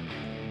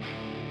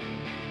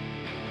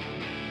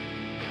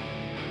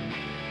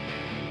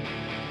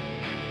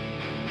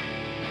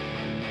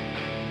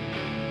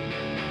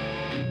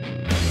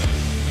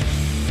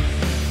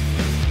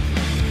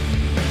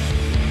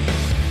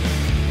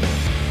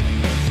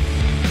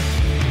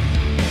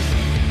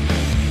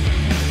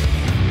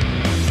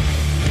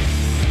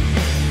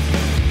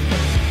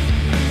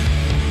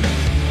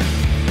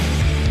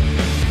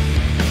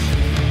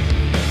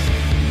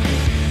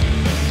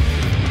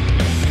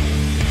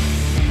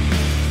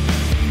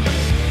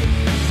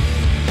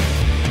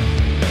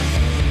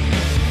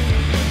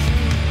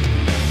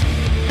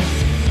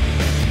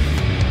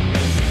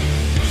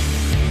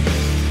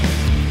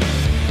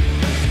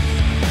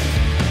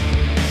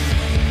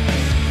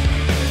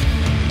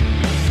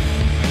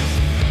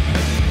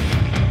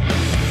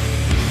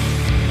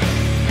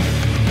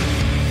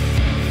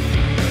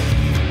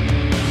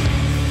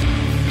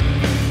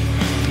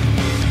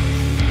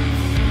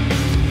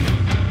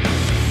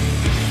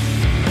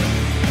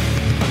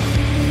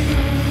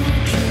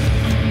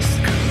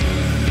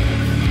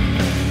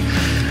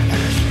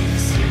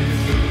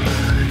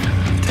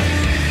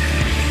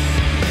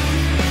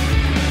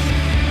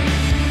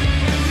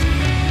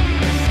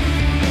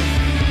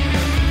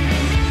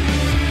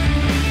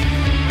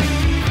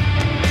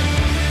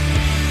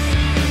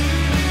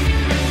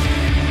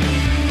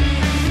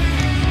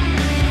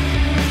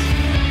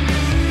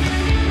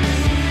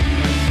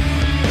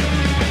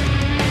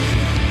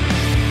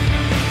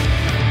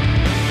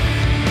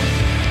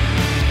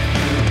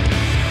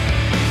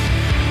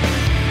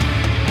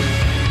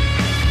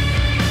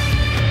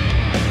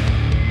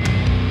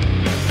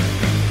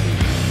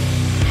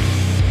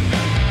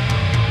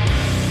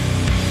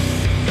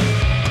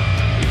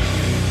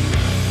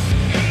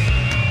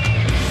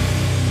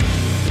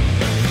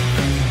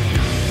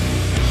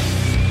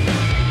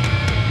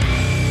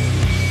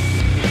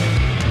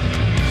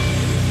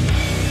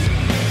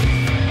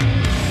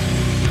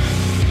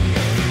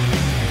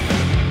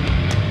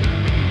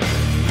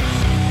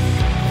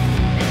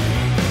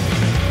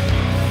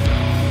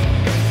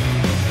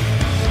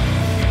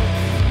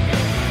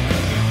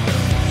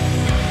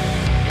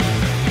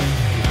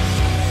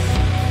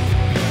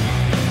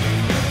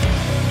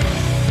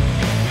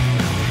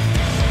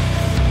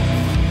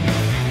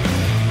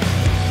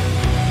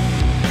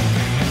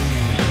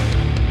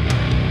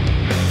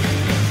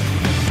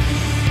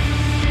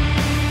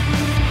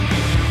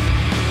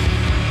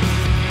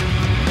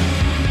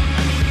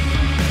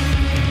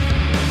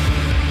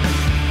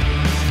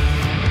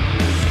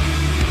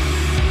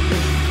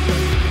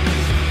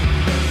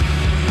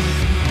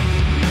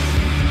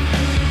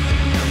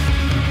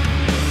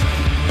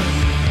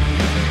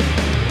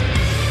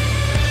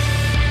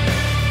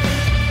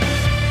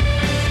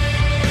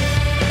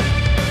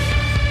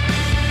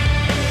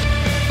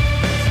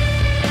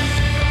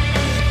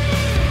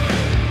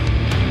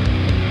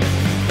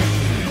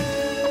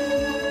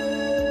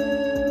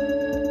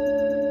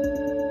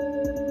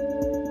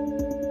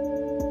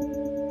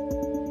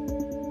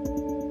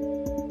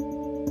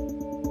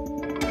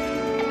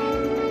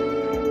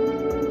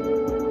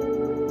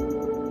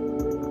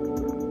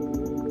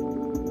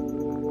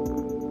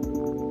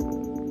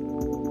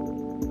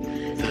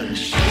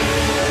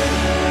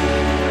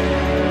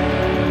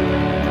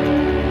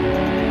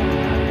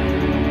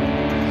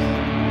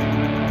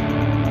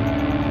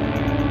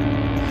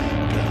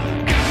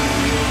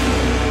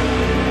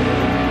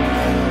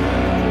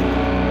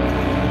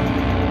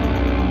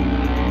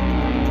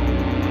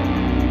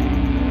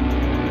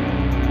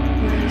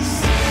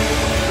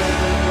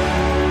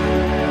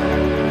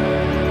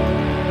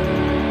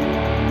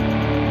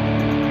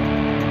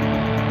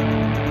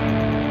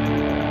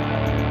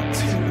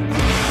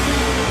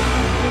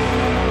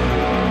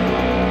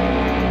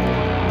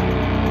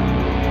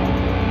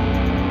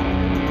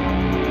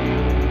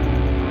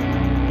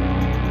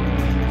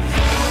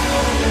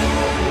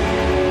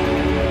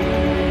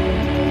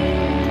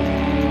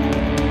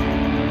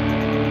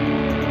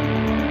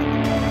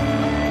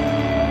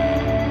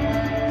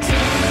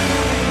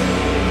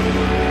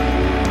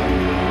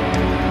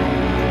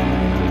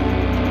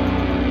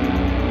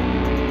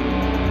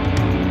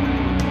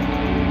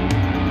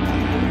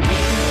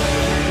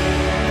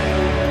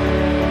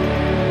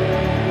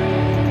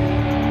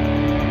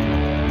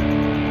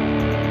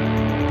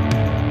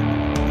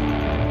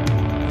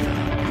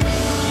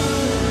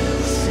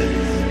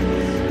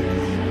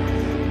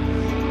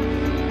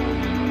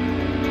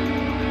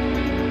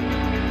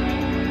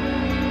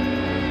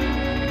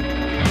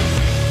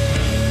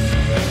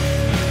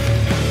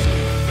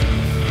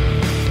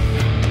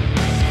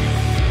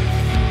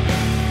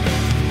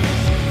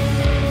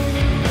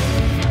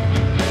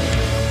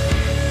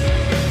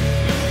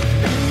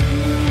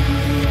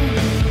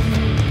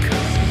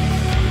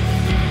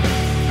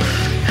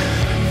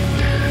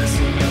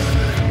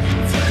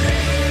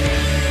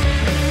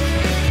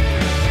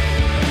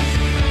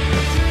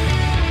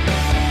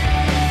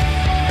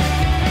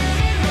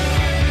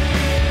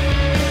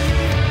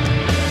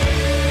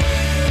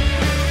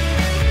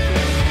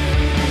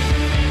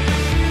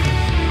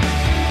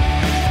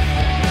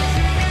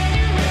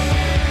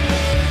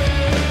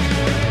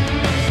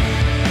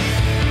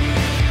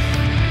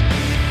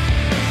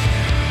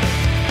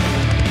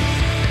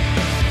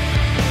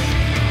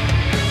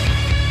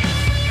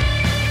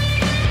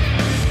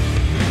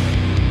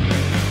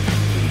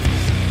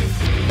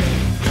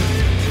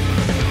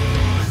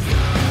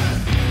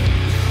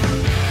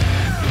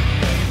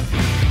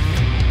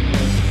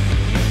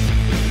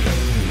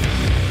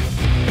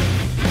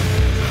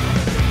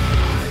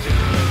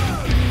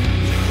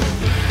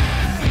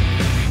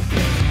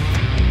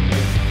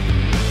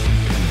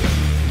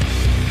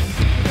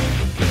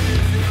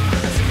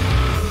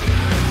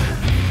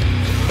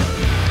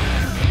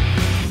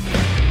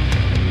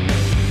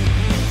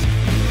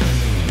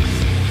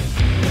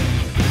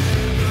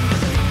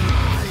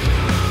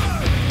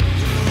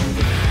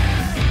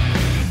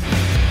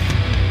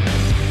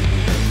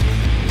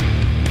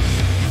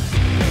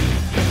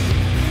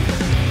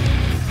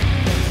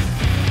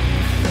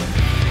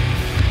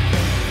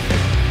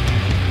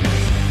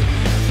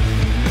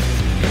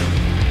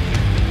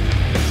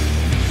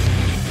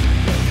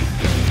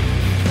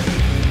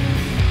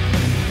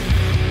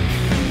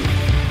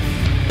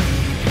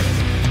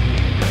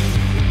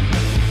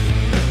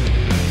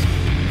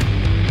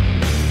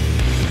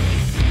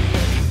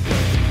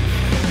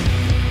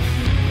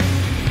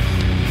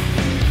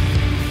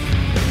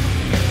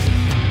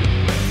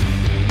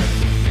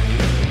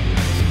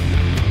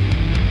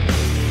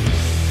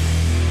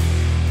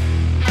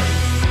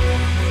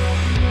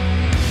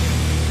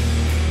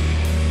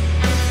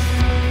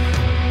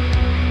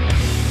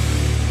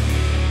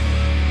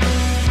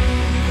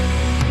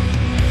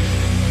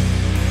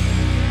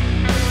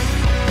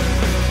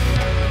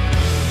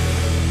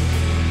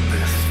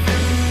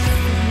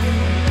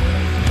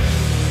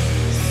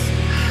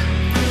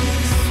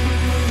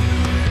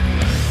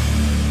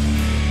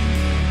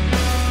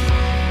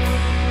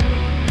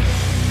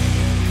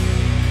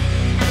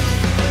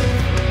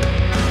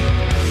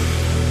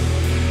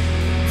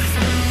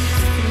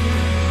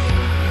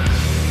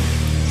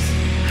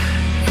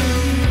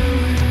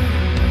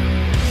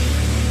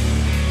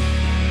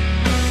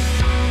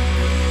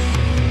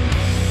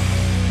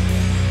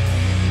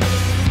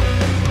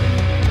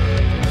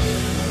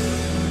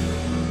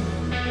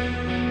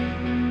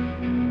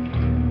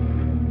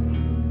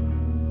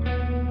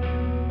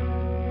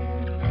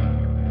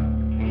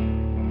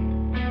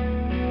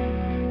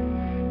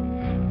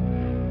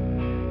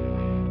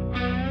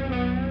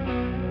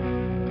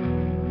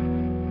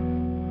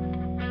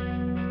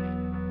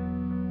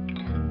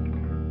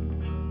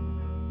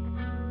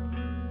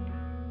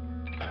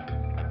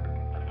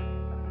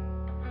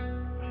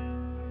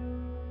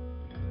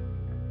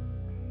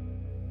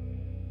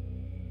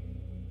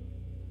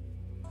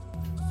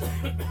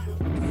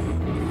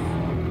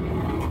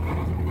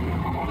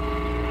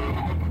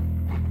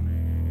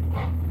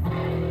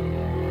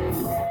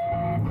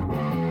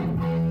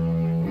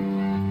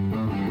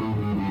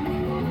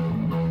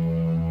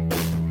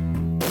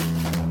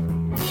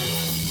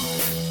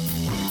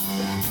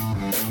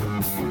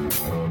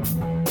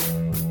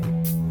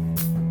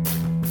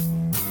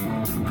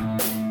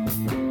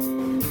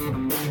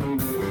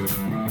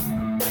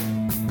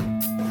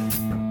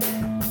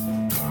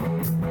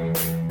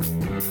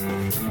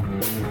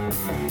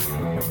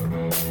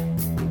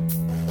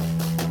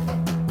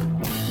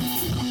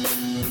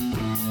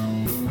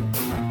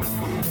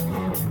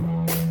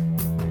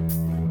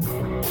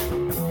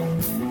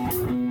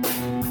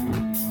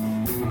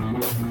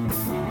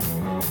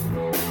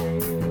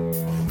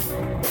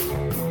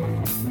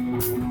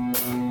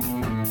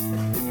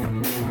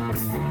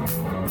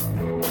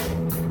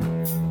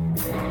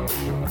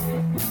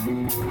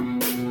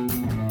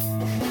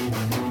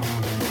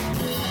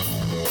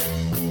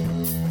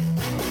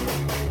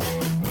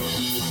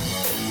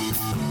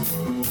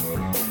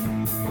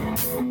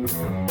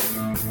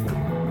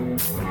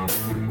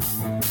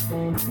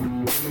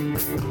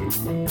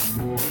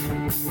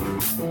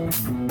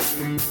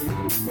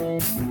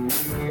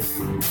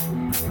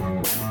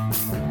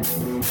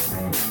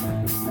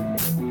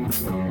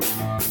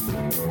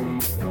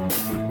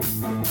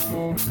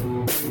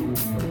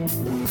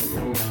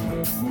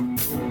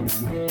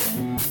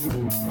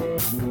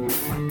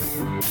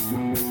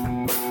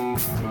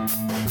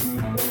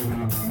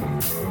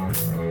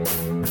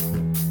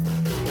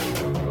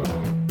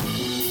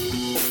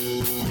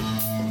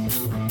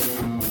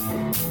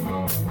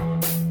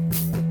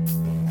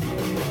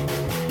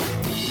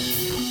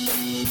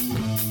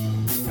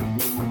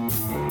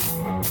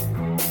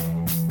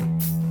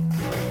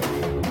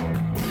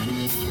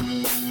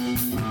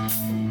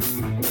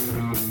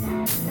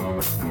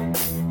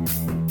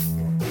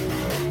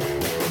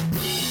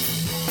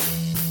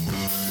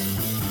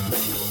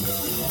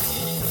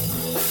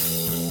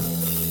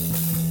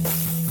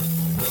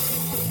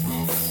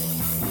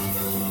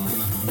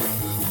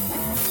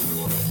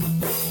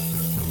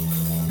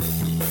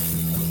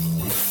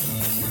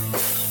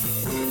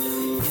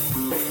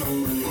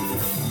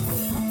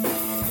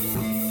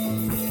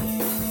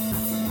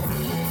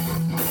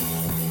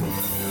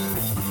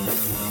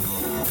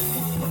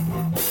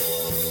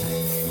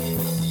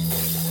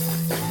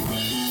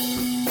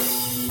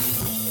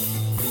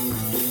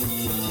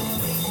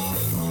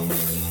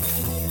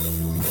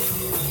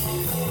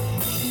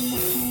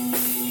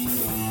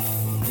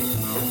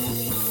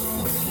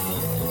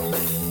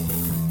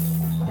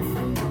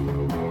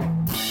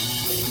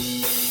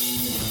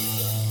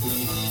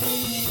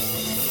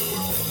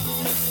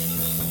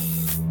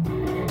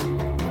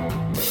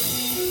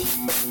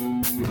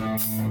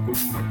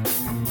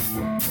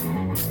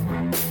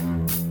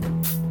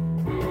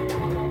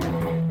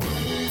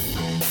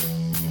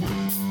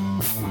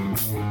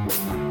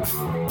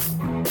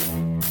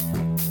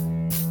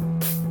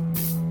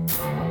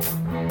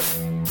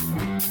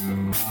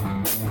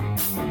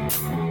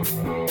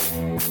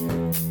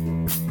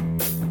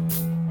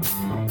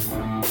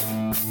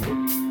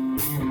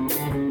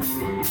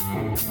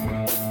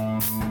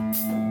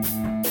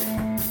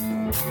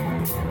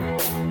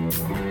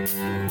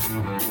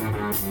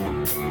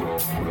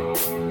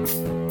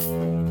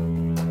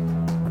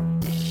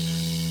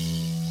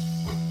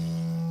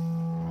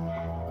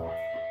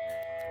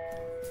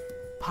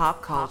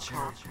 Pop culture,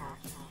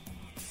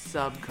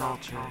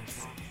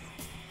 subcultures,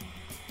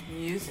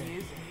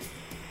 music,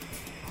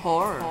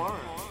 horror,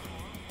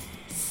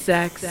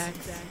 sex,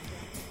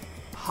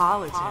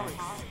 politics,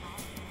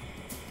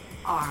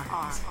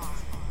 art,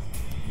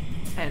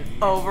 and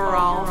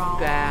overall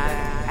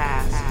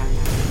badass.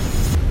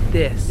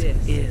 This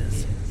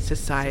is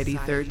Society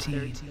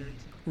 13,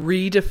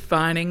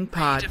 redefining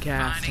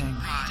podcasting.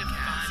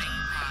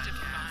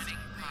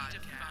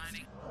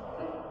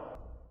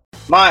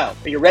 Miles,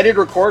 are you ready to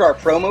record our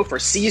promo for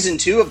Season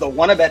 2 of the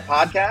Wanna Bet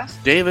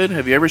podcast? David,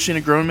 have you ever seen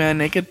a grown man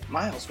naked?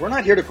 Miles, we're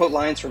not here to quote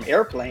lines from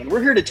Airplane.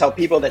 We're here to tell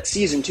people that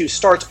Season 2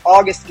 starts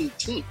August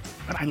 18th.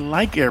 But I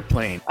like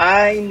Airplane.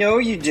 I know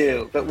you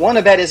do, but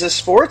Wanna Bet is a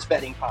sports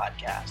betting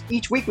podcast.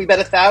 Each week we bet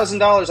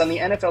 $1,000 on the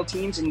NFL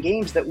teams and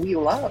games that we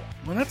love.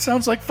 Well, that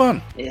sounds like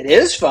fun. It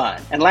is fun.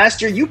 And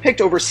last year you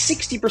picked over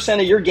 60%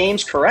 of your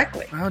games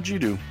correctly. How'd you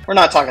do? We're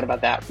not talking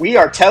about that. We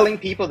are telling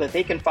people that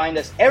they can find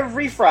us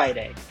every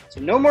Friday. So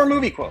no more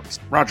movie quotes.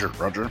 Roger.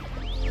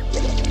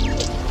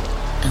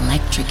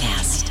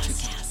 Electricast.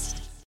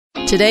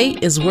 Today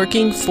is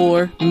working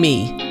for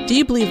me. Do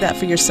you believe that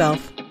for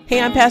yourself? Hey,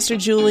 I'm Pastor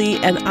Julie,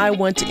 and I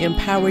want to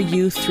empower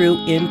you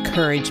through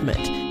encouragement.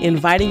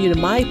 Inviting you to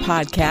my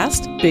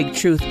podcast, Big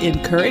Truth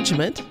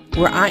Encouragement,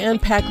 where I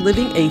unpack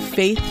living a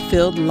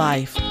faith-filled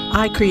life.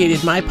 I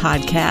created my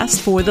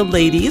podcast for the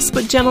ladies,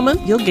 but gentlemen,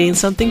 you'll gain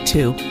something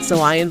too. So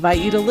I invite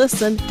you to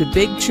listen to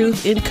Big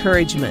Truth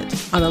Encouragement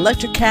on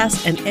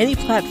Electricast and any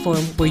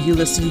platform where you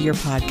listen to your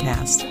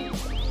podcast.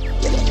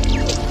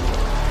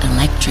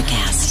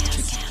 Electricast.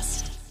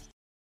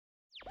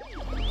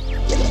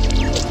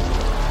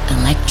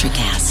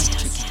 Mastercast.